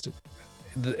it's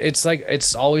like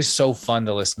it's always so fun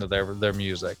to listen to their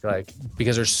music, like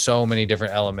because there's so many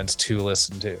different elements to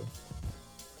listen to.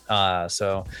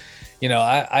 So, you know,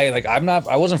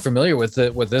 I wasn't familiar with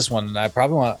this one, and I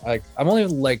probably want, like, I'm only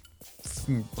like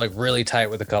really tight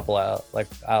with a couple out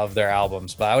of their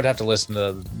albums, but I would have to listen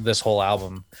to this whole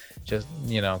album, just,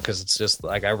 you know, because it's just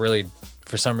like I really,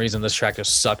 for some reason, this track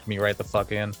just sucked me right the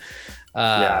fuck in.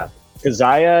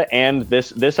 Kazaya and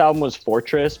this album was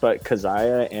Fortress, but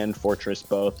Kazaya and Fortress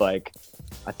both, like,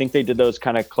 I think they did those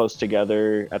kind of close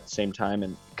together at the same time,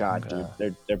 and god,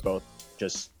 dude, they're both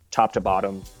just top to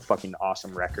bottom fucking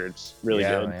awesome records. Really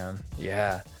good, man.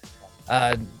 Yeah.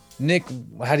 Nick,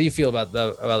 how do you feel about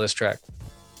this track?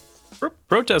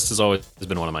 Protest has always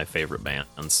been one of my favorite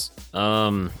bands.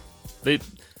 They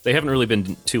haven't really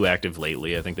been too active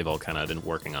lately. I think they've all kind of been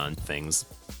working on things,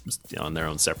 you know, on their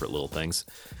own separate little things.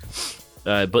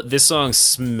 But this song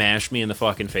smashed me in the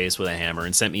fucking face with a hammer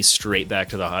and sent me straight back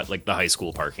to the high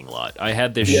school parking lot. I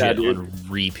had this shit on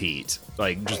repeat,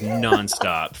 like just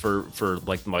nonstop for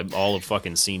like my all of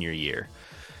fucking senior year.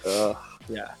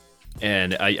 Yeah.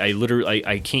 And I literally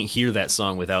I can't hear that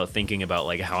song without thinking about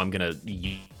like how I'm gonna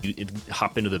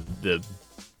hop into the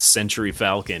Century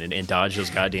Falcon and dodge those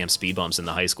goddamn speed bumps in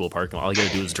the high school parking lot. All you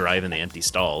gotta do is drive in the empty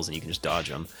stalls and you can just dodge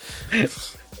them.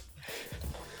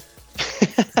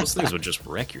 Those things would just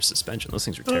wreck your suspension. Those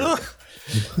things are terrible.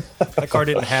 That car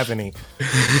didn't have any.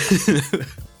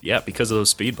 Yeah, because of those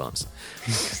speed bumps.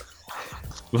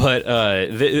 But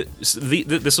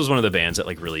this was one of the bands that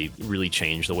like really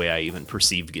changed the way I even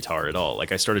perceived guitar at all.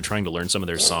 Like I started trying to learn some of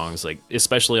their songs, like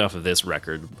especially off of this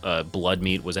record. Blood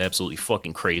Meat was absolutely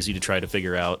fucking crazy to try to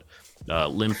figure out.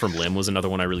 Limb from Limb was another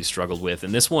one I really struggled with,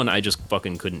 and this one I just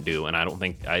fucking couldn't do, and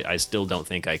I still don't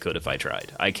think I could if I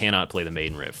tried. I cannot play the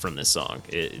main riff from this song.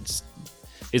 It's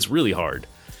really hard.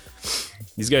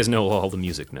 These guys know all the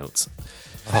music notes.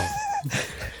 Oh,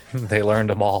 they learned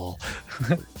them all.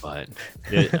 But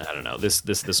I don't know. This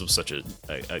was such a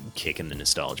kick in the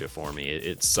nostalgia for me.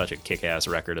 It's such a kick-ass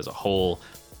record as a whole.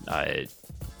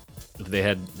 They've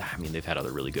had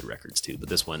other really good records too, but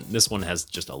this one has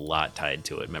just a lot tied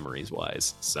to it memories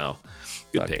wise. So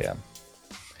good pick. Yeah.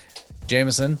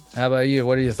 Jameson, how about you?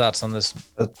 What are your thoughts on this?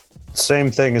 Same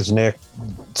thing as Nick.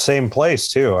 Same place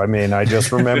too. I mean, I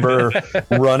just remember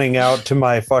running out to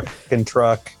my fucking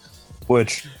truck,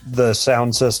 which the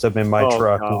sound system in my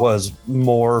truck was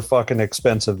more fucking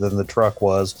expensive than the truck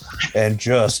was, and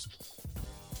just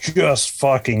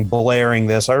fucking blaring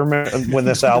this. I remember when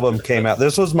this album came out,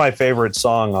 this was my favorite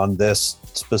song on this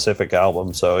specific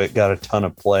album, so it got a ton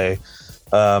of play.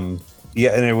 And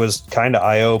it was kind of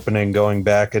eye-opening going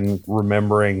back and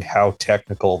remembering how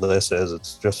technical this is.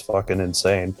 It's just fucking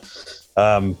insane.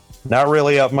 Not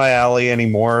really up my alley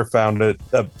anymore. Found it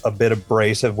a bit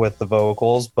abrasive with the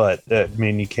vocals, but I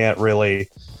mean, you can't really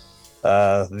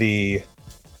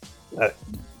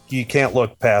you can't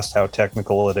look past how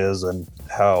technical it is and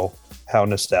how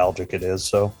nostalgic it is.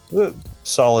 So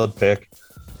solid pick.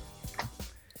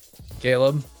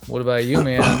 Caleb, what about you,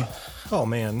 man? Oh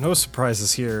man, no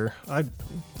surprises here. I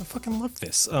fucking love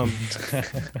this.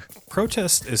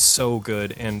 Protest is so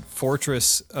good, and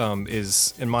Fortress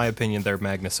is, in my opinion, their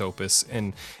magnus opus,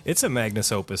 and it's a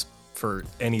magnus opus for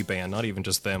any band, not even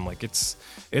just them. Like it's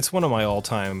one of my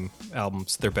all-time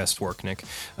albums, their best work, Nick.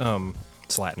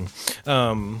 It's Latin.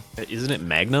 Isn't it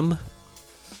Magnum?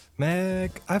 Yeah,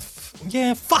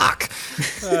 fuck.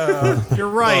 You're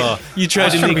right. You tried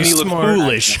to make me look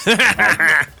foolish.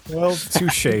 Well,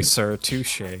 touche, sir.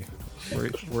 Touche.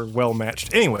 We're well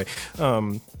matched. Anyway,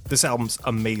 this album's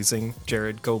amazing.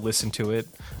 Jared, go listen to it.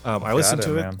 I listened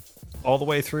to it all the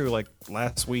way through like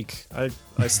last week.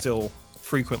 I still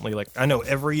frequently I know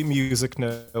every music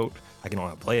note. I can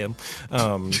only play them.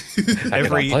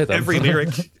 Every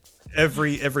lyric,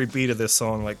 every beat of this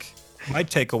song. Like, my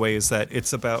takeaway is that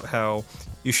it's about how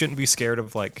you shouldn't be scared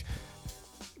of like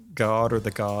God or the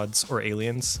gods or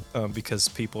aliens, because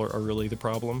people are really the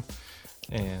problem,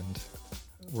 and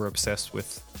we're obsessed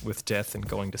with death and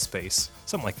going to space,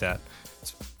 something like that.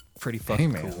 It's pretty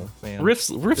fucking cool, man.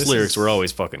 Riff's lyrics were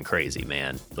always fucking crazy,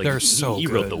 man. Like, they're so he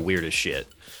good. wrote the weirdest shit.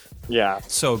 Yeah,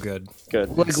 So good.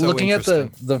 good. Like So looking at the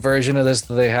interesting. version of this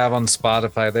that they have on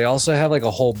Spotify, they also have like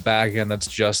a whole back end that's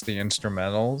just the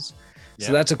instrumentals. So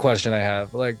Yeah. that's a question I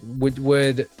have. Like, would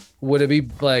it be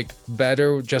like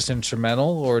better just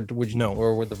instrumental, or would you No.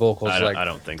 or would the vocals I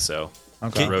don't think so.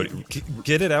 Okay.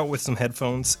 Get it out with some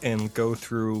headphones and go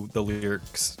through the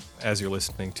lyrics as you're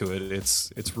listening to it.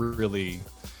 It's really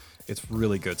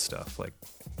good stuff. Like,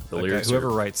 The that lyrics guy, whoever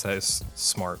are- writes that is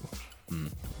smart.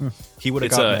 He would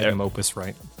have It's got a- magnum opus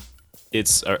right.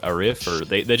 It's a riff, or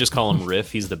they just call him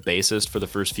Riff. He's the bassist for the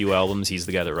first few albums. He's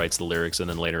the guy that writes the lyrics, and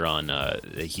then later on,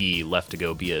 he left to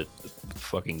go be a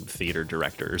fucking theater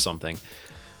director or something.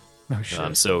 Oh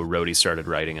shit! So Rhodey started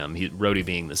writing them. Rhodey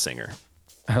being the singer.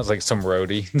 I was like some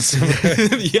roadie.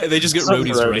 Yeah, they just get Some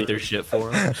roadies to roadie. write their shit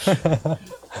for them.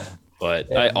 But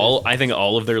I think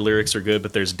all of their lyrics are good,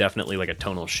 but there's definitely like a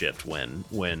tonal shift when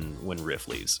Riff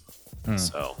leaves.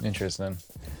 So Interesting.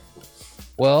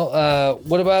 Well,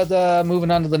 what about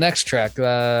moving on to the next track,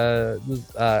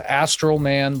 "Astral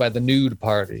Man" by the Nude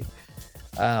Party?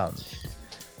 Yeah,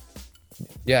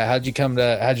 how'd you come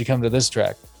to this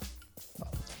track?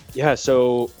 Yeah,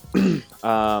 so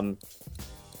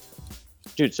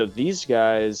dude, so these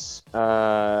guys,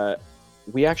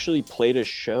 we actually played a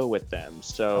show with them.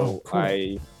 So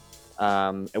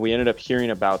and we ended up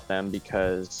hearing about them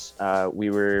because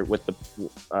we were with the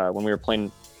when we were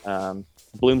playing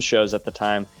Bloom shows at the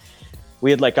time.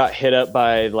 We had like got hit up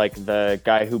by like the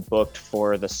guy who booked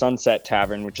for the Sunset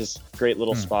Tavern, which is a great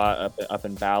little spot up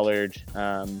in Ballard.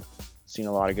 Seen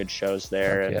a lot of good shows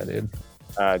there. Fuck yeah, and, dude.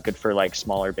 good for like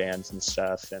smaller bands and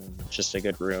stuff, and just a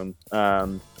good room.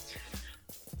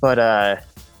 But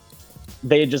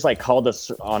they had just like called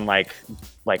us on like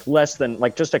less than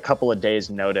like just a couple of days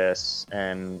notice,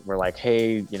 and we're like,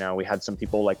 hey, you know, we had some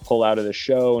people like pull out of the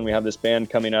show, and we have this band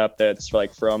coming up that's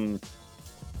like from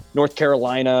North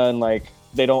Carolina, and like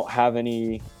they don't have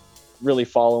any really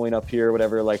following up here or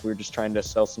whatever. Like, we were just trying to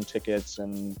sell some tickets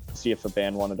and see if a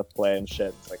band wanted to play and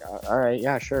shit. It's like, all right,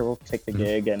 yeah, sure, we'll take the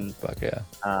gig. And Fuck yeah.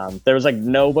 there was like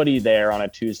nobody there on a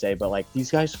Tuesday, but like these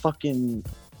guys fucking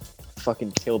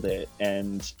killed it,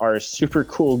 and are a super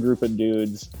cool group of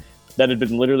dudes that had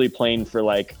been literally playing for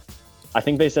like, I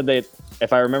think they said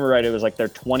if I remember right, it was like their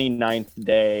 29th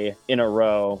day in a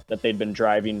row that they'd been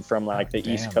driving from like the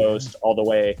Damn, East Coast all the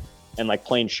way, and like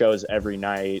playing shows every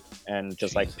night, and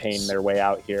just like paying their way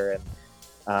out here.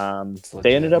 And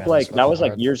they ended up like, that was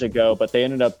like years ago, but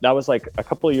that was like a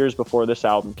couple of years before this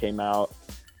album came out.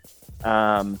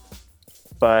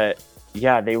 But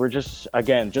yeah, they were just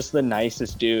the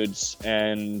nicest dudes,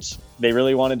 and they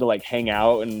really wanted to like hang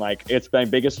out. And like, it's my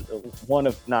biggest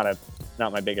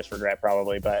not my biggest regret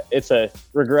probably, but it's a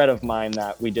regret of mine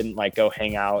that we didn't like go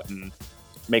hang out and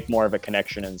make more of a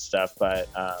connection and stuff. But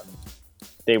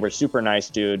they were super nice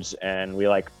dudes, and we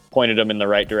like pointed them in the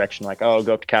right direction, like, oh,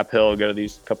 go up to Cap Hill, go to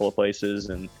these couple of places.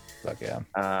 And Fuck yeah.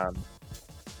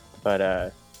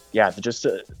 yeah, just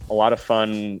a lot of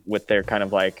fun with their kind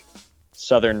of like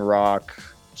Southern rock,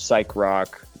 psych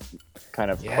rock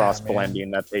kind of Yeah, cross blending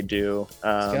that they do. It's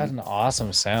got an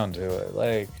awesome sound to it.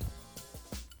 Like,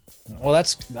 well,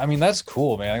 that's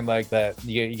cool, man. Like that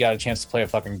you got a chance to play a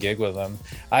fucking gig with them.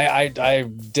 I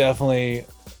definitely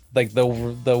like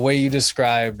the way you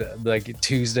described like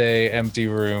Tuesday empty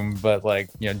room, but like,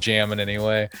 you know, jamming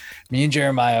anyway. Me and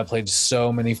Jeremiah played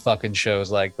so many fucking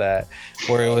shows like that,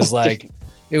 where it was like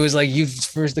you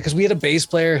first, because we had a bass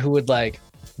player who would like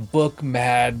book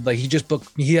mad, like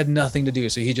he had nothing to do,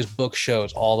 so he just booked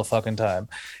shows all the fucking time.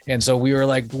 And so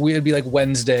we'd be like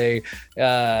Wednesday,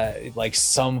 like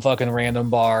some fucking random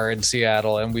bar in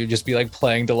Seattle, and we'd just be like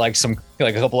playing to like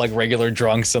a couple like regular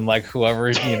drunks and like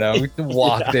whoever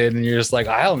walked in, and you're just like,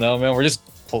 I don't know, man, we're just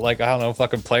like, I don't know,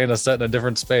 fucking playing a set in a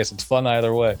different space. It's fun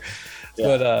either way.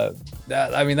 But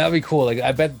that'd be cool. Like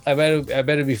I bet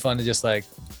it'd be fun to just like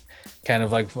kind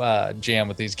of like jam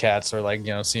with these cats, or like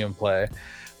see them play.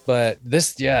 But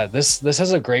this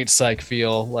has a great psych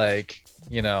feel. Like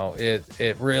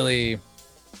it really,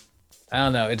 I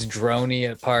don't know, it's droney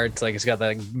at parts. Like it's got that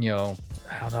I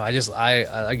don't know. I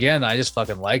just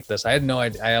fucking like this. I had no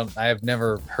idea. I have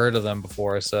never heard of them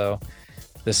before, so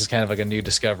this is kind of like a new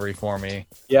discovery for me.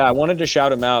 Yeah, I wanted to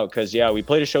shout them out because we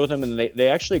played a show with them, and they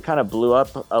actually kind of blew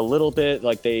up a little bit.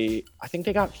 Like I think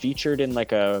they got featured in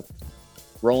like a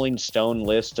Rolling Stone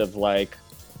list of like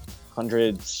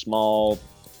 100 small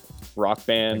rock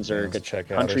bands or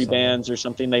country bands or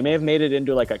something. They may have made it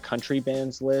into like a country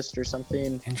bands list or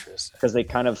something. Interesting. Because they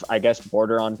kind of, I guess,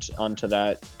 border onto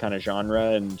that kind of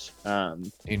genre.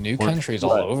 And new countries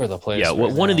all over the place. Yeah,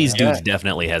 one of these dudes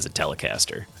definitely has a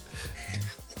Telecaster.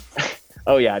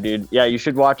 Oh yeah, dude. Yeah, you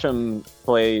should watch them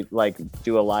play, like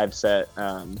do a live set.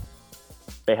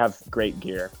 They have great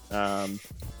gear.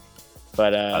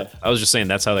 But I was just saying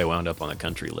that's how they wound up on the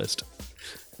country list.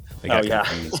 They got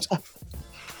confused.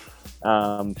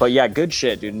 But yeah, good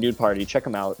shit, dude. Nude Party, check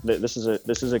them out. This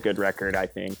is a good record, I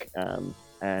think. And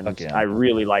I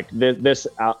really liked this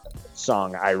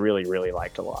song. I really, really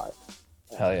liked a lot.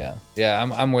 Hell yeah, yeah.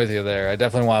 I'm with you there. I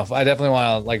definitely want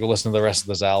to like listen to the rest of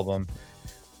this album.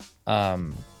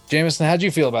 Jameson, how'd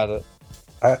you feel about it?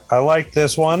 I like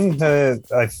this one.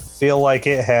 I feel like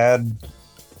it had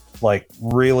like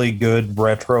really good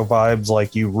retro vibes.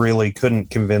 Like you really couldn't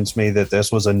convince me that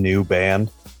this was a new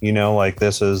band. Like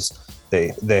this is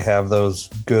they have those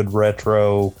good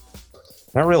retro,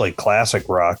 not really classic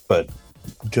rock, but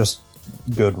just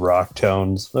good rock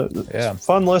tones. Yeah,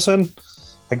 fun listen.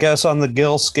 I guess on the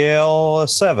Gill scale, a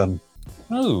 7.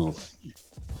 Ooh,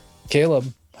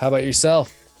 Caleb, how about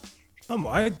yourself?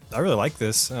 I really like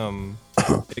this.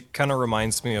 It kind of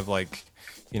reminds me of like,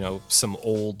 some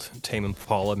old Tame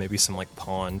Impala, maybe some like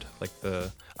Pond, like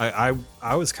I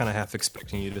was kind of half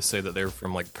expecting you to say that they're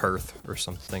from like Perth or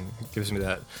something. It gives me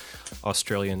that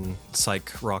Australian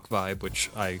psych rock vibe, which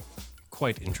I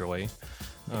quite enjoy.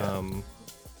 Yeah.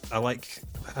 I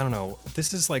don't know,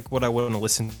 this is like what I want to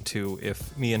listen to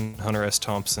if me and Hunter S.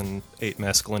 Thompson ate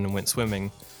mescaline and went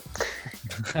swimming.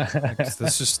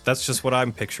 That's just what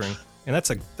I'm picturing. And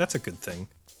that's a good thing.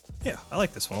 Yeah, I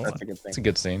like this one a lot. That's a good thing. It's a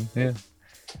good scene. Yeah.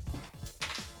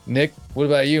 Nick, what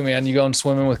about you, man? You going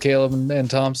swimming with Caleb and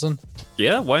Thompson?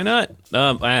 Yeah, why not?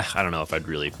 I don't know if I'd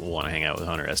really want to hang out with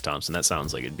Hunter S. Thompson. That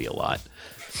sounds like it'd be a lot.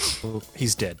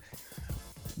 He's dead.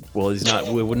 Well, he's not.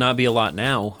 It would not be a lot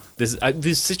now.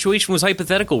 This situation was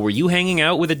hypothetical. Were you hanging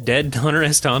out with a dead Hunter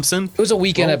S. Thompson? It was a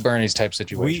weekend at Bernie's type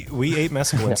situation. We ate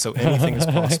mescaline, so anything is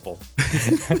possible.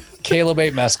 Caleb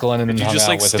ate mescaline and then hung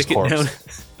out with his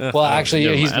corpse. Well,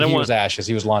 actually, he was ashes.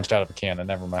 He was launched out of a cannon.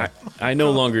 Never mind. I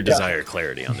no longer desire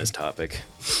clarity on this topic.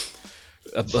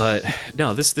 But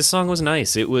no, this song was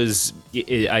nice.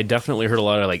 I definitely heard a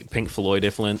lot of like Pink Floyd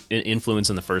influence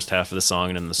in the first half of the song,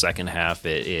 and in the second half,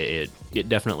 it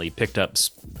definitely picked up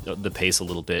the pace a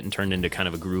little bit and turned into kind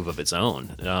of a groove of its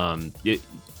own.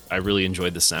 I really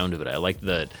enjoyed the sound of it. I like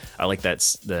that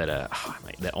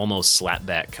almost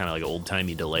slapback kind of like old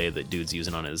timey delay that dude's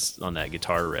using on that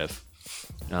guitar riff.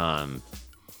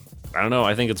 I don't know.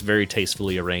 I think it's very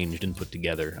tastefully arranged and put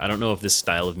together. I don't know if this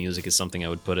style of music is something I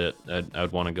would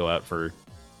want to go out for,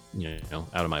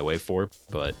 out of my way for,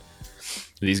 but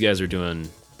these guys are doing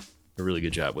a really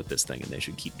good job with this thing, and they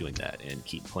should keep doing that and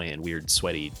keep playing weird,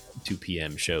 sweaty 2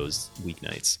 p.m. shows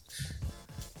weeknights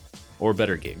or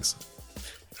better gigs.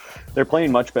 They're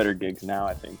playing much better gigs now,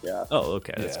 I think. Yeah. Oh,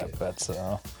 okay. That's good. That's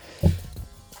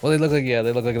well, they look like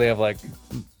they have like,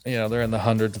 they're in the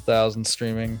hundreds of thousands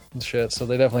streaming and shit. So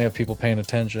they definitely have people paying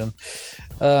attention.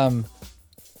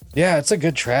 Yeah, it's a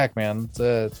good track, man.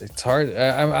 It's hard.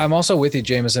 I'm also with you,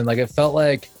 Jameson. Like it felt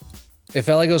like it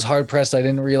was hard pressed. I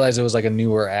didn't realize it was like a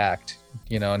newer act,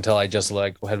 until I just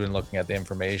like had been looking at the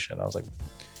information. I was like,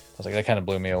 that kind of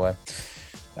blew me away.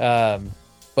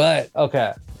 But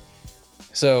okay.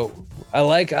 So I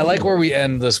like where we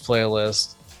end this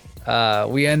playlist.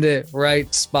 We end it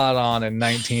right spot on in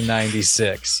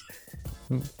 1996.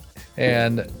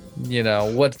 And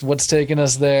what's taking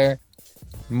us there?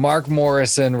 Mark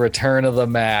Morrison, Return of the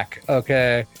Mac.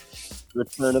 Okay.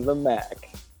 Return of the Mac.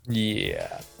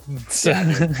 Yeah.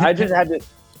 I just had to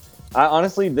I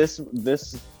honestly, this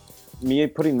me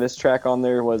putting this track on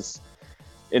there was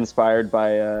inspired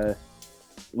by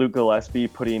Luke Gillespie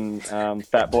putting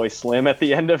Fatboy Slim at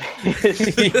the end of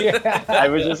it. I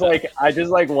was just like, I just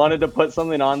like wanted to put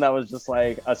something on that was just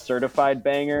like a certified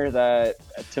banger that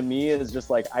to me is just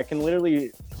like, I can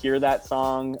literally hear that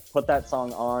song, put that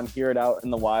song on, hear it out in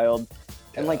the wild.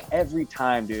 And like every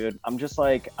time, dude, I'm just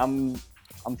like, I'm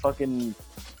fucking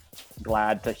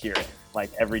glad to hear it. Like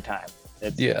every time.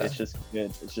 It's just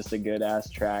good. It's just a good ass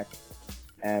track.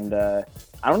 And I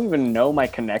don't even know my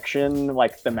connection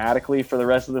like thematically for the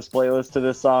rest of this playlist to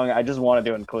this song. I just wanted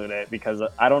to include it because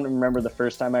I don't remember the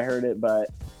first time I heard it, but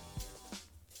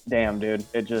damn, dude,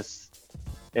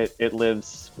 it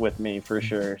lives with me for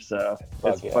sure. So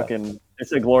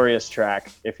it's a glorious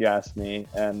track if you ask me,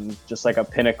 and just like a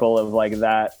pinnacle of like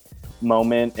that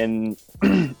moment in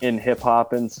in hip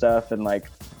hop and stuff, and like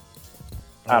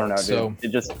I don't know,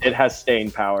 dude. It has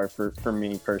staying power for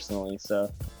me personally.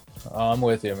 So. I'm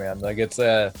with you, man. Like it's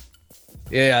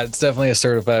it's definitely a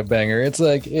certified banger. It's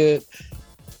like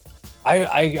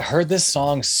I heard this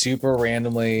song super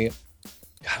randomly.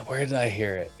 God, where did I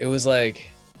hear it? It was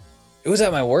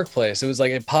at my workplace. It was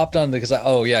like it popped on because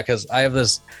I have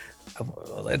this.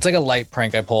 It's like a light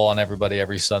prank I pull on everybody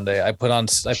every Sunday. I put on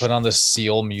the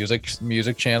Seal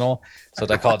music channel, so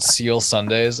I call it Seal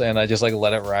Sundays, and I just like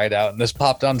let it ride out. And this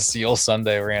popped on Seal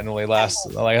Sunday randomly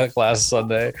last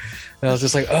Sunday, and I was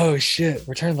just like, oh shit,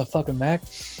 Return of the fucking Mac.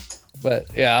 But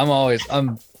yeah,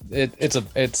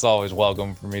 it's always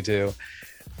welcome for me too.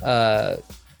 I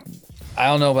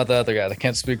don't know about the other guy. I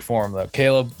can't speak for him though.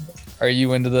 Caleb, are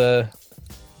you into the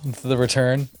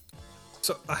Return?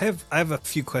 So I have a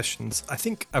few questions. I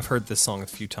think I've heard this song a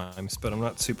few times, but I'm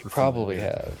not super Probably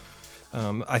familiar.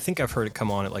 have. I think I've heard it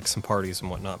come on at like some parties and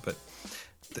whatnot. But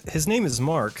his name is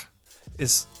Mark.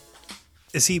 Is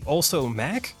he also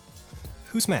Mac?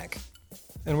 Who's Mac?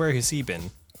 And where has he been?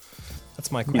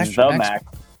 That's my question. He's the Mac.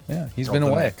 Yeah, he's been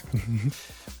away.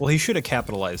 Well, he should have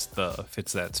capitalized the if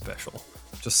it's that special.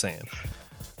 Just saying.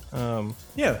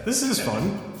 Yeah, this is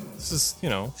fun. This is,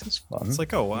 This is fun. It's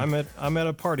like, oh, I'm at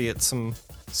a party at some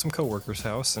coworker's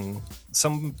house, and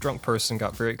some drunk person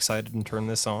got very excited and turned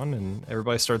this on, and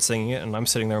everybody started singing it, and I'm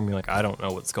sitting there and being like, I don't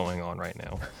know what's going on right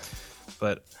now,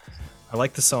 but I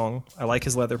like the song. I like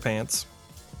his leather pants.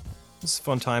 It's a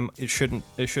fun time. It shouldn't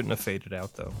have faded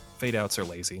out though. Fade outs are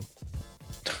lazy.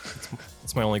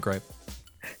 It's my only gripe.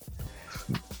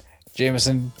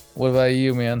 Jameson, what about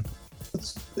you, man?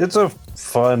 It's a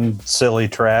fun, silly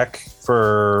track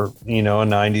for, a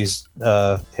 90s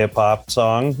hip hop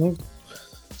song.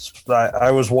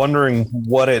 I was wondering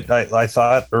what I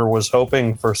thought or was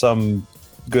hoping for some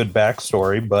good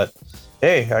backstory, but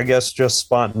hey, I guess just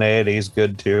spontaneity is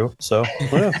good too. So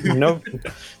no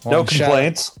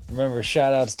complaints. Remember,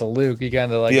 shout outs to Luke. He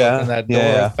kind of opened that door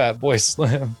with Fatboy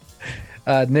Slim.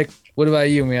 Nick, what about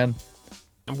you, man?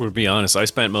 I'm going to be honest, I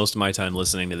spent most of my time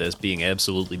listening to this being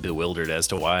absolutely bewildered as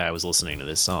to why I was listening to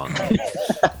this song.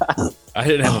 I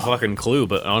didn't have a fucking clue,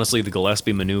 but honestly, the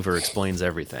Gillespie maneuver explains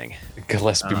everything.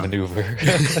 Gillespie maneuver.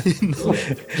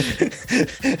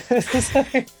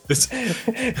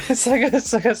 It's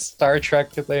like a Star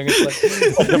Trek thing.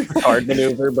 It's like the Picard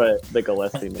maneuver, but the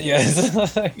Gillespie maneuver. Yes.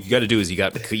 You got to do is you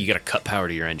got to cut power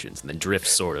to your engines and then drift,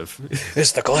 sort of.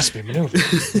 It's the Gillespie maneuver.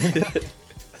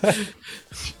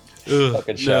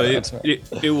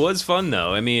 It was fun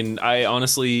though. I mean, I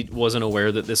honestly wasn't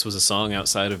aware that this was a song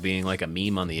outside of being like a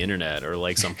meme on the internet or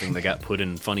like something that got put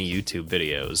in funny YouTube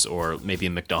videos or maybe a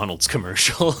McDonald's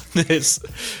commercial. It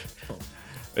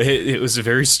was a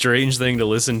very strange thing to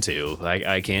listen to.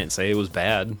 I can't say it was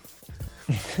bad.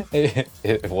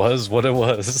 It was what it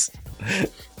was.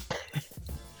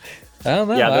 I don't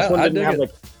know. Yeah, this one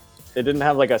didn't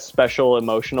have like a special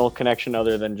emotional connection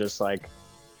other than just like.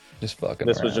 Just fucking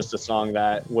this around. was just a song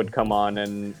that would come on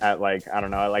and at like I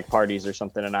don't know, at like parties or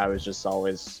something, and I was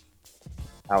always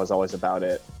about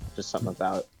it. Just something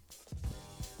about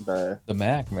the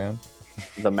Mac, man.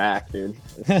 The Mac, dude.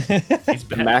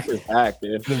 The Mac is back,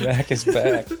 dude. The Mac is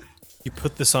back. You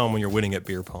put this on when you're winning at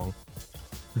beer pong.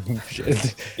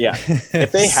 Yeah,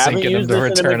 if they haven't used the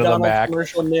this in a Return of the McDonald's Mac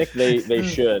commercial, Nick,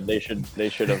 they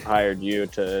should have hired you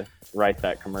to write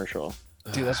that commercial.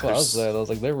 Dude, that's what I was saying. I was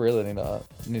like, they really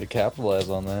need to capitalize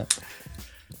on that.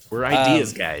 We're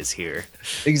ideas guys here.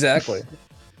 Exactly.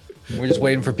 We're just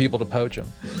waiting for people to poach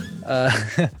them.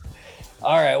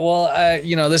 All right. Well,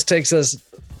 this takes us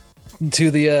to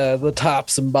the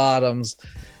tops and bottoms,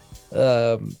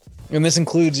 and this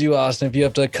includes you, Austin. If you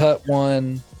have to cut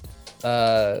one,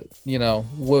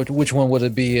 which one would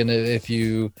it be? And if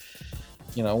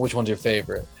which one's your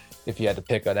favorite? If you had to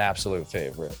pick an absolute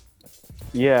favorite.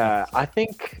 Yeah, I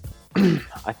think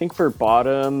I think for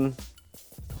bottom,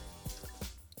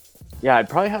 yeah, I'd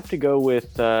probably have to go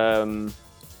with Holding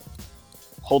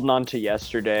On to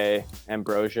Yesterday,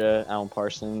 Ambrosia, Alan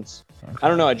Parsons. I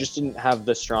don't know, I just didn't have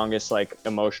the strongest like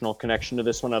emotional connection to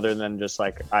this one, other than just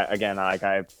like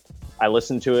I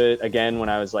listened to it again when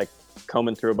I was like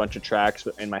combing through a bunch of tracks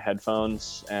in my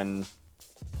headphones, and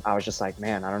I was just like,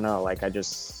 man, I don't know, like I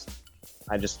just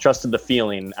trusted the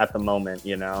feeling at the moment,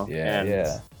 you know.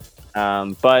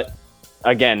 But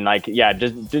again, like, yeah,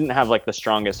 just didn't have like the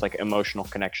strongest like emotional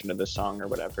connection to this song or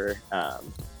whatever.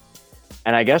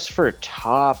 And I guess for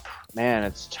top, man,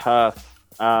 it's tough.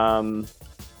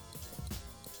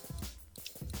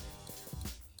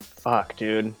 Fuck,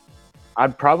 dude.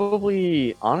 I'd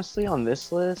probably, honestly, on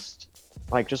this list,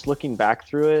 like just looking back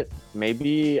through it,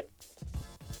 maybe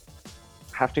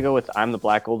have to go with "I'm the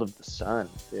Black Gold of the Sun,"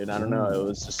 dude. I don't know. It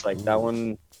was just like that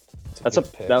one.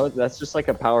 That's just like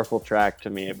a powerful track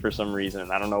to me for some reason.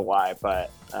 I don't know why,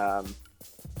 but I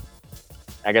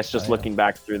guess just looking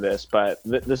back through this, but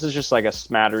this is just like a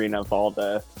smattering of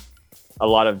a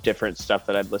lot of different stuff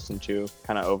that I'd listened to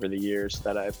kind of over the years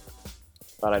that I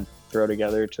thought I'd throw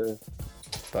together for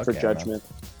judgment.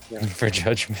 Yeah. For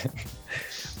judgment.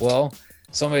 Well,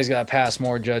 somebody's got to pass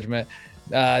more judgment.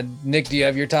 Nick, do you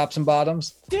have your tops and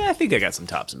bottoms? Yeah, I think I got some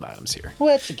tops and bottoms here.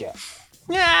 What you got?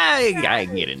 Yeah, I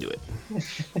can get into it.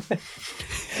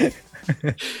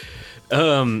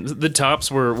 The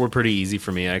tops were pretty easy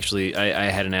for me, actually. I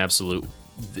had an absolute,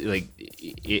 like,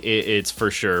 it's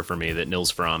for sure for me that Nils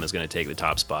Fromm is going to take the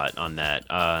top spot on that.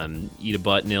 Eat a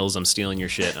butt, Nils. I'm stealing your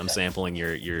shit. I'm sampling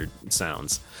your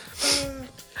sounds.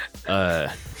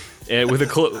 With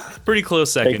a pretty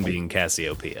close second being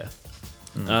Cassiopeia.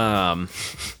 And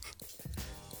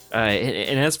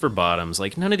as for bottoms,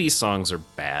 like, none of these songs are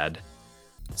bad.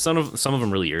 Some of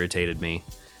them really irritated me.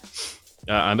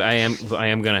 I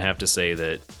am gonna have to say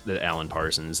that Alan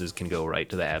Parsons can go right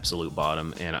to the absolute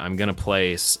bottom, and I'm gonna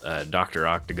place Dr.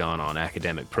 Octagon on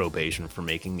academic probation for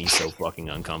making me so fucking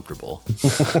uncomfortable.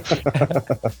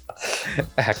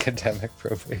 Academic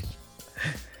probation.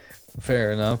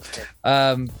 Fair enough.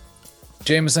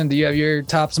 Jameson, do you have your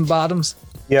tops and bottoms?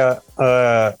 Yeah,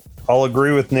 I'll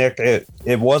agree with Nick.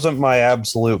 It wasn't my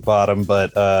absolute bottom,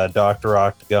 but Dr.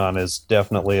 Octagon is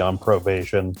definitely on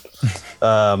probation.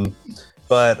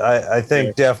 But I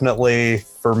think definitely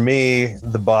for me,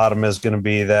 the bottom is going to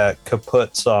be that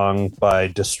Kaput song by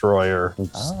Destroyer.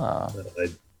 I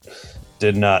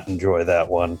did not enjoy that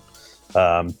one.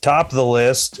 Top of the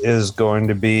list is going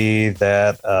to be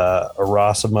that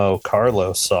Erasmo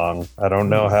Carlos song. I don't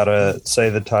know how to say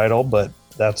the title, but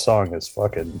that song is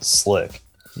fucking slick.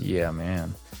 Yeah,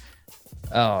 man.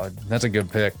 Oh, that's a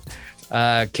good pick.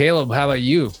 Caleb, how about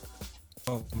you?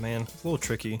 Oh man, a little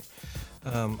tricky.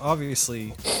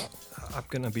 Obviously, I'm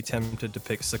gonna be tempted to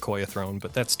pick Sequoia Throne,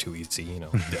 but that's too easy, you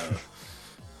know. Duh.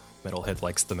 Metalhead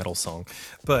likes the metal song,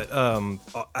 but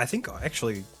I think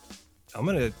actually I'm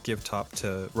gonna give top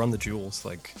to Run the Jewels.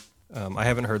 Like, I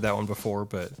haven't heard that one before,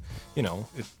 but you know,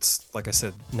 it's like I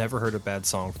said, never heard a bad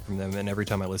song from them, and every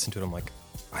time I listen to it, I'm like,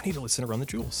 I need to listen to Run the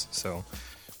Jewels. So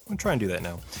I'm gonna try and do that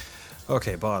now.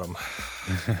 Okay, bottom.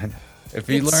 If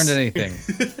you learned anything,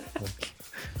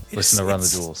 listen to Run the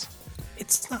Jewels.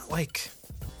 It's not like,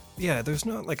 yeah, there's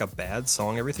not like a bad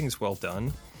song. Everything's well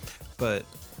done, but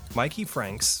Mikey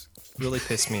Franks really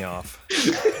pissed me off.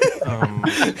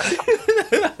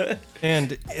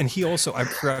 And he also, I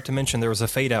forgot to mention, there was a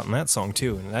fade out in that song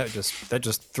too, and that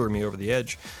just threw me over the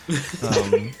edge.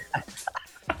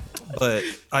 But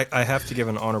I have to give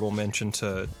an honorable mention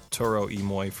to Toro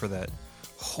Imoy for that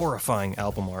horrifying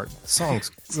album art. The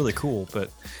song's really cool, but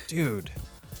dude,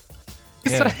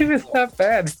 It's not even that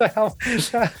bad.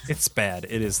 it's bad.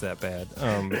 It is that bad.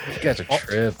 You guys are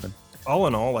tripping. All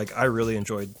in all, like, I really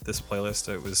enjoyed this playlist.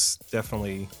 It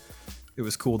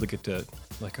was cool to get to,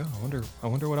 like, oh, I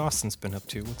wonder what Austin's been up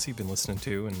to. What's he been listening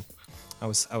to? And I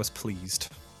was pleased.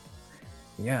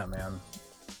 Yeah, man.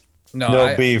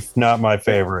 No beef, not my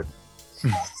favorite.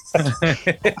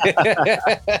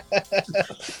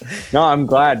 No, I'm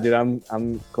glad, dude.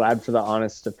 I'm glad for the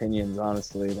honest opinions,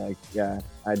 honestly. Like, yeah,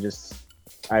 I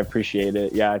appreciate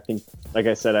it. Yeah, I think, like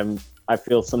I said, I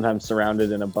feel sometimes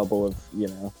surrounded in a bubble of, you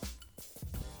know,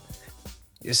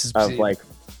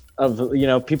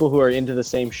 people who are into the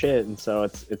same shit, and so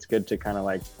it's good to kind of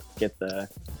like get the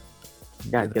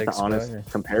honest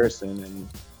comparison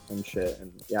and shit,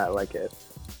 and yeah, I like it.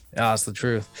 Yeah, it's the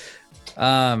truth.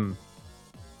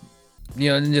 You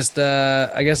know, and just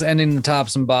I guess ending the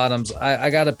tops and bottoms, I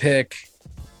gotta pick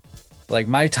like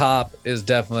my top is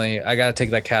definitely I gotta take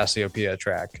that Cassiopeia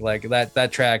track. Like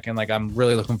that track, and like I'm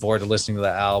really looking forward to listening to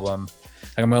that album.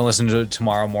 Like I'm gonna listen to it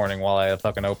tomorrow morning while I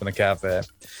fucking open the cafe.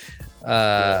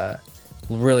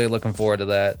 Really looking forward to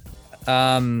that.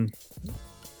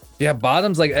 Yeah,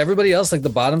 bottoms, like everybody else, like the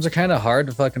bottoms are kind of hard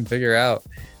to fucking figure out.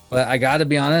 But I gotta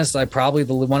be honest, I probably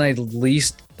the one I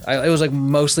least it was like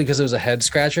mostly because it was a head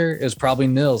scratcher. It was probably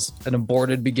Nils, an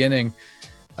aborted beginning.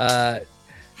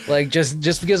 Like just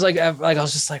because like I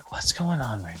was just like, what's going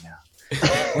on right now?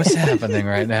 What's happening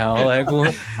right now? Like,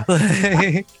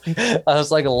 I was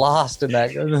like lost in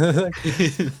that.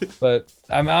 But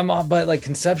but like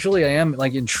conceptually, I am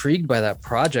like intrigued by that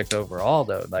project overall,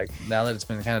 though. Like now that it's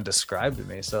been kind of described to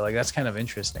me, so like that's kind of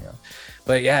interesting.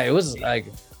 But yeah, it was like.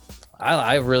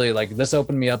 I really like this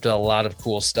opened me up to a lot of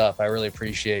cool stuff. I really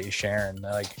appreciate you sharing,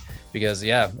 like, because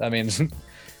yeah, I mean,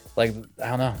 like I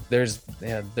don't know, there's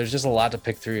just a lot to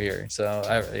pick through here. So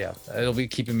it'll be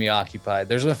keeping me occupied.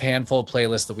 There's a handful of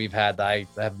playlists that we've had that I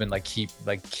have been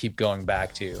keep going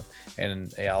back to,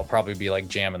 and yeah, I'll probably be like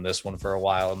jamming this one for a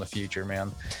while in the future,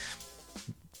 man.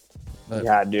 But,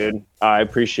 yeah, dude, I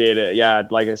appreciate it. Yeah,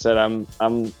 like I said,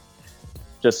 I'm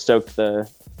just stoked the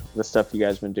stuff you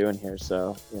guys been doing here.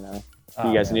 So you know.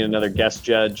 You guys need another guest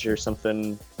judge or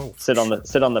something. Sit on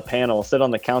the panel, sit on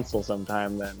the council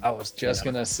sometime. Then I was just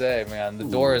gonna say, man, the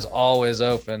door is always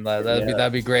open.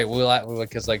 That'd be great. We'll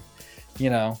because like, you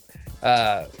know,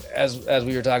 as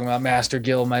we were talking about, Master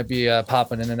Gil might be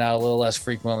popping in and out a little less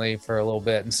frequently for a little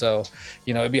bit, and so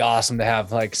you know it'd be awesome to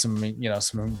have like some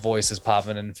voices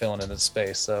popping in and filling in the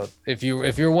space. So if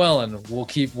you're willing,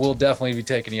 we'll definitely be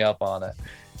taking you up on it.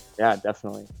 Yeah,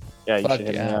 definitely. Yeah, you should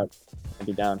hit me up. I'd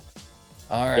be down.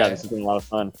 All right. Yeah, this has been a lot of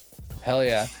fun. Hell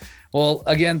yeah. Well,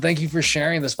 again, thank you for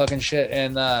sharing this fucking shit.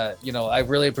 And, I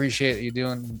really appreciate you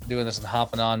doing this and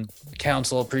hopping on.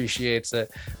 Council appreciates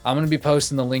it. I'm going to be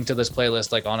posting the link to this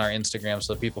playlist like on our Instagram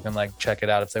so people can like check it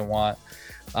out if they want.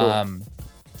 Cool.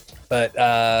 But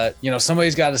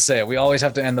somebody's got to say it. We always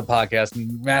have to end the podcast,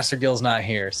 and Master Gil's not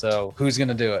here. So who's going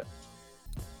to do it?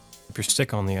 Keep your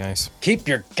stick on the ice. Keep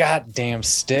your goddamn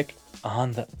stick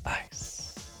on the ice.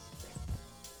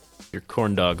 Your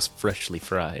corn dogs freshly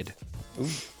fried. Ooh,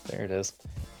 there it is.